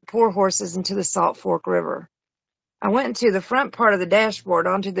knocked the poor horses into the Salt Fork River. I went into the front part of the dashboard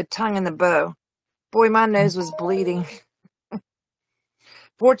onto the tongue and the bow. Boy, my nose was bleeding.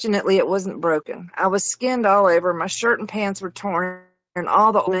 Fortunately, it wasn't broken. I was skinned all over, my shirt and pants were torn, and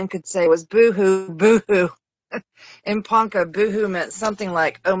all the old men could say was boo-hoo, boo-hoo. In Ponca, boo-hoo meant something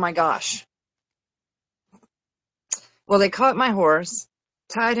like, oh my gosh. Well, they caught my horse,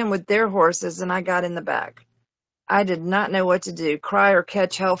 tied him with their horses, and I got in the back. I did not know what to do, cry or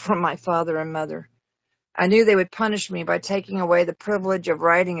catch hell from my father and mother. I knew they would punish me by taking away the privilege of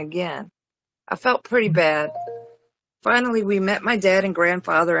riding again. I felt pretty bad. Finally, we met my dad and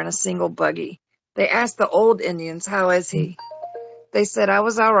grandfather in a single buggy. They asked the old Indians, how is he? They said I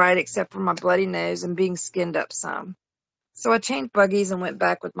was all right except for my bloody nose and being skinned up some. So I changed buggies and went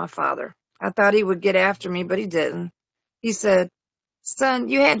back with my father. I thought he would get after me, but he didn't. He said, "Son,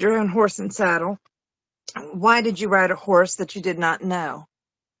 you had your own horse and saddle. Why did you ride a horse that you did not know?"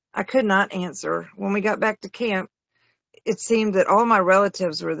 I could not answer. When we got back to camp, it seemed that all my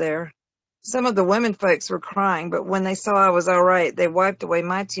relatives were there. Some of the women folks were crying, but when they saw I was all right, they wiped away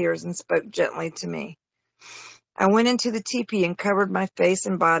my tears and spoke gently to me. I went into the teepee and covered my face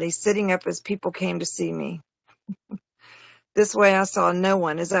and body, sitting up as people came to see me. This way I saw no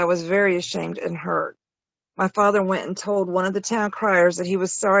one, as I was very ashamed and hurt. My father went and told one of the town criers that he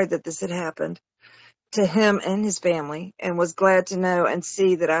was sorry that this had happened to him and his family, and was glad to know and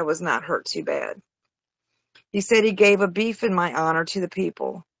see that I was not hurt too bad. He said he gave a beef in my honor to the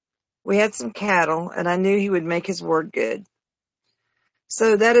people. We had some cattle, and I knew he would make his word good.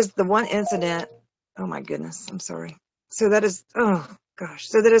 So that is the one incident. Oh my goodness, I'm sorry. So that is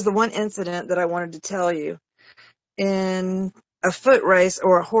the one incident that I wanted to tell you. In a foot race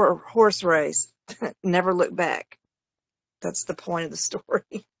or a horse race, never look back. That's the point of the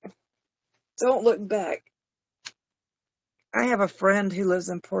story. Don't look back. I have a friend who lives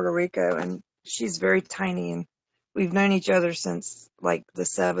in Puerto Rico, and she's very tiny, and we've known each other since like the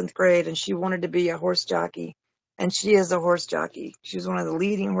 7th grade, and she wanted to be a horse jockey, and she is a horse jockey. She was one of the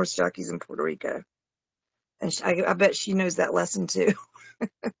leading horse jockeys in Puerto Rico, and I bet she knows that lesson too.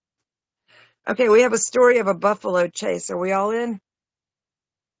 Okay, we have a story of a buffalo chase. Are we all in?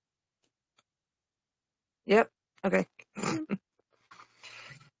 Yep. Okay.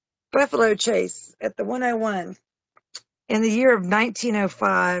 Buffalo chase at the 101. In the year of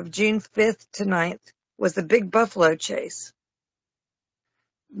 1905, June 5th to 9th, was the big buffalo chase.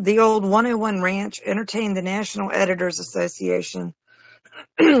 The old 101 Ranch entertained the National Editors Association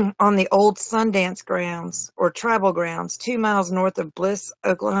on the old Sundance grounds, or tribal grounds, 2 miles north of Bliss,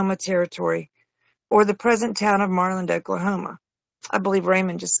 Oklahoma Territory, or the present town of Marland, Oklahoma. I believe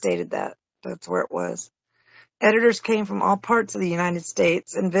Raymond just stated that. That's where it was. Editors came from all parts of the United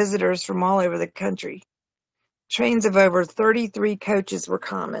States and visitors from all over the country. Trains of over 33 coaches were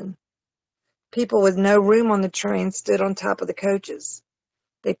common. People with no room on the train stood on top of the coaches.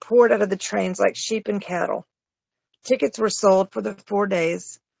 They poured out of the trains like sheep and cattle. Tickets were sold for the 4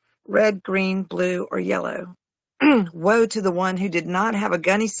 days, red, green, blue, or yellow. Woe to the one who did not have a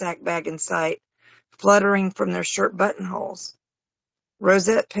gunny sack bag in sight, fluttering from their shirt buttonholes.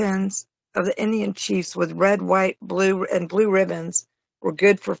 Rosette pins, of the Indian chiefs with red, white, blue, and blue ribbons were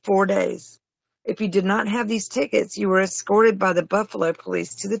good for 4 days. If you did not have these tickets, you were escorted by the Buffalo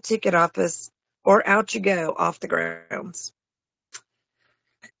police to the ticket office, or out you go off the grounds.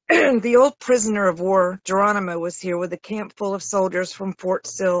 The old prisoner of war, Geronimo, was here with a camp full of soldiers from Fort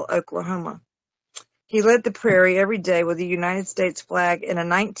Sill, Oklahoma. He led the prairie every day with the United States flag in a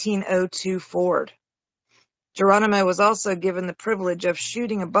 1902 Ford. Geronimo was also given the privilege of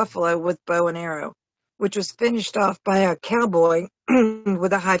shooting a buffalo with bow and arrow, which was finished off by a cowboy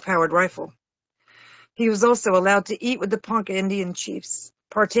with a high-powered rifle. He was also allowed to eat with the Ponca Indian chiefs,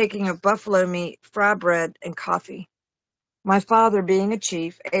 partaking of buffalo meat, fry bread, and coffee. My father, being a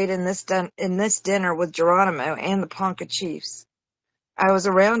chief, ate in this dinner with Geronimo and the Ponca chiefs. I was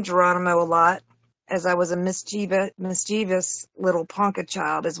around Geronimo a lot, as I was a mischievous little Ponca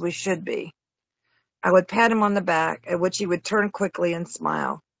child, as we should be. I would pat him on the back, at which he would turn quickly and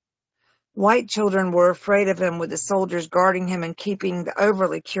smile. White children were afraid of him, with the soldiers guarding him and keeping the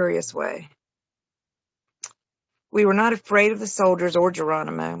overly curious way. We were not afraid of the soldiers or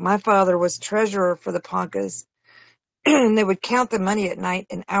Geronimo. My father was treasurer for the Poncas, and they would count the money at night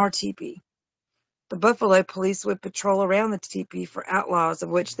in our teepee. The Buffalo police would patrol around the teepee for outlaws, of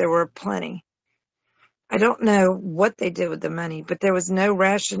which there were plenty. I don't know what they did with the money, but there was no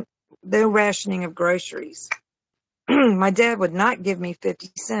rationing of groceries. My dad would not give me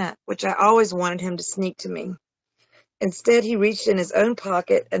 50 cents, which I always wanted him to sneak to me. Instead, he reached in his own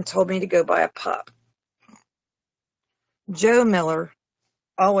pocket and told me to go buy a pop. Joe Miller,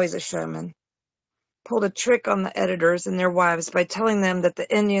 always a showman, pulled a trick on the editors and their wives by telling them that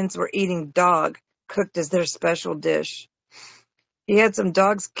the Indians were eating dog cooked as their special dish. He had some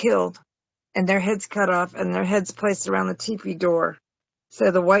dogs killed and their heads cut off and their heads placed around the teepee door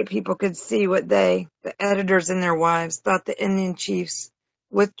so the white people could see what they, the editors and their wives, thought the Indian chiefs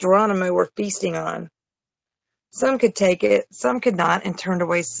with Geronimo were feasting on. Some could take it, some could not, and turned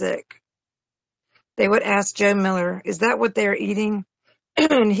away sick. They would ask Joe Miller, "Is that what they are eating?"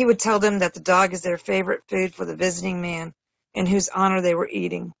 And he would tell them that the dog is their favorite food for the visiting man, in whose honor they were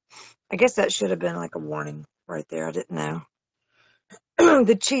eating. I guess that should have been like a warning right there. I didn't know.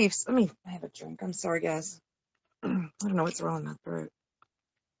 The chiefs, let me have a drink. I'm sorry, guys. I don't know what's wrong with my throat.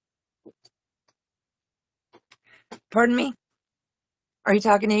 Pardon me? Are you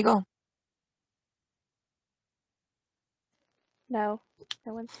talking, Eagle? No,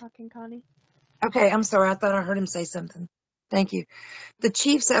 no one's talking, Connie. Okay, I'm sorry. I thought I heard him say something. Thank you. The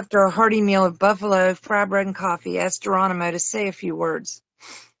chiefs, after a hearty meal of buffalo, fry bread, and coffee, asked Geronimo to say a few words.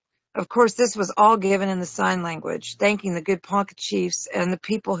 Of course, this was all given in the sign language, thanking the good Ponca chiefs and the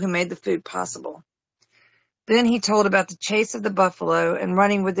people who made the food possible. Then he told about the chase of the buffalo and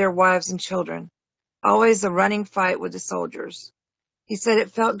running with their wives and children, always a running fight with the soldiers. He said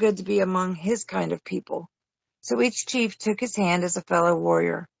it felt good to be among his kind of people. So each chief took his hand as a fellow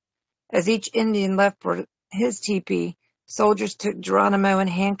warrior. As each Indian left for his teepee, soldiers took Geronimo in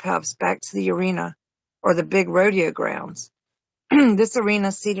handcuffs back to the arena, or the big rodeo grounds. This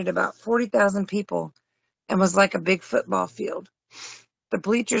arena seated about 40,000 people and was like a big football field. The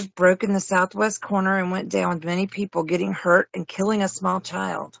bleachers broke in the southwest corner and went down with many people getting hurt and killing a small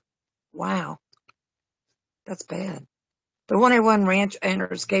child. Wow, that's bad. The 101 ranch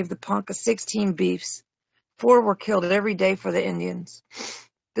owners gave the Ponca 16 beefs. 4 were killed every day for the Indians.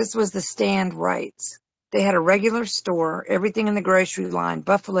 This was the stand rights. They had a regular store, everything in the grocery line,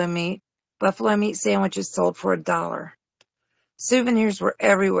 buffalo meat sandwiches sold for $1. Souvenirs were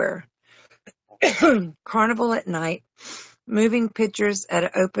everywhere. Carnival at night, moving pictures at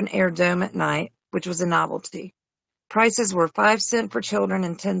an open-air dome at night, which was a novelty. Prices were 5 cents for children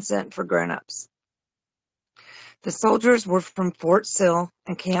and 10 cents for grown-ups. The soldiers were from Fort Sill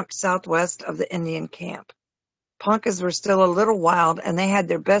and camped southwest of the Indian camp. Poncas were still a little wild, and they had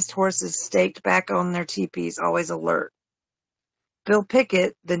their best horses staked back on their teepees, always alert. Bill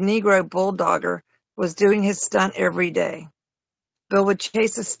Pickett, the Negro bulldogger, was doing his stunt every day. Bill would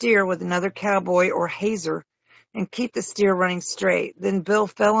chase a steer with another cowboy or hazer and keep the steer running straight. Then Bill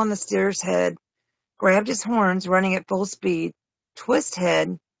fell on the steer's head, grabbed his horns, running at full speed, twist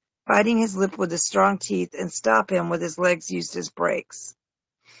head, biting his lip with his strong teeth, and stop him with his legs used as brakes.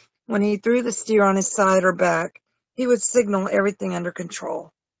 When he threw the steer on his side or back, he would signal everything under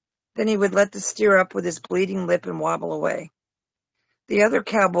control. Then he would let the steer up with his bleeding lip and wobble away. The other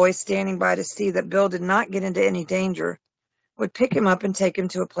cowboy, standing by to see that Bill did not get into any danger, would pick him up and take him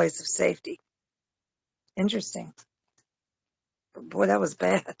to a place of safety. Interesting. But boy, that was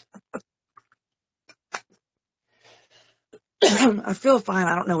bad. I feel fine.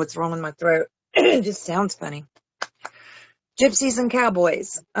 I don't know what's wrong with my throat. It just sounds funny. Gypsies and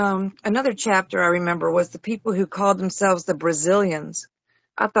cowboys. Another chapter I remember was the people who called themselves the Brazilians.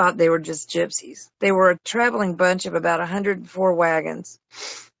 I thought they were just gypsies. They were a traveling bunch of about 104 wagons,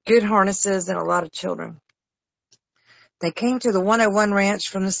 good harnesses, and a lot of children. They came to the 101 ranch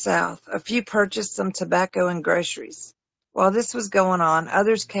from the south. A few purchased some tobacco and groceries. While this was going on,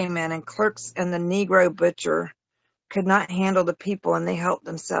 others came in, and clerks and the Negro butcher could not handle the people, and they helped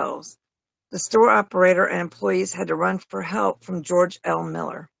themselves. The store operator and employees had to run for help from George L.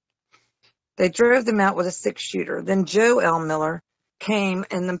 Miller. They drove them out with a 6-shooter. Then Joe L. Miller came,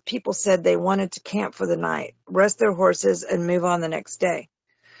 and the people said they wanted to camp for the night, rest their horses, and move on the next day.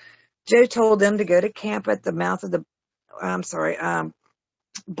 Joe told them to go to camp at the mouth of the,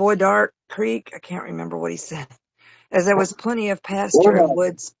 Boydart Creek. I can't remember what he said. As there was plenty of pasture and Bulldog.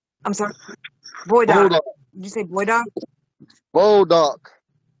 woods. I'm sorry, Boydart. Bulldog. Did you say Boydart? Bulldog.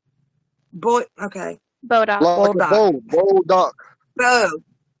 Okay. Bodoc. Like a Bulldog. bulldog. Bo.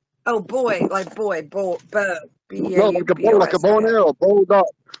 Oh, boy, like boy, bow. No, like a B-A-U-B-O-S. bow and Okay. arrow. Bulldog.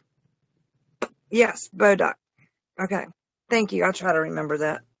 Yes, Bodoc. Okay. Thank you. I'll try to remember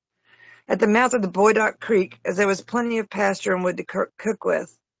that. At the mouth of the Boydock Creek, as there was plenty of pasture and wood to cook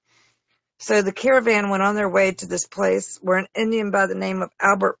with. So the caravan went on their way to this place where an Indian by the name of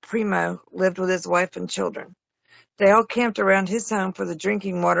Albert Primo lived with his wife and children. They all camped around his home for the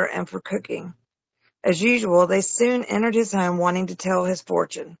drinking water and for cooking. As usual, they soon entered his home wanting to tell his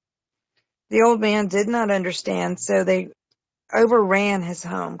fortune. The old man did not understand, so they overran his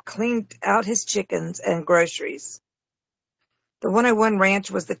home, cleaned out his chickens and groceries. The 101 ranch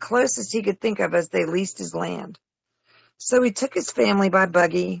was the closest he could think of as they leased his land. So he took his family by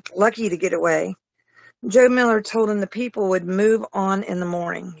buggy, lucky to get away. Joe Miller told him the people would move on in the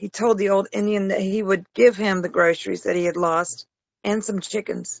morning. He told the old Indian that he would give him the groceries that he had lost and some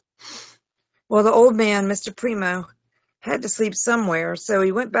chickens. Well, the old man, Mr. Primo, had to sleep somewhere, so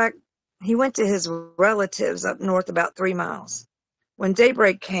he went to his relatives up north about 3 miles. When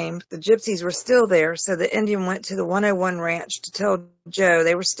daybreak came, the gypsies were still there, so the Indian went to the 101 ranch to tell Joe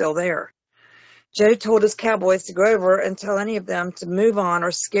they were still there. Joe told his cowboys to go over and tell any of them to move on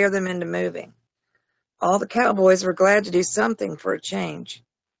or scare them into moving. All the cowboys were glad to do something for a change.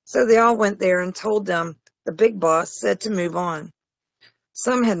 So they all went there and told them the big boss said to move on.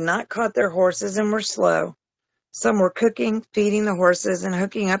 Some had not caught their horses and were slow. Some were cooking, feeding the horses, and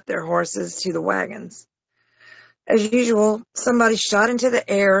hooking up their horses to the wagons. As usual, somebody shot into the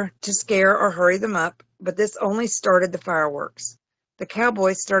air to scare or hurry them up, but this only started the fireworks. The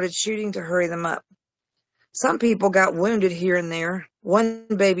cowboys started shooting to hurry them up. Some people got wounded here and there. One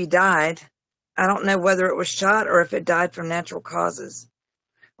baby died. I don't know whether it was shot or if it died from natural causes.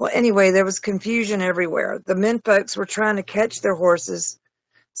 Well, anyway, there was confusion everywhere. The men folks were trying to catch their horses.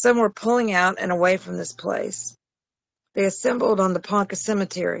 Some were pulling out and away from this place. They assembled on the Ponca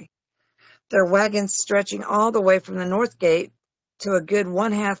cemetery, their wagons stretching all the way from the north gate to a good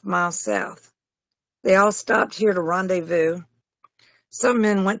 1/2 mile south. They all stopped here to rendezvous. Some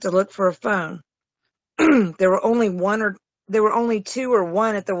men went to look for a phone. There were only 2 or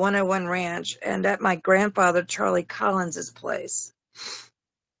 1 at the 101 ranch and at my grandfather Charlie Collins's place.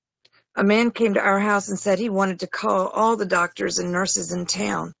 A man came to our house and said he wanted to call all the doctors and nurses in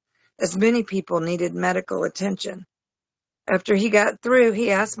town, as many people needed medical attention. After he got through,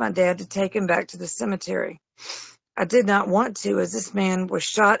 he asked my dad to take him back to the cemetery. I did not want to, as this man was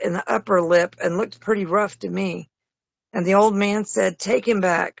shot in the upper lip and looked pretty rough to me. And the old man said, "Take him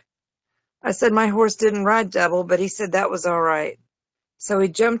back." I said my horse didn't ride double, but he said that was all right. So he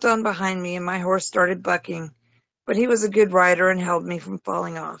jumped on behind me and my horse started bucking, but he was a good rider and held me from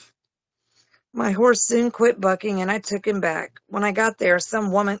falling off. My horse soon quit bucking and I took him back. When I got there,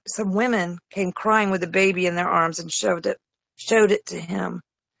 some women came crying with a baby in their arms and showed it to him.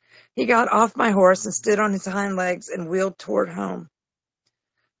 He got off my horse and stood on his hind legs and wheeled toward home.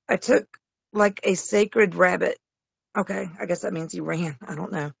 I took like a sacred rabbit. Okay, I guess that means he ran. I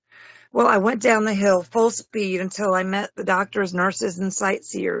don't know. Well, I went down the hill full speed until I met the doctors, nurses, and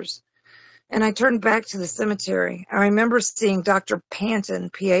sightseers. And I turned back to the cemetery. I remember seeing Dr. Panton,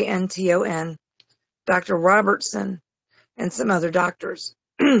 Panton, Dr. Robertson, and some other doctors.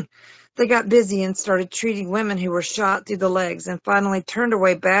 They got busy and started treating women who were shot through the legs and finally turned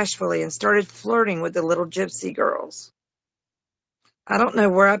away bashfully and started flirting with the little gypsy girls. I don't know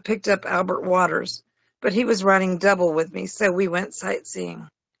where I picked up Albert Waters, but he was riding double with me, so we went sightseeing.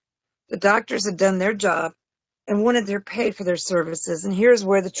 The doctors had done their job and wanted their pay for their services, and here's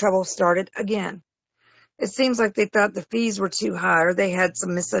where the trouble started again. It seems like they thought the fees were too high or they had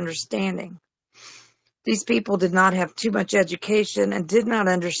some misunderstanding. These people did not have too much education and did not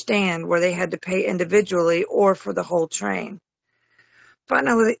understand where they had to pay individually or for the whole train.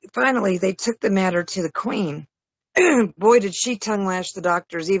 Finally, they took the matter to the Queen. Boy, did she tongue lash the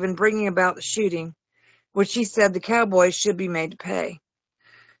doctors, even bringing about the shooting, which she said the cowboys should be made to pay.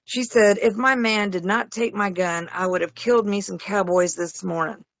 She said, if my man did not take my gun, I would have killed me some cowboys this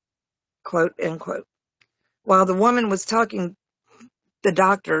morning. Quote, end quote. While the woman was talking, the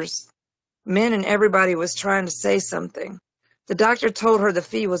doctors, men and everybody was trying to say something. The doctor told her the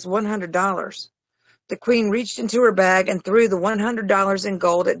fee was $100. The Queen reached into her bag and threw the $100 in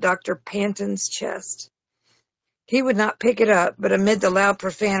gold at Dr. Panton's chest. He would not pick it up, but amid the loud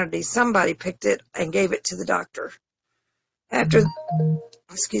profanity, somebody picked it and gave it to the doctor. After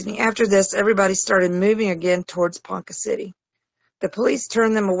this, everybody started moving again towards Ponca City. The police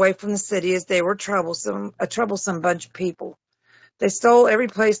turned them away from the city as they were a troublesome bunch of people. They stole every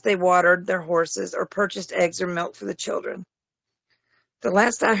place they watered their horses or purchased eggs or milk for the children. The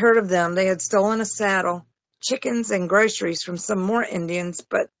last I heard of them, they had stolen a saddle, chickens, and groceries from some more Indians,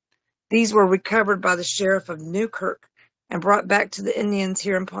 but these were recovered by the sheriff of Newkirk and brought back to the Indians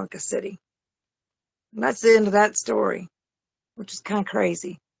here in Ponca City. And that's the end of that story, which is kind of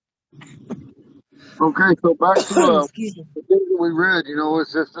crazy. Okay, so back to Excuse me. the things that we read.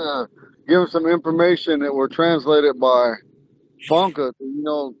 It's just giving some information that were translated by Ponca.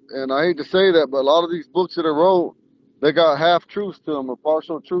 And I hate to say that, but a lot of these books that are wrote, they got half truths to them or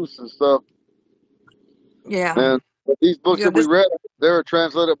partial truths and stuff. Yeah. And these books Yeah, that we read, they were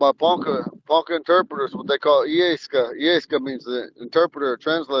translated by Ponca interpreters, what they call Ieska. Ieska means the interpreter or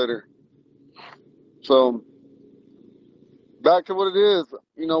translator. So back to what it is.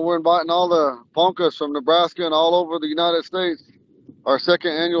 We're inviting all the Poncas from Nebraska and all over the United States. Our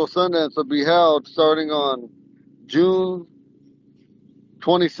second annual Sundance will be held starting on June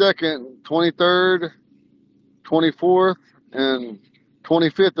 22nd, 23rd, 24th, and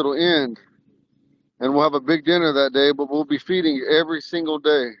 25th. It'll end. And we'll have a big dinner that day, but we'll be feeding every single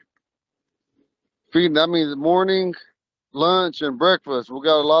day. Feeding, that means morning, lunch, and breakfast. We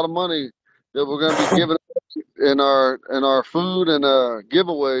got a lot of money that we're going to be giving in our food and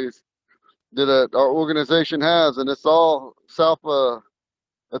giveaways that our organization has, and it's all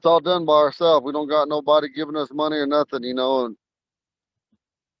it's all done by ourselves. We don't got nobody giving us money or nothing, and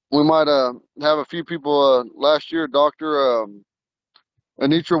we might have a few people. Last year, Dr.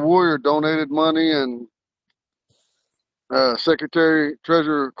 Anitra Warrior donated money, and Secretary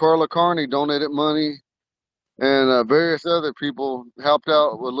Treasurer Carla Carney donated money, and various other people helped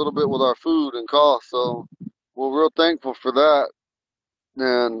out a little bit with our food and costs. So we're real thankful for that.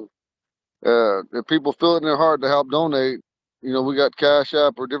 And if people feel it in their heart to help donate, we got Cash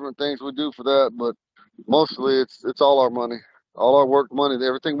App or different things we do for that. But mostly it's all our money, all our work money,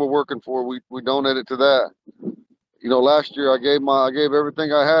 everything we're working for, we donate it to that. Last year I gave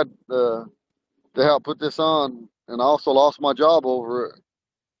everything I had to help put this on, and I also lost my job over it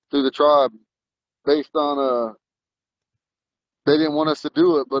through the tribe based on they didn't want us to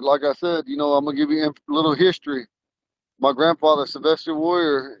do it. But like I said, I'm gonna give you a little history. My grandfather, Sylvester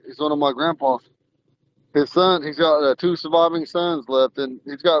Warrior, is one of my grandpas. His son, he's got 2 surviving sons left, and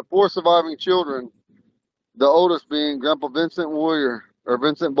he's got 4 surviving children. The oldest being Grandpa Vincent Warrior, or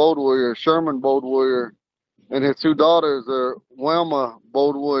Vincent Bold Warrior, Sherman Bold Warrior, and his 2 daughters are Wilma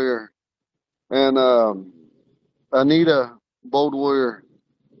Bold Warrior and Anita Bold Warrior.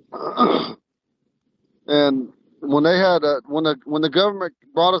 And when they had when the government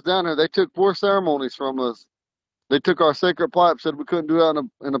brought us down here, they took 4 ceremonies from us. They took our sacred pipe, said we couldn't do that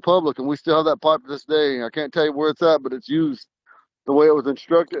in the public, and we still have that pipe to this day. I can't tell you where it's at, but it's used the way it was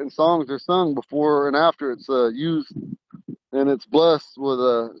instructed, and songs are sung before and after it's used, and it's blessed with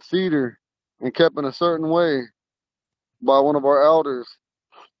a cedar and kept in a certain way by one of our elders.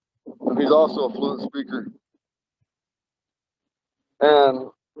 And he's also a fluent speaker.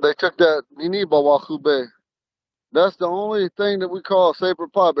 And they took that Niniba Wakube. That's the only thing that we call a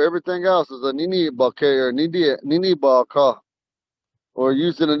sacred pipe. Everything else is a Niniba K or Niniba Ka, or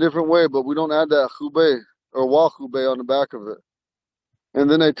used in a different way, but we don't add that Hube or Wakube on the back of it. And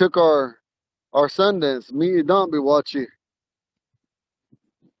then they took our Sundance, Mi Idambi Wachi.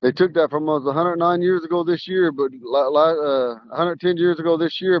 They took that from us 109 years ago this year, but 110 years ago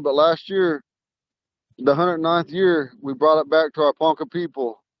this year, but last year, the 109th year, we brought it back to our Ponca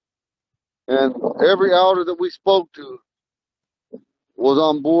people. And every elder that we spoke to was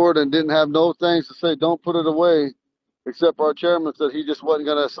on board and didn't have no things to say, don't put it away, except our chairman said he just wasn't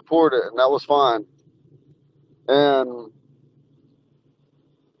going to support it, and that was fine. And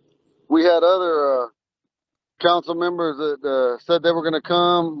we had other council members that said they were going to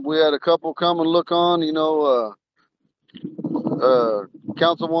come. We had a couple come and look on,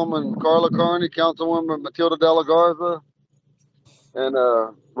 Councilwoman Carla Carney, Councilwoman Matilda De La Garza, And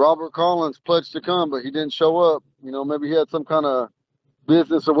Robert Collins pledged to come, but he didn't show up. You know, maybe he had some kind of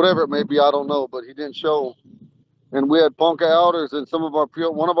business or whatever it may be. I don't know, but he didn't show. And we had Ponca outers, and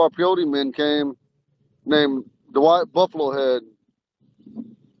one of our peyote men came named Dwight Buffalo Head.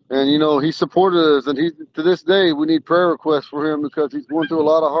 And, you know, he supported us, and to this day, we need prayer requests for him because he's going through a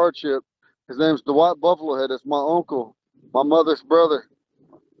lot of hardship. His name's Dwight Buffalo Head. It's my uncle, my mother's brother.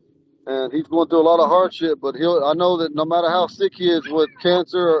 And he's going through a lot of hardship, but I know that no matter how sick he is with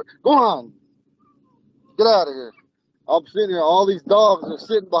cancer, go on, get out of here. I'm sitting here, all these dogs are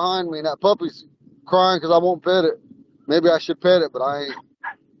sitting behind me, and that puppy's crying because I won't pet it. Maybe I should pet it, but I ain't.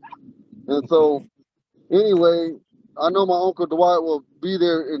 And so, anyway, I know my Uncle Dwight will be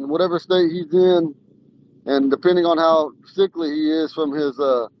there in whatever state he's in, and depending on how sickly he is from his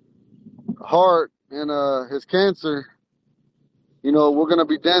heart and his cancer, you know, we're going to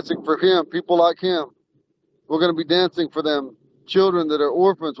be dancing for him, people like him. We're going to be dancing for them children that are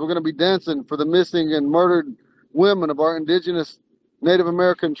orphans. We're going to be dancing for the missing and murdered women of our indigenous Native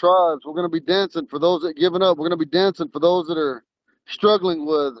American tribes. We're going to be dancing for those that given up. We're going to be dancing for those that are struggling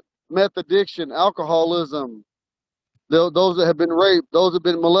with meth addiction, alcoholism, those that have been raped, those that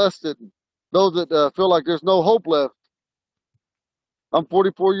have been molested, those that feel like there's no hope left. I'm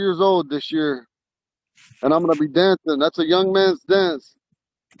 44 years old this year, and I'm going to be dancing. That's a young man's dance,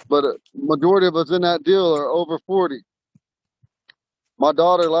 but a majority of us in that deal are over 40. My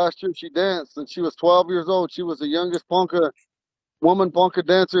daughter last year, she danced, and she was 12 years old. She was the youngest woman Ponca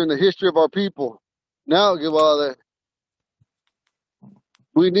dancer in the history of our people. Now, give all that.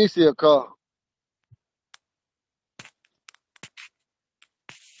 We need to see a call.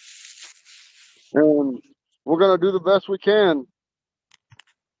 And we're going to do the best we can.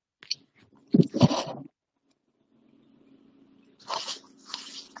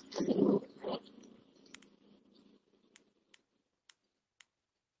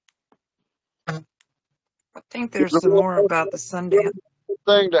 I think there's some more about the Sundance.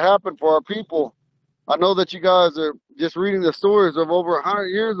 Thing to happen for our people. I know that you guys are just reading the stories of over 100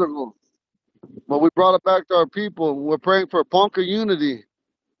 years ago, but we brought it back to our people. We're praying for Ponca unity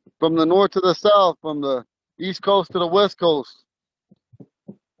from the north to the south, from the east coast to the west coast.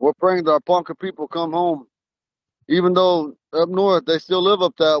 We're praying that our Ponca people come home. Even though up north they still live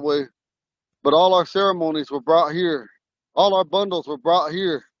up that way, but all our ceremonies were brought here. All our bundles were brought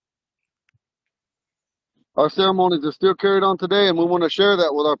here. Our ceremonies are still carried on today, and we want to share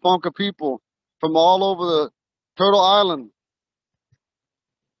that with our Ponca people from all over the Turtle Island.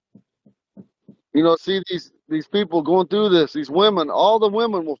 You know, see these people going through this, these women, all the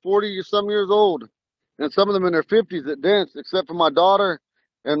women were 40 or some years old, and some of them in their 50s that danced, except for my daughter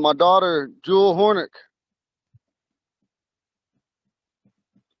and my daughter, Jewel Hornick.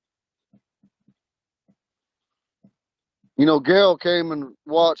 You know, Gail came and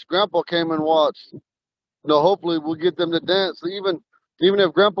watched, Grandpa came and watched. You know, hopefully we'll get them to dance. Even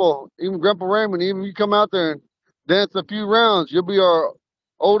if Grandpa Raymond, even if you come out there and dance a few rounds, you'll be our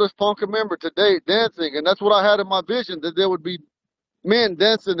oldest Ponca member to date dancing. And that's what I had in my vision, that there would be men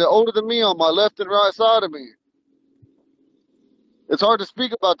dancing that older than me on my left and right side of me. It's hard to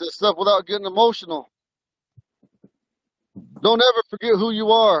speak about this stuff without getting emotional. Don't ever forget who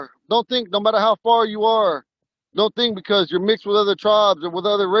you are. Don't think, no matter how far you are, don't think because you're mixed with other tribes or with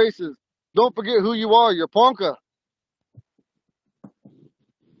other races. Don't forget who you are. You're Ponca.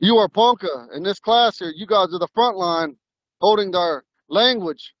 You are Ponca. In this class here, you guys are the front line holding our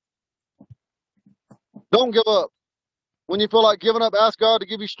language. Don't give up. When you feel like giving up, ask God to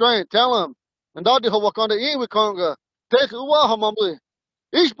give you strength. Tell him. And God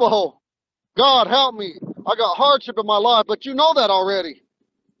help me. I got hardship in my life, but you know that already.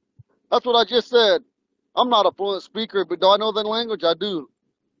 That's what I just said. I'm not a fluent speaker, but do I know that language? I do.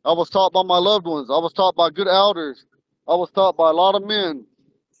 I was taught by my loved ones. I was taught by good elders. I was taught by a lot of men.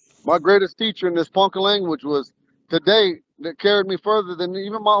 My greatest teacher in this Ponca language was, to date, that carried me further than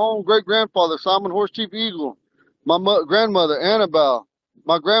even my own great-grandfather, Simon Horse Chief Eagle, my grandmother, Annabelle,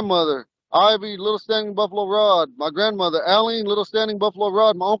 my grandmother, Ivy, Little Standing Buffalo Rod, my grandmother, Aline, Little Standing Buffalo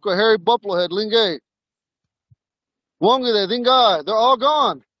Rod, my uncle, Harry Buffalo Head, Lingay. Wongade, Dingai, they're all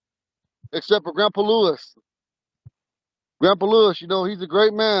gone, except for Grandpa Lewis. Grandpa Lewis, you know, he's a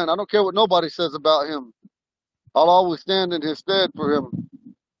great man. I don't care what nobody says about him. I'll always stand in his stead for him.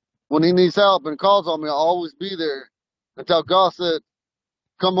 When he needs help and calls on me, I'll always be there. Until God said,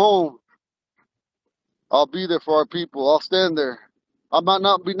 come home, I'll be there for our people. I'll stand there. I might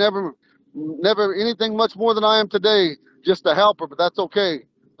not be never anything much more than I am today, just a helper, but that's okay.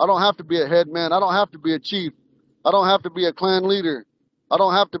 I don't have to be a head man. I don't have to be a chief. I don't have to be a clan leader. I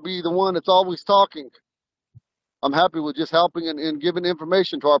don't have to be the one that's always talking. I'm happy with just helping and giving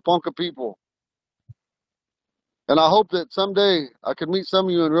information to our Ponca people. And I hope that someday I could meet some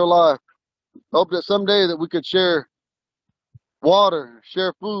of you in real life. I hope that someday that we could share water,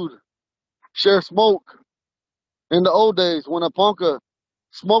 share food, share smoke. In the old days, when a Ponca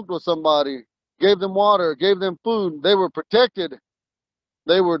smoked with somebody, gave them water, gave them food, they were protected.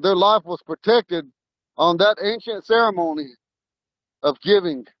 Their life was protected on that ancient ceremony of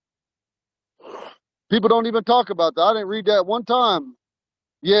giving. People don't even talk about that. I didn't read that one time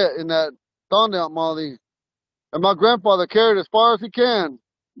yet in that Thorndown Molly. And my grandfather carried as far as he can.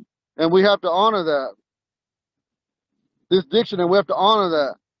 And we have to honor that. This dictionary, we have to honor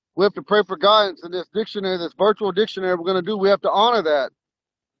that. We have to pray for guidance in this dictionary, this virtual dictionary we're going to do. We have to honor that.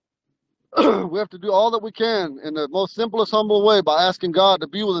 We have to do all that we can in the most simplest, humble way by asking God to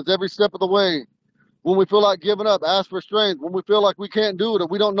be with us every step of the way. When we feel like giving up, ask for strength. When we feel like we can't do it or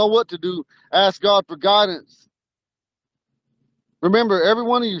we don't know what to do, ask God for guidance. Remember, every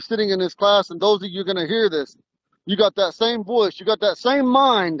one of you sitting in this class and those of you going to hear this, you got that same voice, you got that same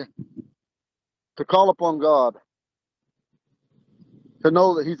mind to call upon God, to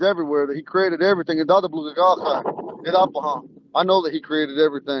know that He's everywhere, that He created everything. I know that He created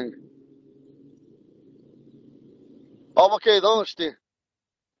everything.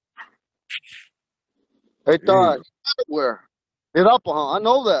 Everywhere. I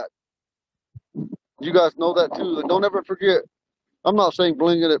know that. You guys know that too. And don't ever forget, I'm not saying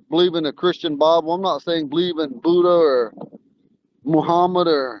believe in a Christian Bible. I'm not saying believe in Buddha or Muhammad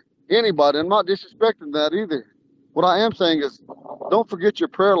or anybody. I'm not disrespecting that either. What I am saying is don't forget your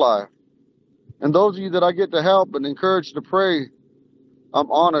prayer life. And those of you that I get to help and encourage to pray, I'm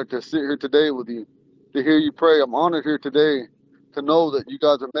honored to sit here today with you, to hear you pray. I'm honored here today to know that you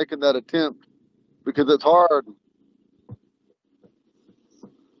guys are making that attempt because it's hard.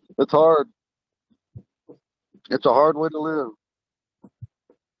 It's hard. It's a hard way to live.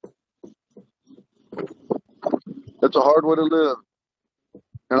 It's a hard way to live.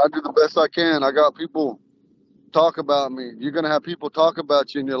 And I do the best I can. I got people talk about me. You're going to have people talk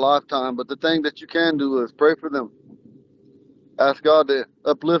about you in your lifetime. But the thing that you can do is pray for them. Ask God to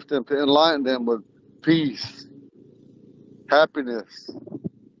uplift them, to enlighten them with peace, happiness,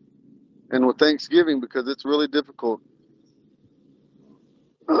 and with thanksgiving because it's really difficult.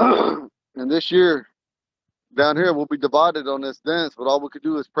 And this year, down here, we'll be divided on this dance, but all we could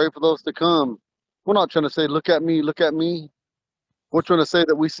do is pray for those to come. We're not trying to say, look at me, look at me. We're trying to say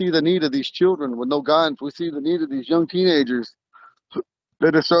that we see the need of these children with no guidance. We see the need of these young teenagers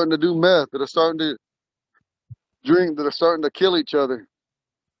that are starting to do meth, that are starting to drink, that are starting to kill each other,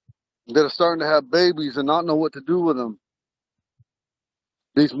 that are starting to have babies and not know what to do with them.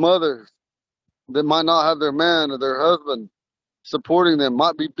 These mothers that might not have their man or their husband supporting them,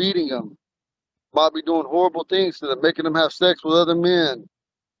 might be beating them, might be doing horrible things to them, making them have sex with other men,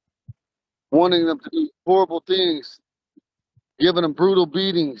 wanting them to do horrible things, giving them brutal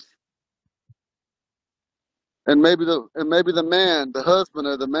beatings. And maybe the man, the husband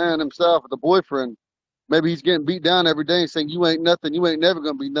or the man himself or the boyfriend, maybe he's getting beat down every day and saying, you ain't nothing, you ain't never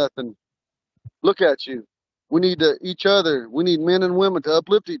gonna be nothing. Look at you. We need each other. We need men and women to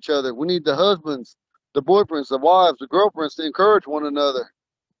uplift each other. We need the husbands, the boyfriends, the wives, the girlfriends to encourage one another.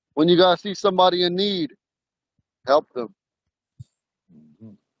 When you guys see somebody in need, help them.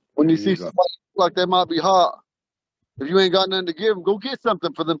 When you see somebody like they might be hot, if you ain't got nothing to give them, go get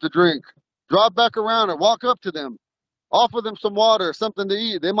something for them to drink. Drive back around or walk up to them. Offer them some water or something to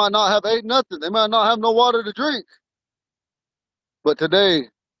eat. They might not have ate nothing. They might not have no water to drink. But today,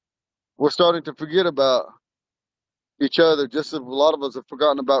 we're starting to forget about each other, just as a lot of us have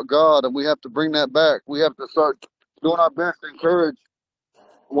forgotten about God, and we have to bring that back. We have to start doing our best to encourage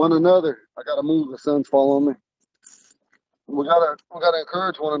one another. I gotta move, the sun's falling on me. We gotta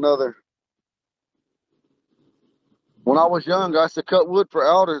encourage one another. When I was young, I used to cut wood for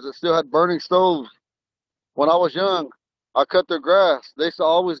elders that still had burning stoves. When I was young, I cut their grass. They used to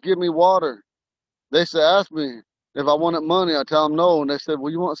always give me water. They used to ask me if I wanted money. I tell them no, and they said,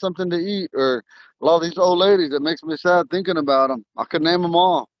 well, you want something to eat? Or a lot of these old ladies, it makes me sad thinking about them. I could name them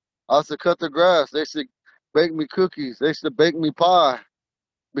all. I used to cut their grass. They used to bake me cookies. They used to bake me pie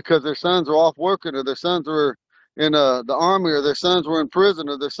because their sons were off working, or their sons were in the army, or their sons were in prison,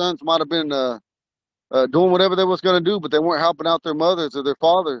 or their sons might have been doing whatever they was going to do, but they weren't helping out their mothers or their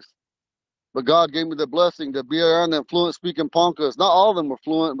fathers. But God gave me the blessing to be around them fluent speaking Poncas. Not all of them were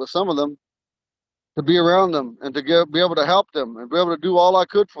fluent, but some of them. To be around them and to be able to help them and be able to do all I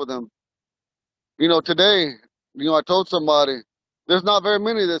could for them. You know, today, I told somebody, there's not very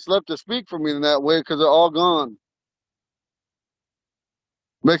many that's left to speak for me in that way because they're all gone.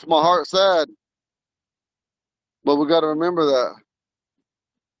 Makes my heart sad. But we got to remember that.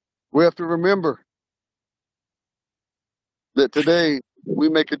 We have to remember that today we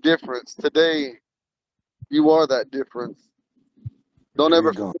make a difference. Today you are that difference. Don't There ever,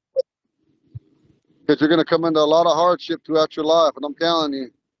 you go. because you're going to come into a lot of hardship throughout your life. And I'm telling you,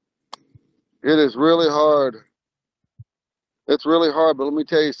 it is really hard. It's really hard, but let me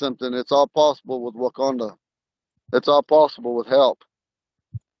tell you something. It's all possible with Wakanda. It's all possible with help.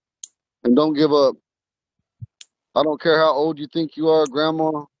 And don't give up. I don't care how old you think you are,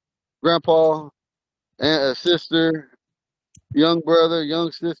 grandma, grandpa, aunt, a sister, young brother,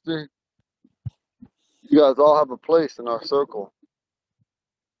 young sister. You guys all have a place in our circle.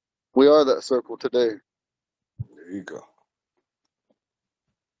 We are that circle today. There you go.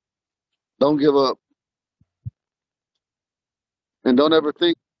 Don't give up. And don't ever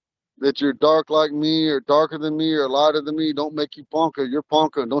think that you're dark like me or darker than me or lighter than me. Don't make you Ponca. You're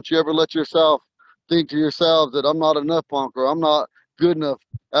Ponca. Don't you ever let yourself think to yourselves that I'm not enough Ponca. I'm not good enough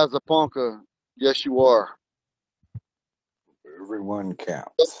as a Ponca. Yes, you are. Everyone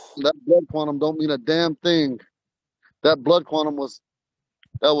counts. That blood quantum don't mean a damn thing. That blood quantum was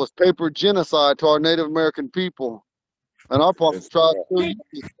paper genocide to our Native American people. And our Ponca That's tribe right. still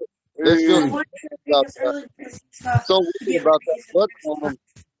they still Hey, about that. So worried about that blood quantum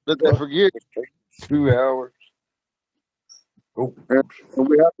that they well, forget. it takes 2 hours. Oh, And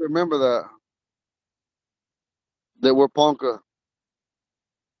we have to remember that we're Ponca.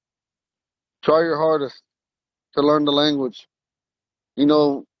 Try your hardest to learn the language. You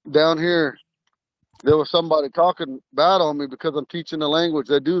know, down here, there was somebody talking bad on me because I'm teaching the language.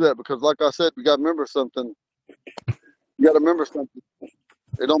 They do that because, like I said, you got to remember something. You got to remember something.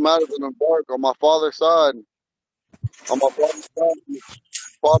 It don't matter that I'm dark. On my father's side, he's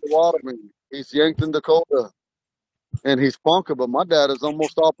Potawatomi. He's Yankton, Dakota, and he's Ponca. But my dad is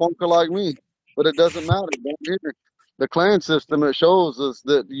almost all Ponca like me. But it doesn't matter. Down here, the clan system, it shows us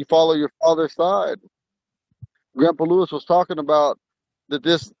that you follow your father's side. Grandpa Lewis was talking about that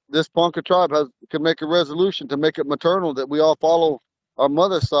this Ponca tribe can make a resolution to make it maternal that we all follow our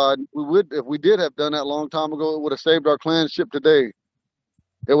mother's side. We would, if we did have done that a long time ago, it would have saved our clanship today.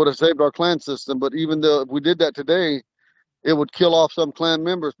 It would have saved our clan system. But even though if we did that today, it would kill off some clan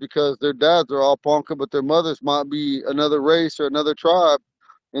members because their dads are all Ponca, but their mothers might be another race or another tribe,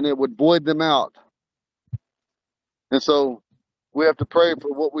 and it would void them out. And so we have to pray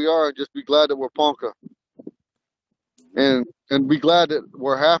for what we are and just be glad that we're Ponca. And be glad that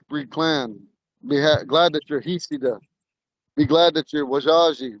we're half breed clan. Glad that you're Hisida. Be glad that you're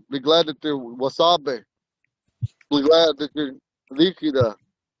Wajaji. Be glad that you're Wasabe. Be glad that you're Likida,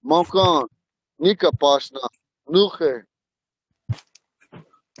 Monkan, Nika Pashna, Nuche.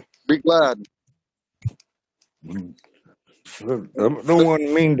 Be glad. look, I don't want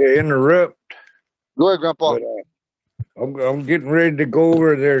to mean to interrupt, Go ahead, Grandpa. but I'm getting ready to go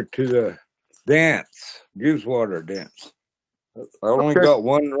over there to the dance, Goose Water dance. I only Okay. got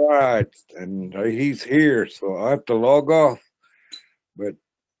one ride, and he's here, so I have to log off. But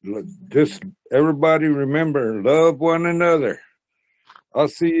just everybody remember, love one another. I'll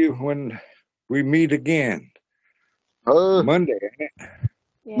see you when we meet again. Monday, ain't it?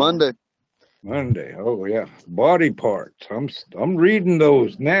 Yeah. Monday. Monday. Oh yeah, body parts. I'm reading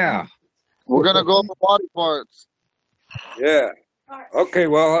those now. We're gonna go over body parts. Yeah. Okay.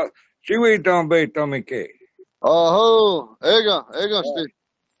 Well, chiwi tombe tomike. Oh, ega, Steve.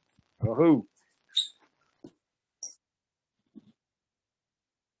 Who?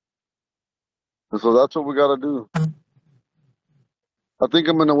 So that's what we gotta do. I think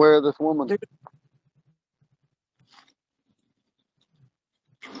I'm gonna wear this woman.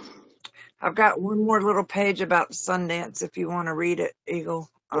 I've got one more little page about Sundance if you want to read it, Eagle.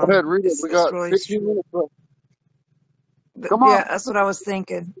 Go ahead, read it. We It's got really 15 short. minutes left. But Come yeah, on. that's what I was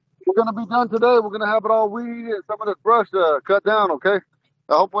thinking. We're gonna be done today. We're gonna have it all weeded and some of this brush cut down, okay?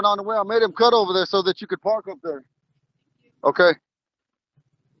 I hope we're not on the way. I made him cut over there so that you could park up there. Okay?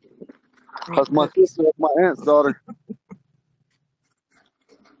 That's my sister, that's my aunt's daughter.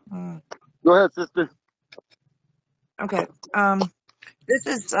 Go ahead, sister. Okay. This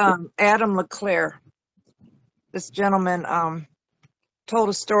is Adam LeClaire. This gentleman told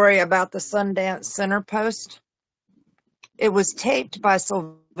a story about the Sundance Center post. It was taped by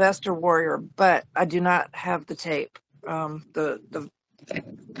Sylvester Warrior, but I do not have the tape. Oh,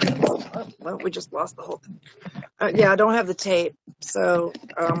 well, we just lost the whole thing. Yeah, I don't have the tape, so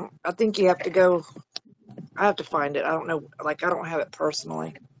I think you have to go. I have to find it. I don't know. Like, I don't have it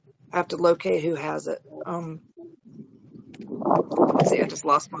personally. I have to locate who has it. Let's see, I just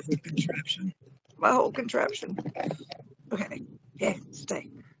lost my whole contraption. Okay. Yeah, stay.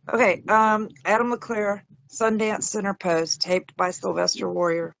 Okay. Adam LeClaire Sundance Center Post, taped by Sylvester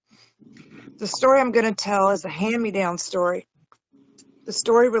Warrior. The story I'm going to tell is a hand-me-down story. The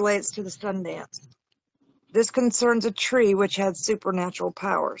story relates to the Sundance. This concerns a tree which had supernatural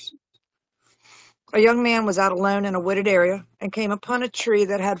powers. A young man was out alone in a wooded area and came upon a tree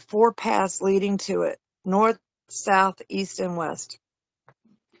that had 4 paths leading to it, north, south, east, and west.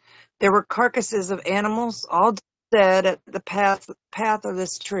 There were carcasses of animals, all dead at the path of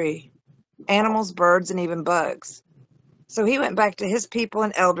this tree. Animals, birds, and even bugs. So he went back to his people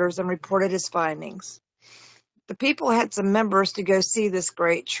and elders and reported his findings. The people had some members to go see this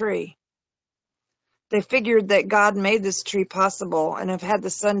great tree. They figured that God made this tree possible and have had the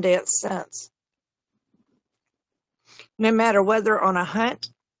Sundance since. No matter whether on a hunt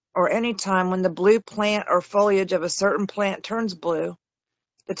or any time when the blue plant or foliage of a certain plant turns blue,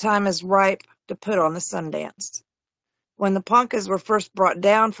 the time is ripe to put on the Sundance. When the Poncas were first brought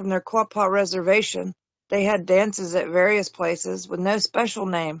down from their Quapaw reservation, they had dances at various places with no special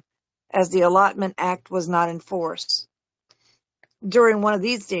name, as the Allotment Act was not in force. During one of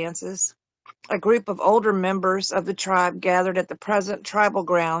these dances, a group of older members of the tribe gathered at the present tribal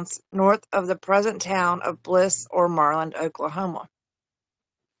grounds north of the present town of Bliss or Marland, Oklahoma.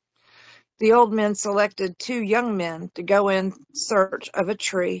 The old men selected 2 young men to go in search of a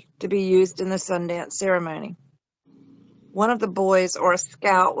tree to be used in the Sundance ceremony. One of the boys, or a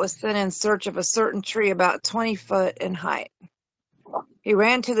scout, was sent in search of a certain tree about 20 foot in height. He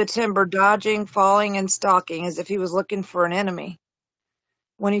ran to the timber, dodging, falling, and stalking as if he was looking for an enemy.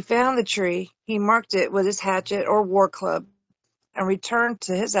 When he found the tree, he marked it with his hatchet or war club and returned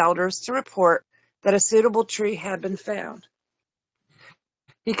to his elders to report that a suitable tree had been found.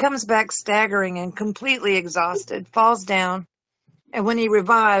 He comes back staggering and completely exhausted, falls down, and when he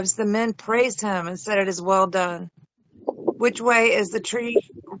revives, the men praised him and said, "It is well done. Which way is the tree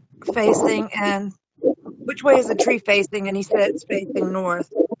facing?" And which way is the tree facing? And he said, "It's facing north.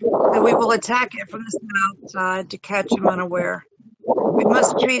 So we will attack it from the south side to catch him unaware. We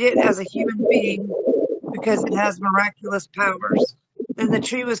must treat it as a human being because it has miraculous powers." Then the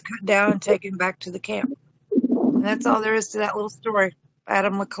tree was cut down and taken back to the camp. And that's all there is to that little story.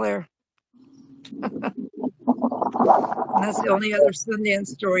 Adam LeClaire. And that's the only other Sundance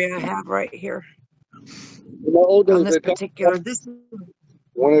story I have right here In the old on days, this particular. This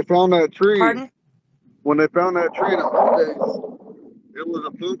when they found that tree, pardon? when they found that tree in the old days, it was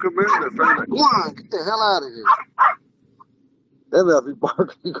a Ponca man that found it. Come on, get the hell out of here. That must be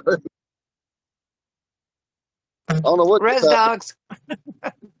barking crazy. I don't know what Res just happened.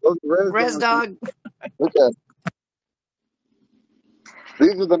 dogs. Those res Res dogs. dog. Okay.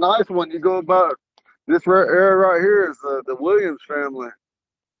 These are the nice ones. You go about this area right here is the Williams family.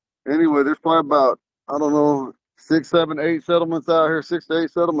 Anyway, there's probably about, I don't know, 6, 7, 8 settlements out here, 6 to 8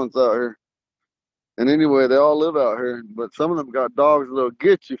 settlements out here. And anyway, they all live out here. But some of them got dogs that'll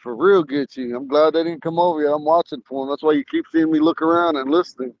get you, for real get you. I'm glad they didn't come over here. I'm watching for them. That's why you keep seeing me look around and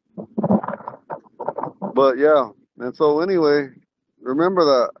listening. But yeah, and so anyway, remember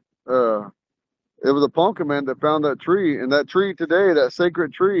that it was a Ponca man that found that tree. And that tree today, that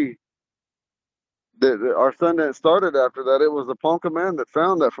sacred tree, that our son that started after that, it was the Ponca man that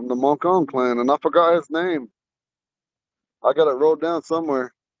found that from the Moncon clan, and I forgot his name. I got it wrote down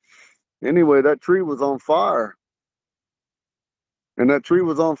somewhere. Anyway, that tree was on fire. And that tree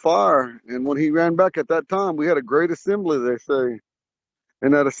was on fire. And when he ran back at that time, we had a great assembly, they say.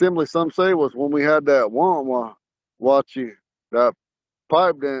 And that assembly, some say, was when we had that wachi, that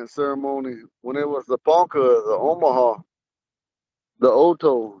pipe dance ceremony, when it was the Ponca, the Omaha, the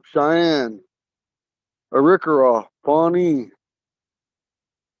Oto, Cheyenne, Arikara, Pawnee.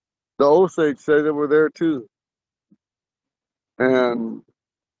 The Osage say they were there too. And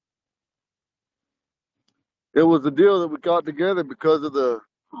it was a deal that we got together because of the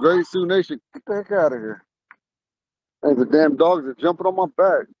Great Sioux Nation. Get the heck out of here. And the damn dogs are jumping on my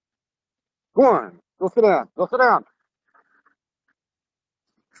back. Go on. Go sit down. Go sit down.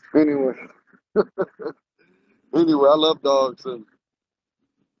 Anyway. Anyway, I love dogs. And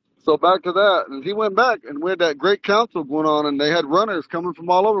so back to that. And he went back and we had that great council going on, and they had runners coming from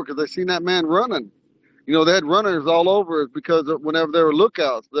all over because they seen that man running. You know, they had runners all over because whenever there were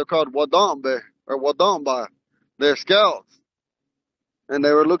lookouts, they're called Wadambe or Wadamba. They're scouts. And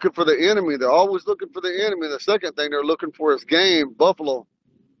they were looking for the enemy. They're always looking for the enemy. The second thing they're looking for is game, buffalo,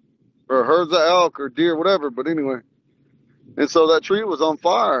 or herds of elk or deer, whatever. But anyway. And so that tree was on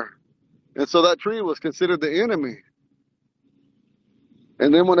fire. And so that tree was considered the enemy.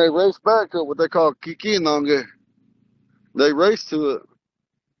 And then when they raced back to what they call Kikinange, they raced to it.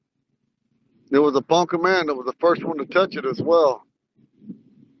 There was a Ponca man that was the first one to touch it as well.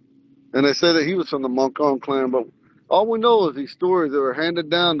 And they say that he was from the Moncton clan, but all we know is these stories that were handed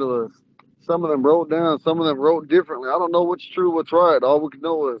down to us. Some of them wrote down, some of them wrote differently. I don't know what's true, what's right. All we can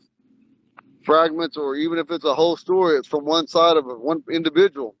know is fragments, or even if it's a whole story, it's from one side of it, one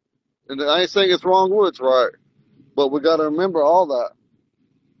individual. And I ain't saying it's wrong or it's right, but we got to remember all that.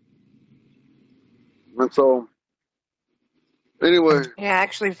 And so, anyway, Yeah, I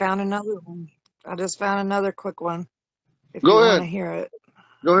actually found another one. I just found another quick one if you go want ahead. to hear it.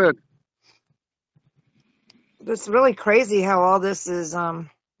 Go ahead. It's really crazy how all this is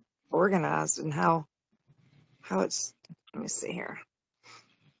organized and how it's, let me see here.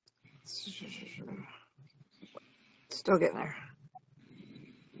 Still getting there.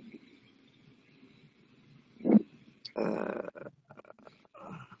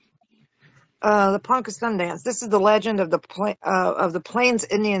 The Ponca Sundance. This is the legend of the Plains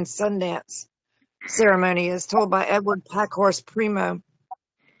Indian Sundance ceremony, as told by Edward Packhorse Primo,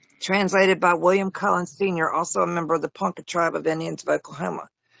 translated by William Collins Sr., also a member of the Ponca tribe of Indians of Oklahoma.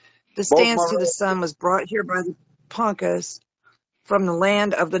 This Both my dance to the sun was brought here by the Poncas from the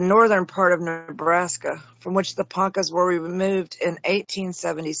land of the northern part of Nebraska, from which the Poncas were removed in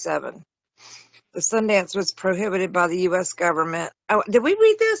 1877. The Sundance was prohibited by the U.S. government. Oh, did we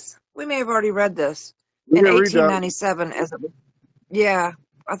read this? We may have already read this. we In didn't read that. 1897, as it was, yeah,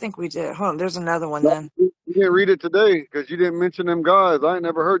 I think we did. Hold on, there's another one then. You didn't read it today because you didn't mention them guys. I ain't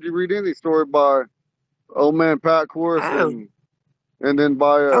never heard you read any story by old man Pat Course Oh, and then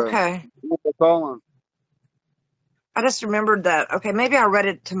by okay. Collins. I just remembered that. Okay, maybe I read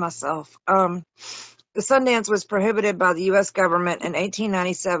it to myself. The Sundance was prohibited by the U.S. government in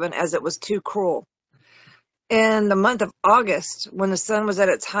 1897 as it was too cruel. In the month of August, when the sun was at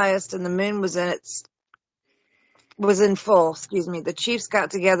its highest and the moon was in full, the chiefs got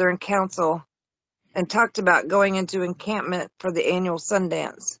together in council and talked about going into encampment for the annual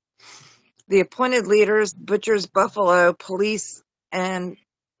Sundance. The appointed leaders, butchers, buffalo, police,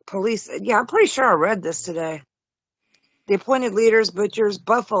 yeah, I'm pretty sure I read this today. The appointed leaders, butchers,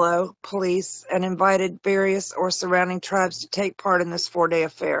 buffalo, police, and invited various or surrounding tribes to take part in this 4-day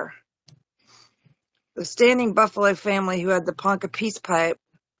affair. The standing buffalo family who had the Ponca peace pipe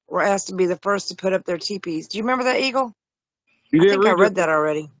were asked to be the first to put up their teepees. Do you remember that, Eagle? You I didn't think I read it. read that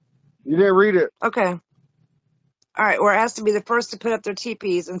already. You didn't read it. Okay. All right, we're asked to be the first to put up their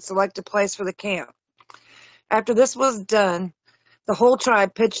teepees and select a place for the camp. After this was done, the whole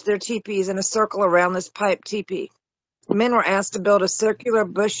tribe pitched their teepees in a circle around this pipe teepee. Men were asked to build a circular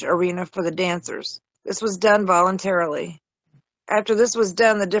bush arena for the dancers. This was done voluntarily. After this was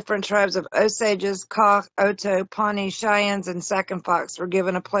done, the different tribes of Osages, Kaw, Oto, Pawnee, Cheyennes, and Sac-and-Fox were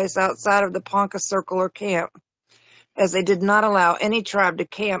given a place outside of the Ponca circle or camp, as they did not allow any tribe to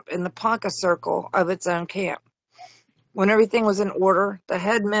camp in the Ponca circle of its own camp. When everything was in order, the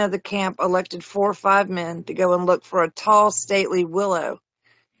head men of the camp elected 4 or 5 men to go and look for a tall, stately willow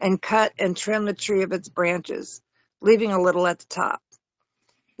and cut and trim the tree of its branches, leaving a little at the top.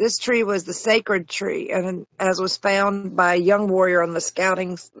 This tree was the sacred tree, and as was found by a young warrior on the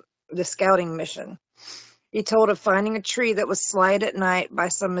scouting mission. He told of finding a tree that was slight at night by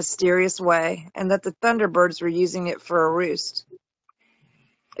some mysterious way, and that the thunderbirds were using it for a roost.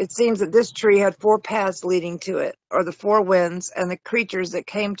 It seems that this tree had 4 paths leading to it, or the 4 winds, and the creatures that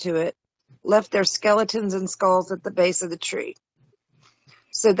came to it left their skeletons and skulls at the base of the tree.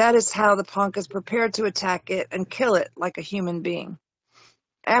 So that is how the Poncas prepared to attack it and kill it like a human being.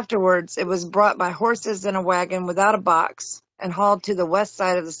 Afterwards, it was brought by horses in a wagon without a box and hauled to the west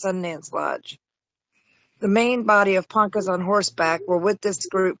side of the Sundance Lodge. The main body of Poncas on horseback were with this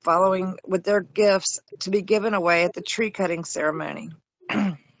group following with their gifts to be given away at the tree cutting ceremony.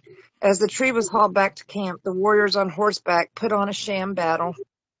 As the tree was hauled back to camp, the warriors on horseback put on a sham battle.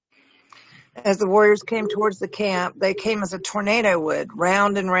 As the warriors came towards the camp, they came as a tornado would,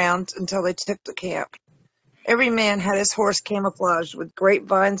 round and round until they took the camp. Every man had his horse camouflaged with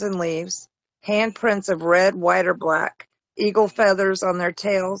grapevines and leaves, handprints of red, white, or black, eagle feathers on their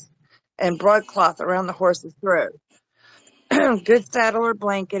tails, and broadcloth around the horse's throat. Good saddle or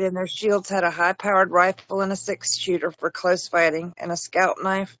blanket, and their shields had a high-powered rifle and a 6-shooter for close fighting, and a scout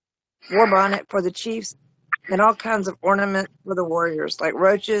knife, war bonnet for the chiefs, and all kinds of ornaments for the warriors, like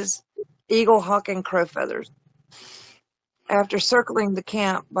roaches, eagle, hawk, and crow feathers. After circling the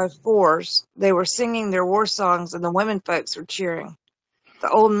camp by 4s, they were singing their war songs and the women folks were cheering. The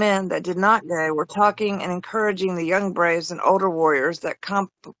old men that did not go were talking and encouraging the young braves and older warriors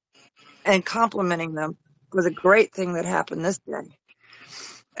and complimenting them for the great thing that happened this day.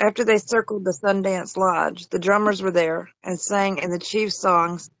 After they circled the Sundance Lodge, the drummers were there and sang in the chief's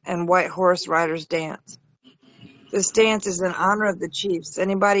songs and white horse riders' dance. This dance is in honor of the chiefs.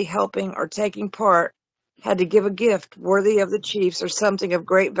 Anybody helping or taking part had to give a gift worthy of the chiefs or something of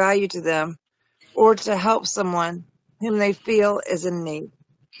great value to them, or to help someone whom they feel is in need.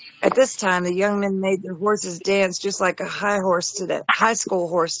 At this time, the young men made their horses dance just like a high school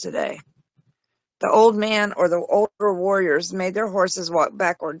horse today. The old man or the older warriors made their horses walk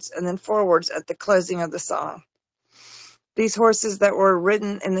backwards and then forwards at the closing of the song. These horses that were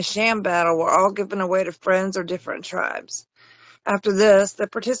ridden in the sham battle were all given away to friends or different tribes. After this, the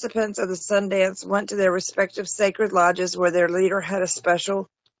participants of the Sundance went to their respective sacred lodges where their leader had a special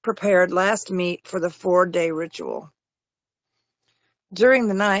prepared last meet for the 4-day ritual. During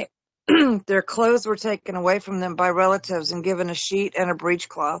the night, their clothes were taken away from them by relatives and given a sheet and a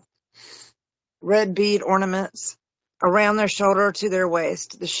breechcloth, red bead ornaments around their shoulder or to their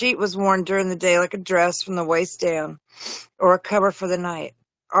waist. The sheet was worn during the day like a dress from the waist down, or a cover for the night.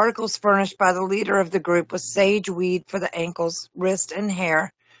 Articles furnished by the leader of the group was sage weed for the ankles, wrist, and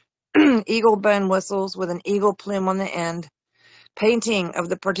hair, eagle bone whistles with an eagle plume on the end. Painting of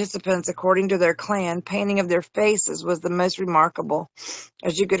the participants according to their clan, painting of their faces was the most remarkable,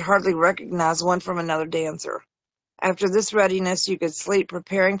 as you could hardly recognize one from another dancer. After this readiness, you could sleep,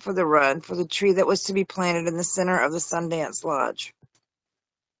 preparing for the run, for the tree that was to be planted in the center of the Sundance Lodge.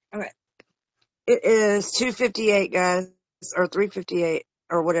 Okay. It is 2:58, guys, or 3:58,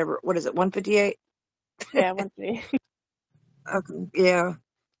 or whatever. What is it, 1:58? Yeah, once we. Okay, yeah.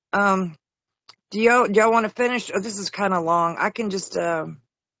 Do y'all want to finish? Oh, this is kind of long. I can just I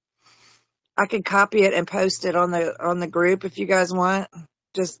can copy it and post it on the group if you guys want,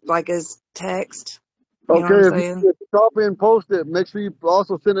 just like as text. You know what I'm Okay, if saying? you copy and post it, make sure you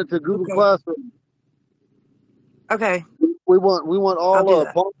also send it to Google Okay. Classroom. Okay, We want I'll all do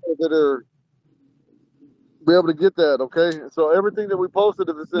that. Ponca that are be able to get that. Okay, so everything that we posted,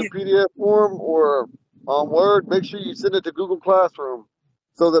 if it's in Yeah. PDF form or Word, make sure you send it to Google Classroom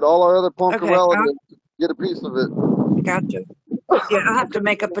so that all our other Ponca Okay, relatives get a piece of it. gotcha. Yeah, I'll have to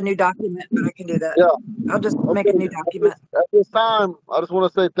make up a new document, but I can do that. Yeah. I'll just make Okay. a new document. At this time, I just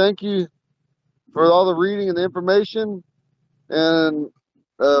want to say thank you for all the reading and the information. And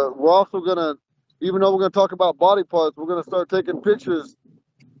we're also gonna, even though we're gonna talk about body parts, we're gonna start taking pictures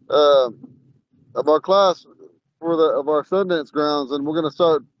of our class of our Sundance grounds, and we're gonna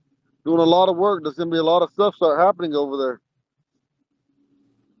start doing a lot of work. There's gonna be a lot of stuff start happening over there,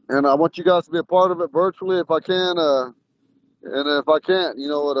 and I want you guys to be a part of it virtually if I can. And if I can't, you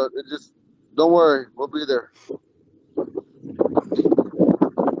know what? It just don't worry, we'll be there.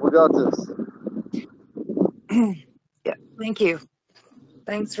 We got this. Yeah, thank you.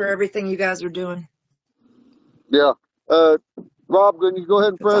 Thanks for everything you guys are doing. Yeah. Rob, can you go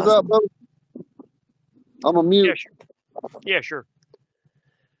ahead and That's pray us out, awesome. brother? I'm a mute. Yeah, sure. Yeah, sure.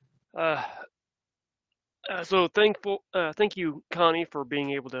 So thank you, Connie, for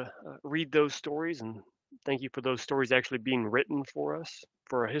being able to read those stories, and thank you for those stories actually being written for us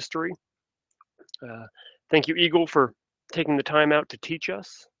for a history. Thank you, Eagle, for taking the time out to teach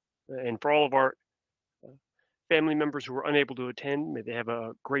us, and for all of our family members who were unable to attend. May they have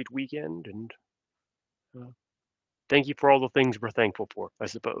a great weekend, and thank you for all the things we're thankful for, I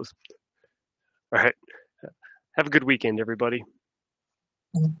suppose. All right. Have a good weekend, everybody.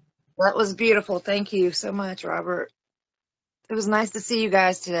 That was beautiful. Thank you so much, Robert. It was nice to see you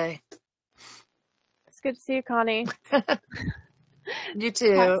guys today. It's good to see you, Connie. You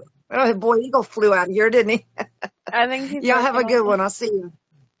too. Oh, boy, Eagle flew out of here, didn't he? I think he's Y'all have a working good on one. I'll see you.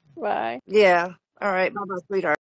 it. Bye. Yeah. All right. Bye-bye, sweetheart.